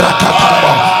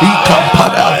 Rakataraba,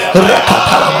 Ikampada,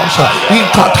 Rakatarabasha,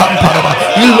 Ikatamparaba,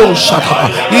 Ilo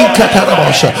Shataba,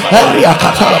 Ikatarabasha,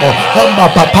 Ariakataraba,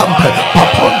 Pampa,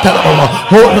 Papontaraba,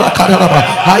 Horakataraba,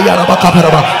 Ayaraba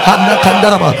Kaparaba,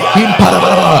 Hanakandaraba,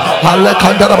 Imparabaraba,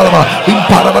 Halakandaraba,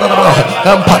 Imparabaraba,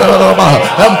 Emparabaraba,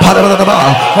 Emparabaraba,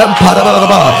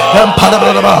 Emparabaraba,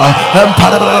 Emparabaraba,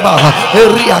 Emparabaraba, in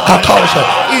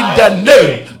the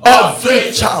name,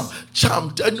 every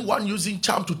charm, anyone using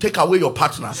charm to take away your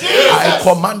partner, I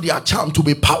command their charm to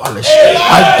be powerless.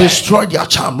 I destroy their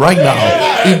charm right now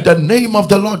in the name of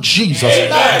the Lord Jesus.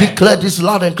 Declare this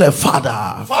loud and clear.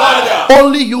 Father,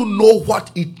 only you know what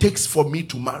it takes for me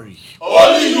to marry.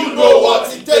 Only you know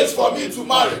what it takes for me to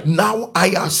marry. Now I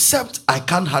accept I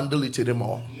can't handle it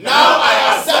anymore. Now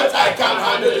I accept I can't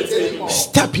handle it anymore.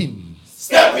 Step in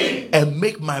and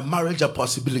make my marriage a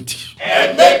possibility.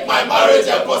 And make my marriage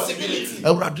a possibility.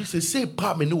 Say,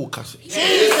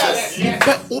 Jesus.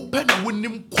 Open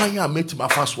winning choir met my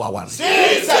first one.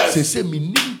 Jesus. Say me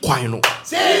nim choir no.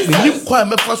 Me nim choir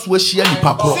me first we share ni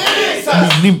papa. Me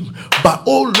nim. But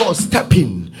oh Lord, step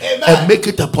in and make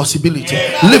it a possibility.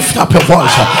 Lift up your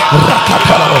voice.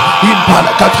 Rakatara in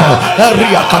Palakata,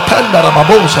 Riakatanda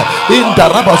Rababosha, in the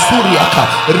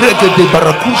Rabasuriaka, Rege de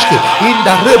Barakushke, in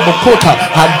the Rebokota,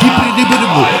 and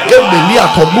Dibridibu, Emilia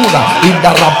Tomuna, in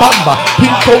the Rabamba,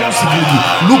 Pinton Sigidi,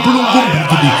 Lublungum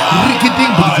Brigidi,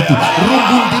 Rigiding Brigidi,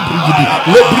 Rumbundi Brigidi,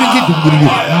 Lebrigidi,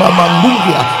 Mama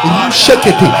Muria,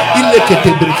 Rushekete,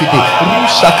 Ilekete Brigidi,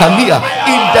 Rushakania,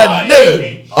 in the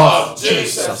name of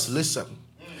Jesus. Listen,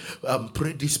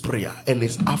 pray this prayer, and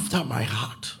it's after my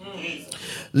heart.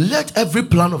 Let every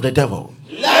plan of the devil,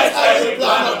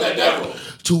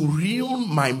 to ruin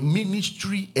my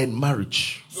ministry and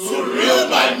marriage,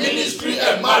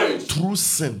 through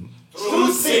sin,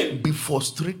 be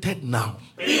frustrated now.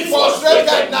 In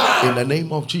the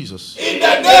name of Jesus.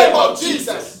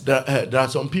 There are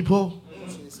some people,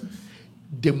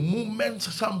 the moment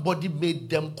somebody made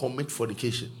them commit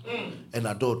fornication and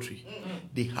adultery,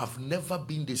 they have never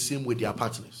been the same with their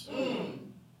partners.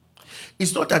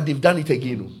 It's not that they've done it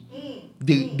again.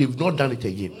 They've not done it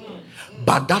again.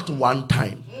 But that one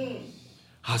time,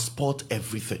 has spoiled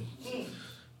everything.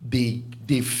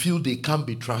 They feel they can't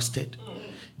be trusted.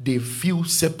 They feel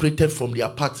separated from their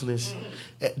partners.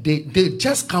 They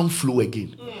just can't flow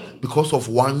again because of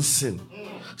one sin.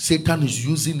 Satan is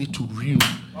using it to ruin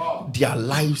their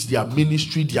lives, their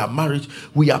ministry, their marriage.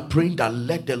 We are praying that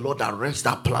let the Lord arrest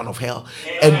that plan of hell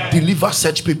and deliver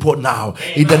such people now.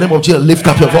 In the name of Jesus, lift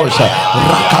up your voice.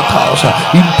 Rakataos,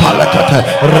 impalakata,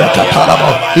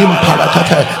 rakatalabo,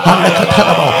 impalakata,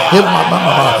 halakatalabo,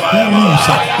 imamama,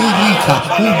 urusa, irika,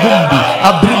 ubumbi,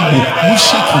 abrimbu,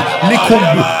 mushiki,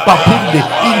 likumbu, papinde,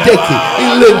 indeki,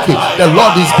 ilenki. The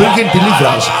Lord is bringing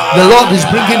deliverance. The Lord is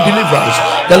bringing deliverance.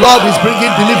 The Lord is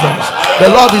bringing deliverance. The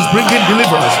Lord is bringing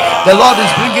deliverance. The Lord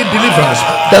is bringing deliverance.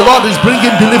 The Lord is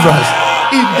bringing deliverance.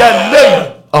 In the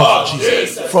name of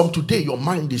Jesus. From today, your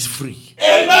mind is free.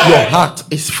 Amen. Your heart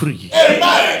is free.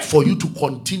 Amen. For you to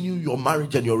continue your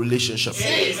marriage and your relationship.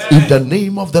 Amen. In the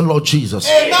name of the Lord Jesus.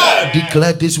 Amen.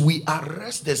 Declare this: we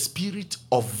arrest the spirit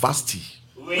of vasty.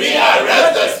 We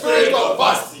arrest the spirit of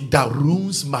fasting that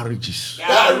ruins marriages.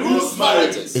 That ruins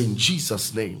marriages. In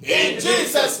Jesus' name. In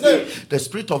Jesus' name. The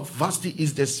spirit of vasty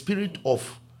is the spirit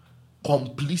of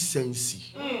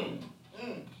complacency.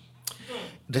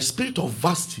 The spirit of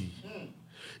vasty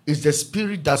is the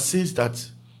spirit that says that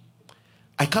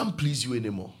I can't please you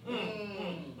anymore.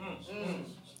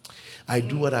 I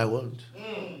do what I want.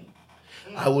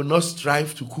 I will not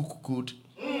strive to cook good.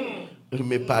 I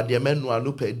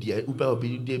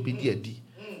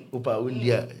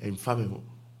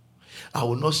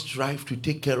will not strive to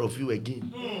take care of you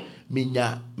again.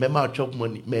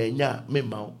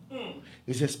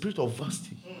 It's a spirit of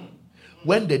vasty.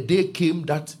 When the day came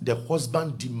that the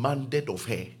husband demanded of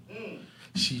her,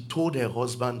 she told her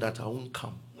husband that I won't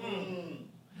come.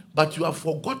 But you have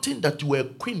forgotten that you were a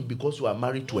queen because you are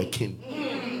married to a king.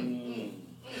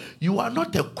 You are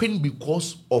not a queen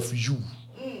because of you.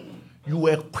 You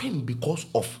were a queen because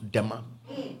of the man.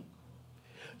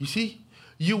 You see,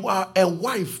 you are a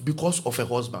wife because of a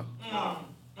husband.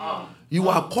 You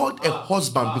are called a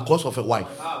husband because of a wife.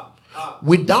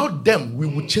 Without them, we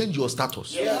will change your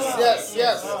status.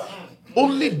 Yes.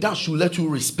 Only that should let you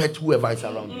respect whoever is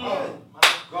around you.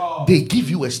 They give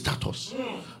you a status.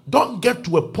 Don't get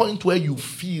to a point where you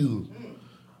feel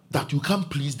that you can't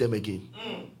please them again.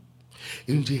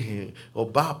 He's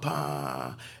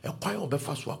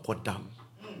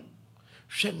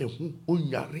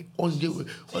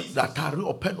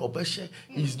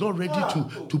not ready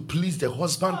to please the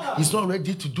husband. He's not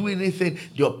ready to do anything.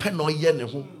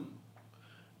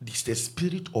 This is the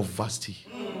spirit of vasty.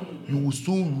 You will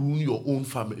soon ruin your own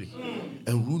family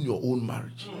and ruin your own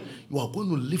marriage. You are going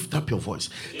to lift up your voice.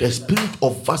 The spirit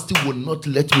of vasty will not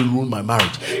let me ruin my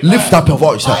marriage. Lift up your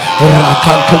voice. In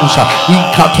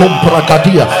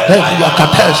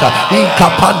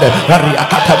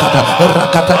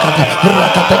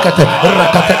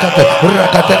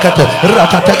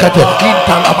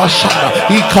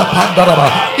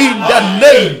the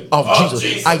name of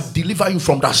Jesus, I deliver you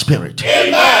from that spirit.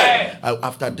 Amen.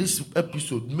 After this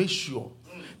episode, make sure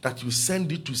that you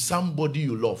send it to somebody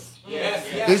you love.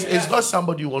 It's not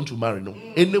somebody you want to marry, no.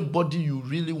 Anybody you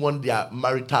really want their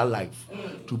marital life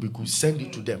to be good, send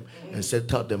it to them and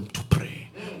tell them to pray.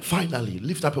 Finally,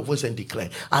 lift up your voice and declare,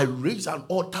 I raise an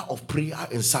altar of prayer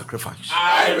and sacrifice.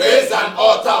 I raise an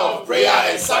altar of prayer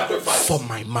and sacrifice for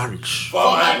my marriage. For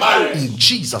my marriage. In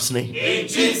Jesus' name. In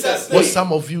Jesus' name. What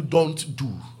some of you don't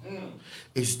do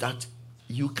is that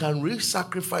you can raise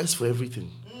sacrifice for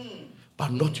everything,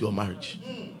 but not your marriage.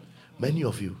 Many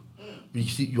of you, you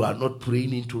see, you are not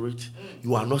praying into it,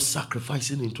 you are not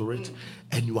sacrificing into it,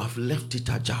 and you have left it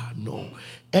ajar. No.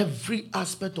 Every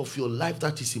aspect of your life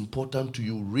that is important to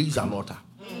you, raise an altar.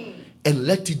 And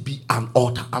let it be an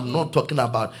altar. I'm not talking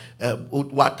about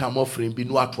what I'm offering.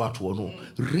 No.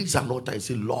 Raise an altar and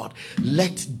say, Lord,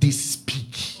 let this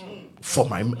speak for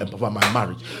my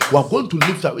marriage. We are going to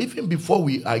lift up, even before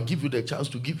I give you the chance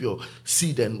to give your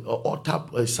seed and altar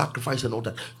sacrifice and all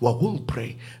that. We are going to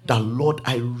pray that, Lord,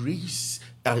 I raise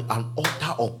an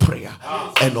altar of prayer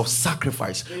and of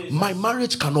sacrifice. My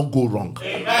marriage cannot go wrong.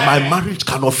 My marriage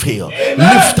cannot fail.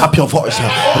 Lift up your voice.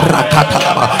 Let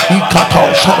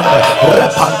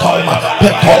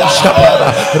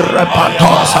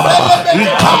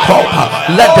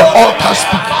the altar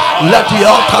speak. Let the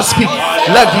altar speak.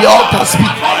 Let the altar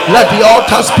speak. Let the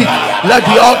altar speak. Let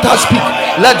the altar speak.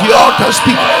 Let the altar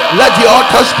speak. Let the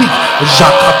altar speak.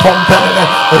 Zakatompere,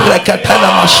 Rekatana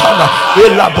Mashana,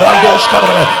 Elabrados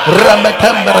Cabre,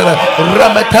 Rametembre,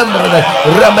 Rametembre,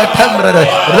 Rametembre,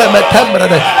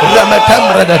 Rametembre,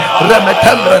 Rametembre,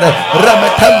 Rametembre,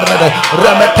 Rametembre,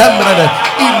 Rametembre,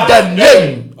 in the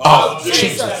name of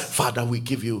Jesus. Father, we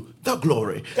give you the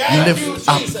glory. Lift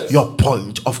up your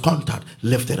point of contact.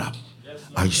 Lift it up.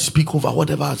 I speak over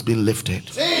whatever has been lifted.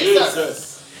 Jesus.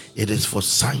 It is for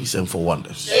signs and for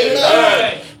wonders.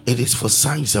 Amen. It is for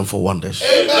signs and for wonders.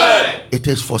 Amen. It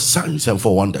is for signs and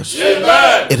for wonders.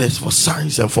 Amen. It is for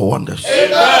signs and for wonders.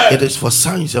 Amen. It is for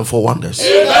signs and for wonders.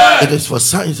 Amen. It is for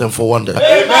signs and for wonders.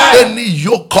 Amen. Any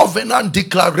yoke, covenant,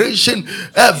 declaration,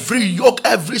 every yoke,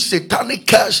 every satanic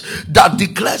curse that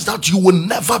declares that you will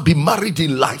never be married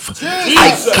in life,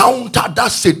 I counter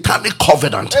that satanic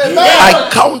covenant. Amen. I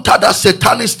counter that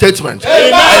satanic statement.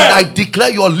 Amen. And I declare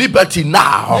your liberty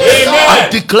now. Amen. I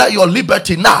declare your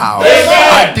liberty now.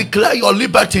 Amen. I declare your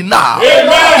liberty now.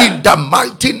 Amen. In the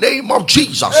mighty name of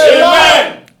Jesus.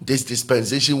 Amen. This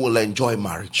dispensation will enjoy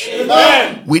marriage.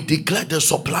 Amen. We declare the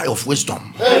supply of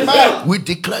wisdom. Amen. We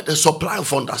declare the supply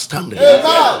of understanding.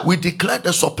 Amen. We declare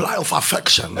the supply of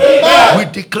affection. Amen. We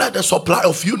declare the supply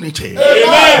of unity.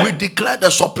 Amen. We declare the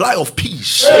supply of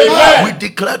peace. Amen. We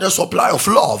declare the supply of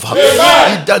love.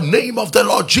 Amen. In the name of the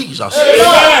Lord Jesus.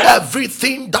 Amen.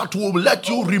 Everything that will let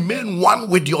you remain one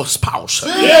with your spouse,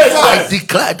 Jesus. I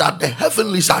declare that the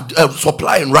heavenlies are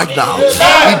supplying right now.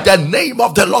 Amen. In the name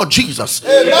of the Lord Jesus.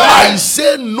 Amen. I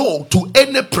say no to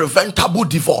any preventable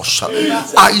divorce.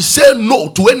 I say no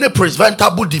to any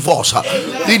preventable divorce.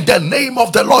 In the name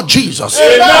of the Lord Jesus.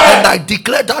 Amen. And I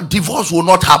declare that divorce will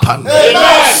not happen.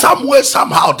 Amen. Somewhere,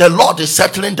 somehow, the Lord is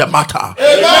settling the matter.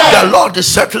 Amen. The Lord is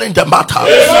settling the matter.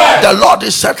 Amen. The Lord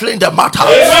is settling the matter.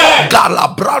 Amen.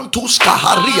 Galabrantus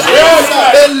kaharia.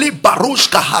 Jesus. Eli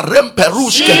barushka harem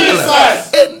perushke.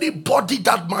 Jesus. Anybody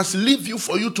that must leave you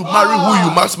for you to marry who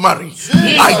you must marry,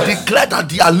 I declare that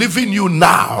they are leaving you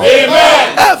now.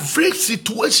 Amen. Every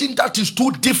situation that is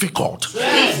too difficult,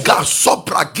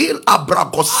 Gasopragil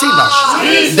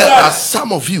Abragosinas. There are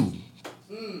some of you,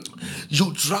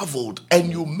 you traveled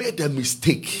and you made a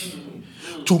mistake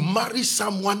to marry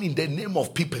someone in the name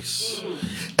of peoples,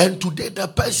 and today the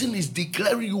person is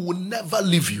declaring you will never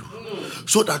leave you,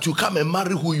 so that you come and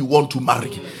marry who you want to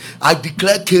marry. I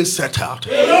declare case settled.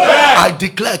 I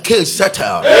declare case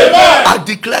settled. I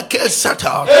declare case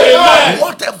settled.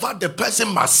 Whatever the person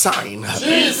must sign,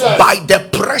 Jesus. by the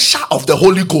pressure of the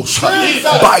Holy Ghost, Jesus.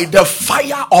 by the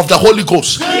fire of the Holy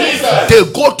Ghost, Jesus. they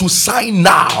go to sign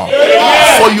now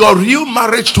for your real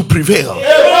marriage to prevail.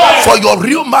 For your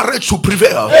real marriage to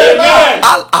prevail.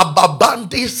 Al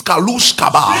ababandis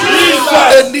kaluskaba.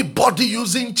 Anybody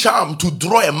using charm to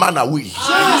draw a man away,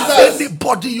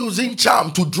 anybody using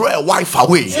charm to draw a wife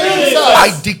away,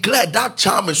 I declare that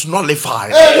charm is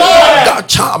nullified. That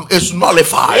charm is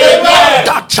nullified.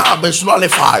 That charm is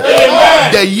nullified.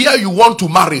 The year you want to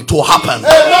marry, it will happen.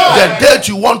 The date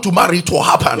you want to marry, it will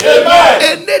happen.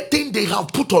 Anything they have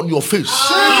put on your face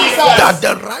that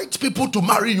the right people to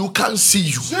marry you can't see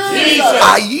you.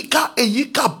 Ayika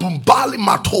eyika bumbali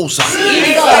matosa.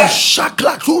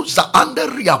 Shakla kruza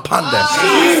anderia pande.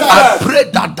 I pray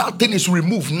that that thing is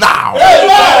removed now.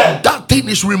 That thing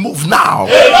is removed now.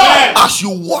 As you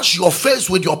wash your face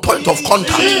with your point of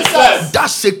contact, that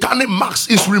satanic marks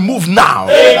is removed now.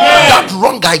 That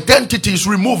wrong identity is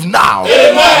removed now.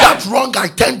 That wrong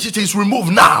identity is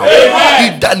removed now.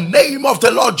 In the name of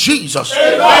the Lord Jesus,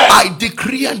 I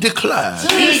decree and declare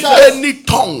any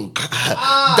tongue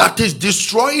that is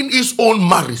destroying its own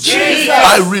marriage,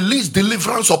 I release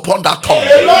deliverance upon that tongue.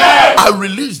 I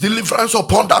release deliverance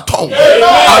upon that tongue.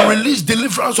 I release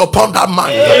deliverance upon that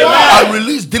mind. I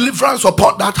release deliverance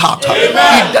upon that heart.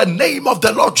 In the name of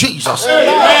the Lord Jesus.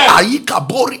 Aika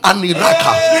bori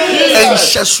aniraka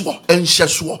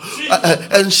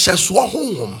ensheswo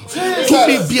home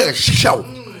to be a show.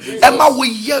 Emma we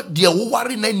yet dear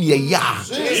warring and ya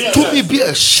to be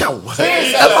a show.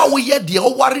 Emma we yet dear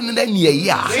warring and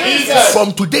ya.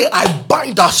 From today I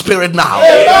bind that spirit now.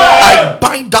 I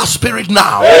bind that spirit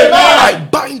now. I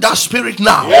bind that spirit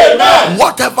now.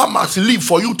 Whatever must live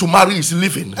for you to marry is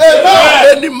living.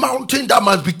 Any mountain that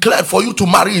must be cleared for you to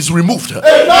marry is removed.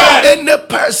 Any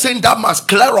person that must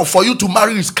clear off for you to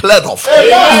marry is cleared off.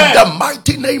 In the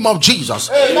mighty name of Jesus,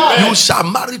 you shall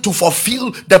marry to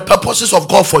fulfill the purposes of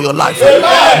God for your life.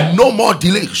 No more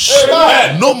delays.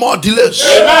 No more delays.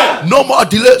 No more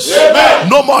delays.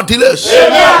 No more delays.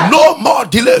 No more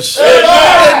delays.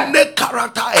 Any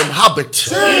character and habit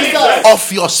Jesus.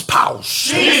 of your spouse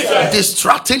Jesus.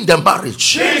 distracting the marriage,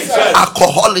 Jesus.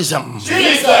 alcoholism,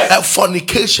 Jesus.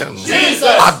 fornication, Jesus.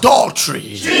 adultery,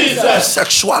 Jesus.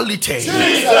 sexuality,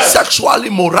 Jesus. sexual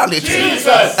immorality,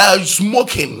 Jesus.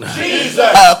 smoking,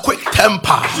 Jesus. quick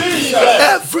temper, Jesus.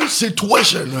 every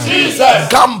situation, Jesus.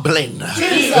 gambling,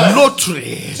 Jesus.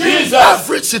 lottery, Jesus.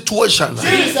 every situation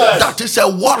Jesus. that is a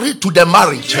worry to the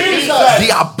marriage, Jesus. they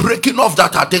are breaking off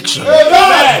that addiction.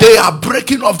 Amen. They are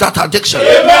breaking off that addiction.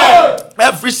 Amen.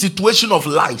 Every situation of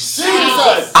lies,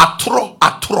 Jesus. atro,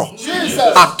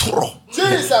 Jesus. atro.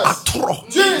 Jesus. Atro.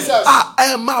 Jesus.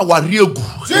 Emma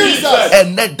wariegu. Jesus.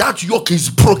 And then that yoke is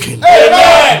broken.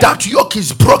 Amen. That yoke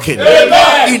is broken.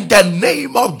 Amen. In the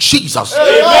name of Jesus.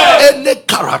 Amen. Any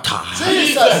character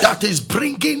Jesus. that is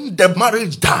bringing the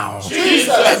marriage down.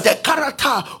 Jesus. And the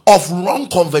character of wrong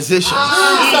conversations.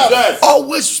 Jesus.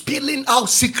 Always spilling out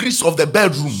secrets of the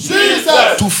bedroom.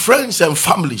 Jesus. To friends and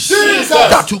families. Jesus.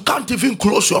 That you can't even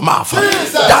close your mouth.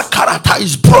 Jesus. That character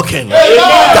is broken. Amen.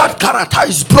 That character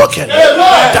is broken.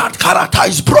 Amen. That character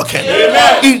is broken.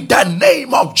 Amen. In the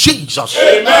name of Jesus.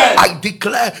 Amen. I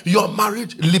declare your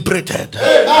marriage liberated.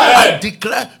 Amen. I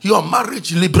declare your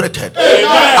marriage liberated.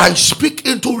 Amen. I speak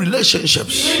into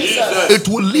relationships. Jesus. It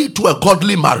will lead to a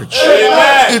godly marriage.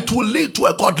 Amen. It will lead to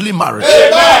a godly marriage.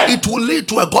 Amen. It will lead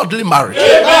to a godly marriage.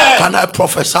 Amen. Can I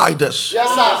prophesy this? Yes,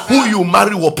 sir. Who you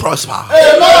marry will prosper.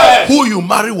 Amen. Who you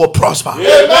marry will prosper.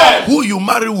 Amen. Who you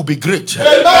marry will be great.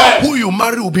 Amen. Who you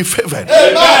marry will be favored.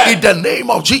 Amen. In the name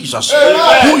of Jesus.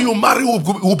 Amen. Who you marry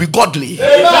will be godly.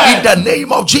 Amen. In the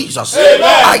name of Jesus. Amen.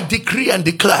 I decree and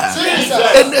declare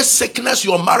Jesus. any sickness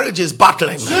your marriage is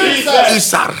battling Jesus.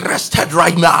 is arrested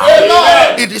right now.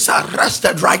 Amen. It is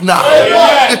arrested right now.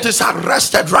 Amen. It is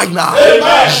arrested right now.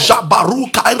 Amen.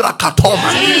 Jabaruka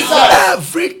irakatoma. Jesus.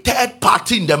 Every third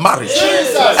party in the marriage,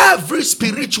 Jesus. every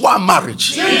spiritual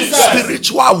marriage, Jesus.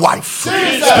 spiritual wife,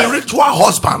 Jesus. spiritual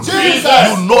husband, Jesus.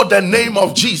 you know the name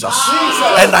of Jesus.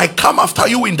 And I come after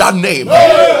you in that name.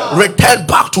 Return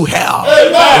back to hell.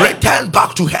 Amen. Return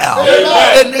back to hell.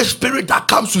 Amen. Any spirit that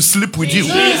comes to sleep with you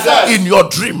Jesus. in your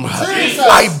dream, Jesus.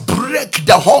 I break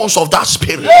the horns of that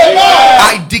spirit. Amen.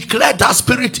 I declare that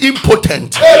spirit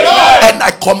impotent. Amen. And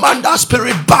I command that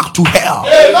spirit back to hell.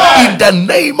 Amen. In the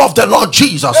name of the Lord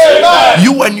Jesus. Amen.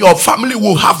 You and your family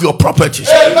will have your properties.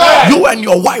 Amen. You and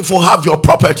your wife will have your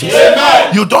properties.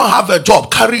 Amen. You don't have a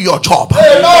job, carry your job.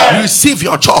 Amen. Receive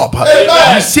your job.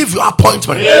 Amen. Receive your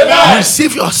appointment. Amen.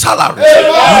 Receive your salary.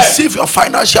 Amen. Receive your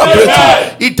financial Amen.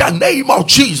 breakthrough. In the name of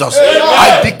Jesus. Amen.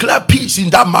 I declare peace in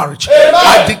that marriage. Amen.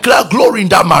 I declare glory in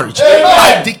that marriage. Amen.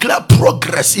 I declare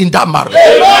progress in that marriage.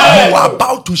 Amen. You are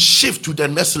about to shift to the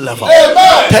next level.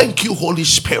 Amen. Thank you, Holy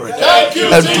Spirit. Thank you,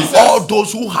 And Jesus. to all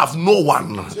those who have no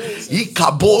one,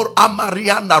 Ikabor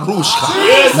Amariana Ruska,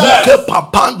 Jesus. Luke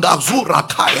Papanga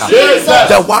Zurakaya. Jesus.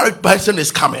 The right person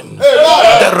is coming.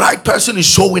 Amen. The right person is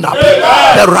showing up.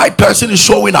 Amen. The right person is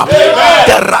showing up. Amen.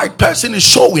 The right person is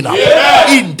showing up.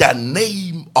 Amen. In the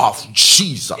name of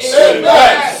Jesus.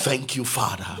 Amen. Thank you,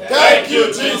 Father, Thank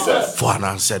you, Jesus. for an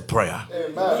answered prayer.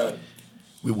 Amen.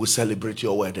 We will celebrate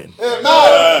your wedding.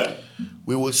 Amen.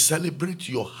 We will celebrate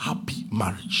your happy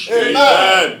marriage.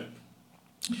 Amen.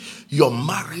 Your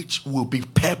marriage will be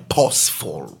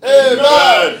purposeful.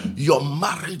 Amen. Your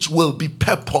marriage will be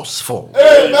purposeful.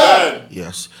 Amen.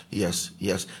 Yes.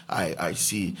 I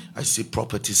see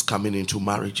properties coming into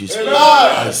marriages. Amen.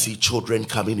 I see children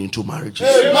coming into marriages.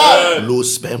 Amen. Low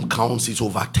sperm counts is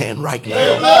over 10 right now.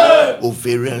 Amen.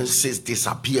 Ovarian cyst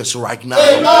disappears right now.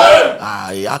 Amen.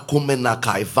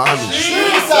 Ayakumenaka vanish.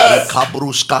 Jesus.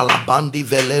 Kabrushka labandi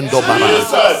velendo bara.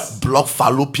 Jesus. Block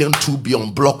fallopian tube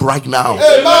on block right now.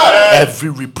 Amen. Every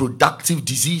reproductive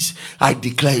disease, I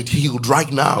declare it healed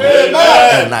right now.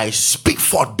 Amen. And I speak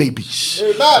forth babies.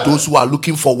 Amen. Those who are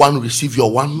looking for one, receive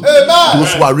your one. Amen.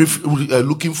 Those who are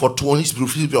looking for twins,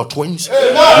 receive your twins.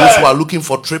 Amen. Those who are looking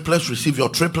for triplets, receive your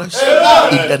triplets.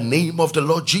 Amen. In the name of the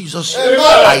Lord Jesus, Amen.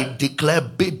 I declare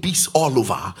babies all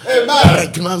over. Amen.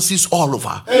 Pregnancies all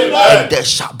over. Amen. And there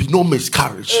shall be no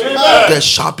miscarriage. Amen. There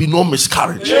shall be no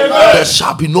miscarriage. Amen. There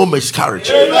shall be no miscarriage.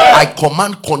 Amen. I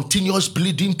command continuous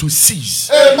bleeding to cease.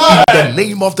 Amen. In the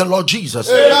name of the Lord Jesus.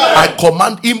 Amen. I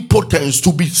command impotence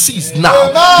to be ceased now.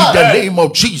 Amen. In the name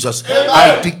of Jesus. Amen.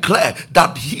 I declare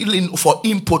that healing for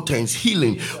impotence,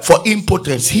 healing for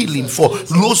impotence, healing for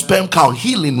low sperm count,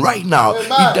 healing right now.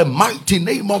 Amen. In the mighty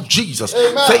name of Jesus.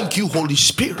 Amen. Thank you, Holy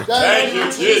Spirit, Thank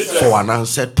you, Jesus. for an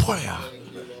answered prayer.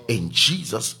 In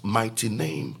Jesus' mighty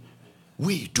name,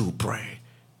 we do pray.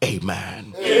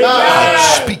 Amen. Amen.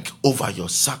 I speak over your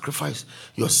sacrifice,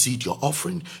 your seed, your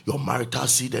offering, your marital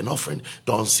seed and offering.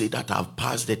 Don't say that I've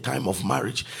passed the time of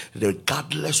marriage.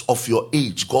 Regardless of your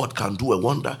age, God can do a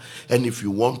wonder. And if you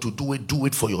want to do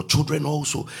it for your children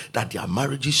also, that their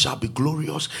marriages shall be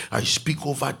glorious. I speak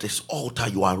over this altar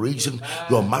you are raising,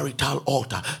 your marital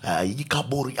altar.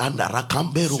 Ikabori anda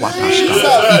rakamberu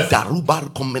watashka. Idarubar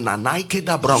komenanaike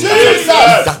da branga.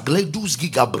 Idagledus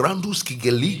gigabrandus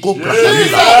kigeligo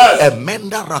prakalila.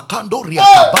 Emenda rakando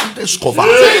riakabandes kova.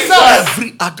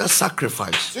 Every other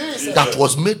sacrifice that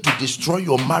was made to destroy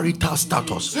your marital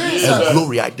status and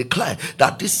glory, I declare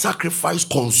that this sacrifice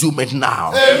consume it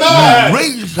now. We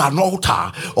raise an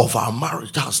altar of our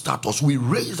marital status. We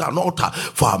raise an altar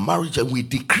for our marriage, and we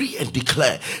decree and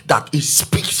declare that it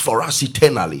speaks for us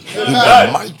eternally. In the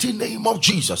mighty name of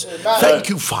Jesus. Thank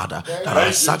you, Father, that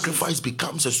our sacrifice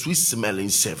becomes a sweet smelling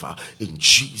savor. In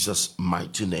Jesus'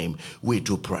 mighty name, we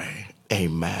do pray.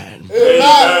 Amen.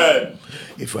 Amen.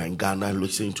 If you're in Ghana,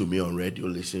 listening to me on radio,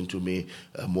 listening to me,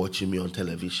 watching me on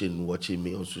television, watching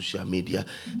me on social media,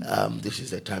 this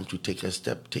is the time to take a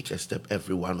step. Take a step,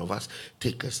 every one of us.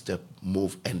 Take a step,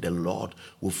 move, and the Lord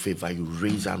will favor you.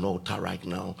 Raise an altar right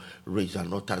now. Raise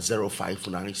an altar.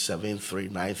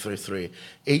 05973933830.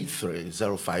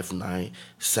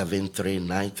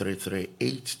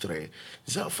 05973933830.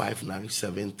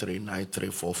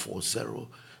 05973934440.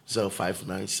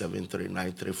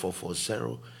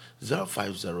 05973934440.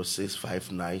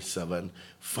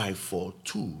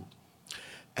 0506597542.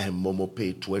 And Momo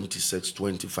Pay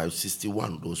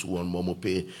 262561. Those who want Momo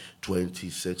Pay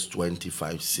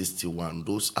 262561.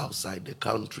 Those outside the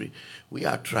country, we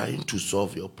are trying to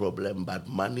solve your problem, but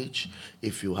manage.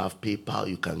 If you have PayPal,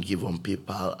 you can give on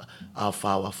PayPal Alpha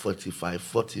Hour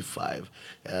 4545.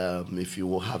 If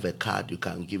you have a card, you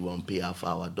can give on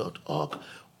payalphahour.org,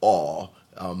 or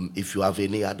if you have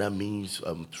any other means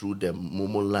through the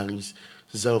Momo lines,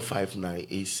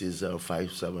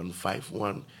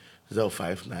 05986055751,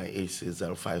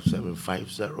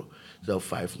 05986055750,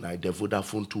 059. The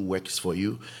Vodafone 2 works for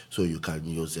you, so you can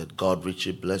use it. God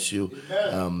richly bless you.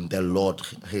 The Lord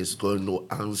is going to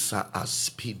answer us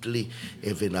speedily,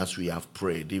 even as we have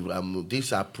prayed.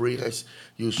 These are prayers.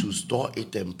 You should store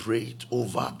it and pray it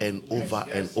over and over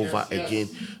again.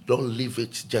 Don't leave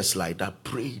it just like that.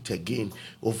 Pray it again,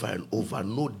 over and over.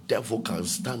 No devil can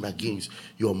stand against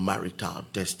your marital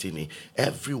destiny.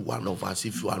 Every one of us,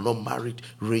 if you are not married,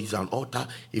 raise an altar.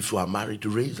 If you are married,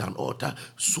 raise an altar.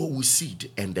 Sow with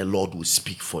seed, and the Lord will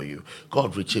speak for you.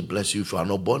 God richly bless you. If you are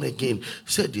not born again,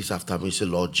 say this after me. Say,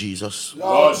 Lord Jesus.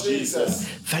 Lord Jesus.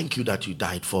 Thank you that you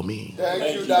died for me.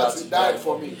 Thank you that you died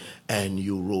for me. And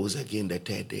you rose again the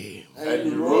third day. And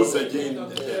you rose again the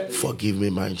third day. Forgive me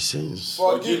my sins.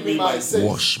 Forgive me my sins.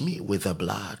 Wash me with the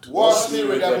blood. Wash me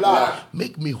with the blood.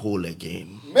 Make me whole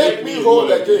again. Make me whole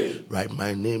again. Write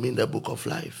my name in the book of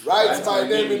life. Write my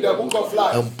name in the book of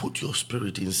life. And put your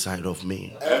spirit inside of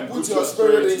me. And put your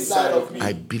spirit inside of me.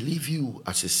 I believe you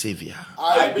as a savior.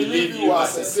 I believe you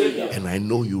as a savior. And I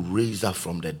know you raised up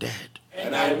from the dead.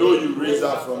 And I know you raised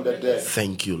up from the dead.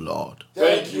 Thank you, Lord.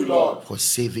 Thank you, Lord. For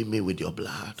saving me with your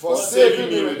blood. For saving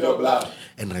me with your blood.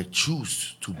 And I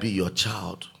choose to be your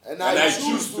child. And I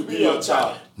choose to be your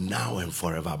child. Now and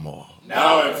forevermore.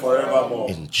 Now and forevermore.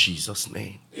 In Jesus'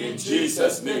 name. In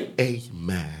Jesus' name.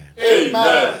 Amen.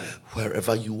 Amen.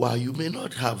 Wherever you are, you may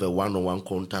not have a one-on-one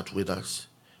contact with us,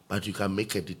 but you can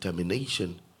make a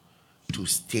determination to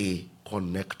stay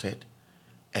connected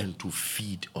and to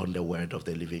feed on the word of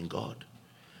the living God.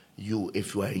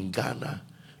 If you are in Ghana,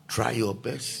 try your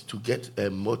best to get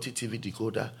a multi-TV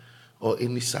decoder or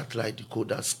any satellite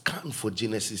decoder. Scan for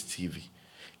Genesis TV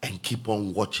and keep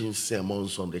on watching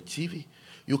sermons on the TV.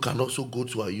 You can also go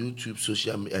to our YouTube,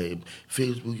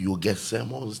 Facebook. You'll get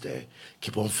sermons there.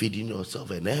 Keep on feeding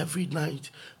yourself. And every night,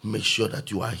 make sure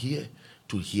that you are here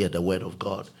to hear the word of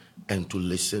God and to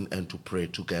listen and to pray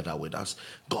together with us.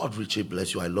 God richly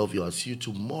bless you. I love you. I'll see you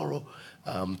tomorrow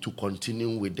to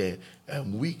continue with the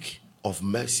week of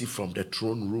mercy from the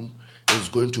throne room. It's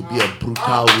going to be a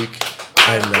brutal week,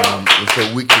 and it's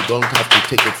a week you don't have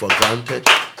to take it for granted.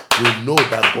 We know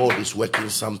that God is working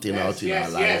something out in our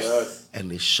lives,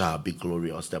 and it shall be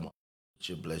glorious. God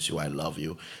bless you. I love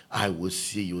you. I will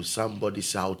see you. Somebody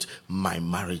shout, my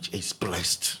marriage is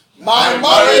blessed. My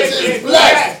marriage is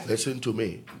blessed. Listen to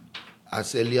me.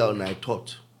 As earlier on I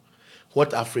taught,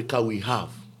 what Africa we have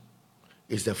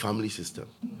is the family system.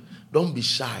 Don't be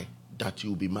shy that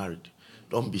you'll be married.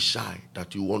 Don't be shy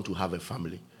that you want to have a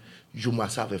family. You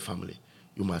must have a family.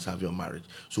 You must have your marriage.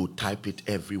 So type it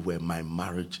everywhere. My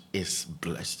marriage is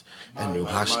blessed. And you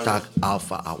hashtag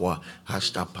Alpha Hour,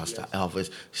 hashtag Pastor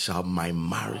Elvis. Shall my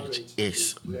marriage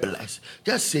is blessed.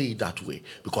 Just say it that way,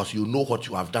 because you know what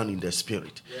you have done in the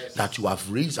spirit. That you have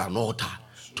raised an altar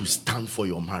to stand for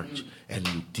your marriage. And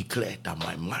you declare that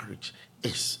my marriage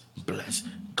is blessed.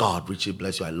 God richly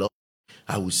bless you. I love you.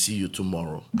 I will see you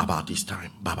tomorrow about this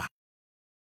time. Bye-bye.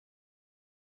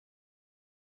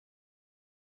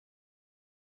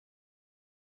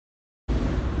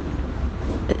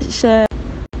 Share.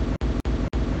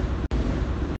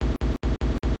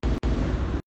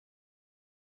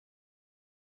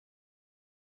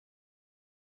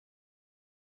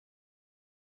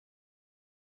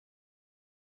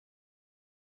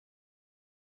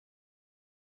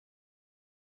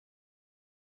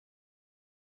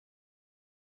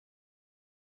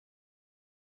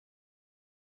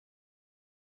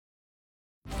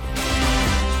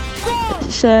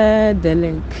 Share the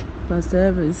link.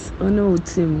 Pastor Elvis, on our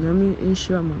team, I mean,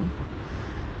 insure.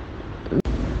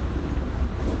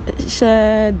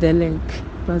 Share the link.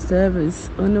 Pastor Elvis,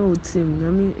 on our team, I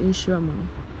mean, insure.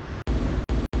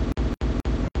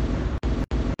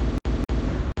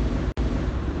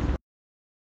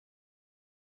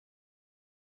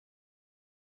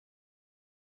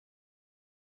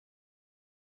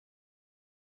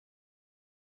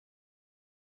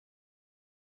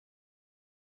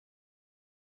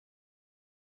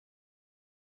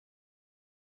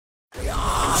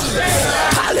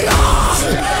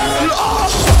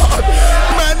 Lord,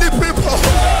 many people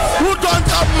who don't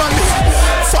have money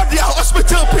for their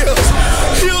hospital bills,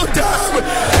 heal them.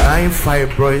 9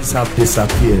 fibroids have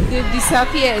disappeared. They've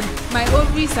disappeared. My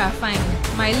ovaries are fine.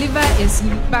 My liver is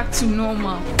back to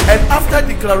normal. And after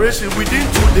declaration, within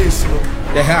 2 days,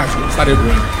 The hair started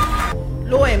growing.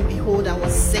 Lo and behold, I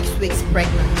was 6 weeks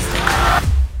pregnant.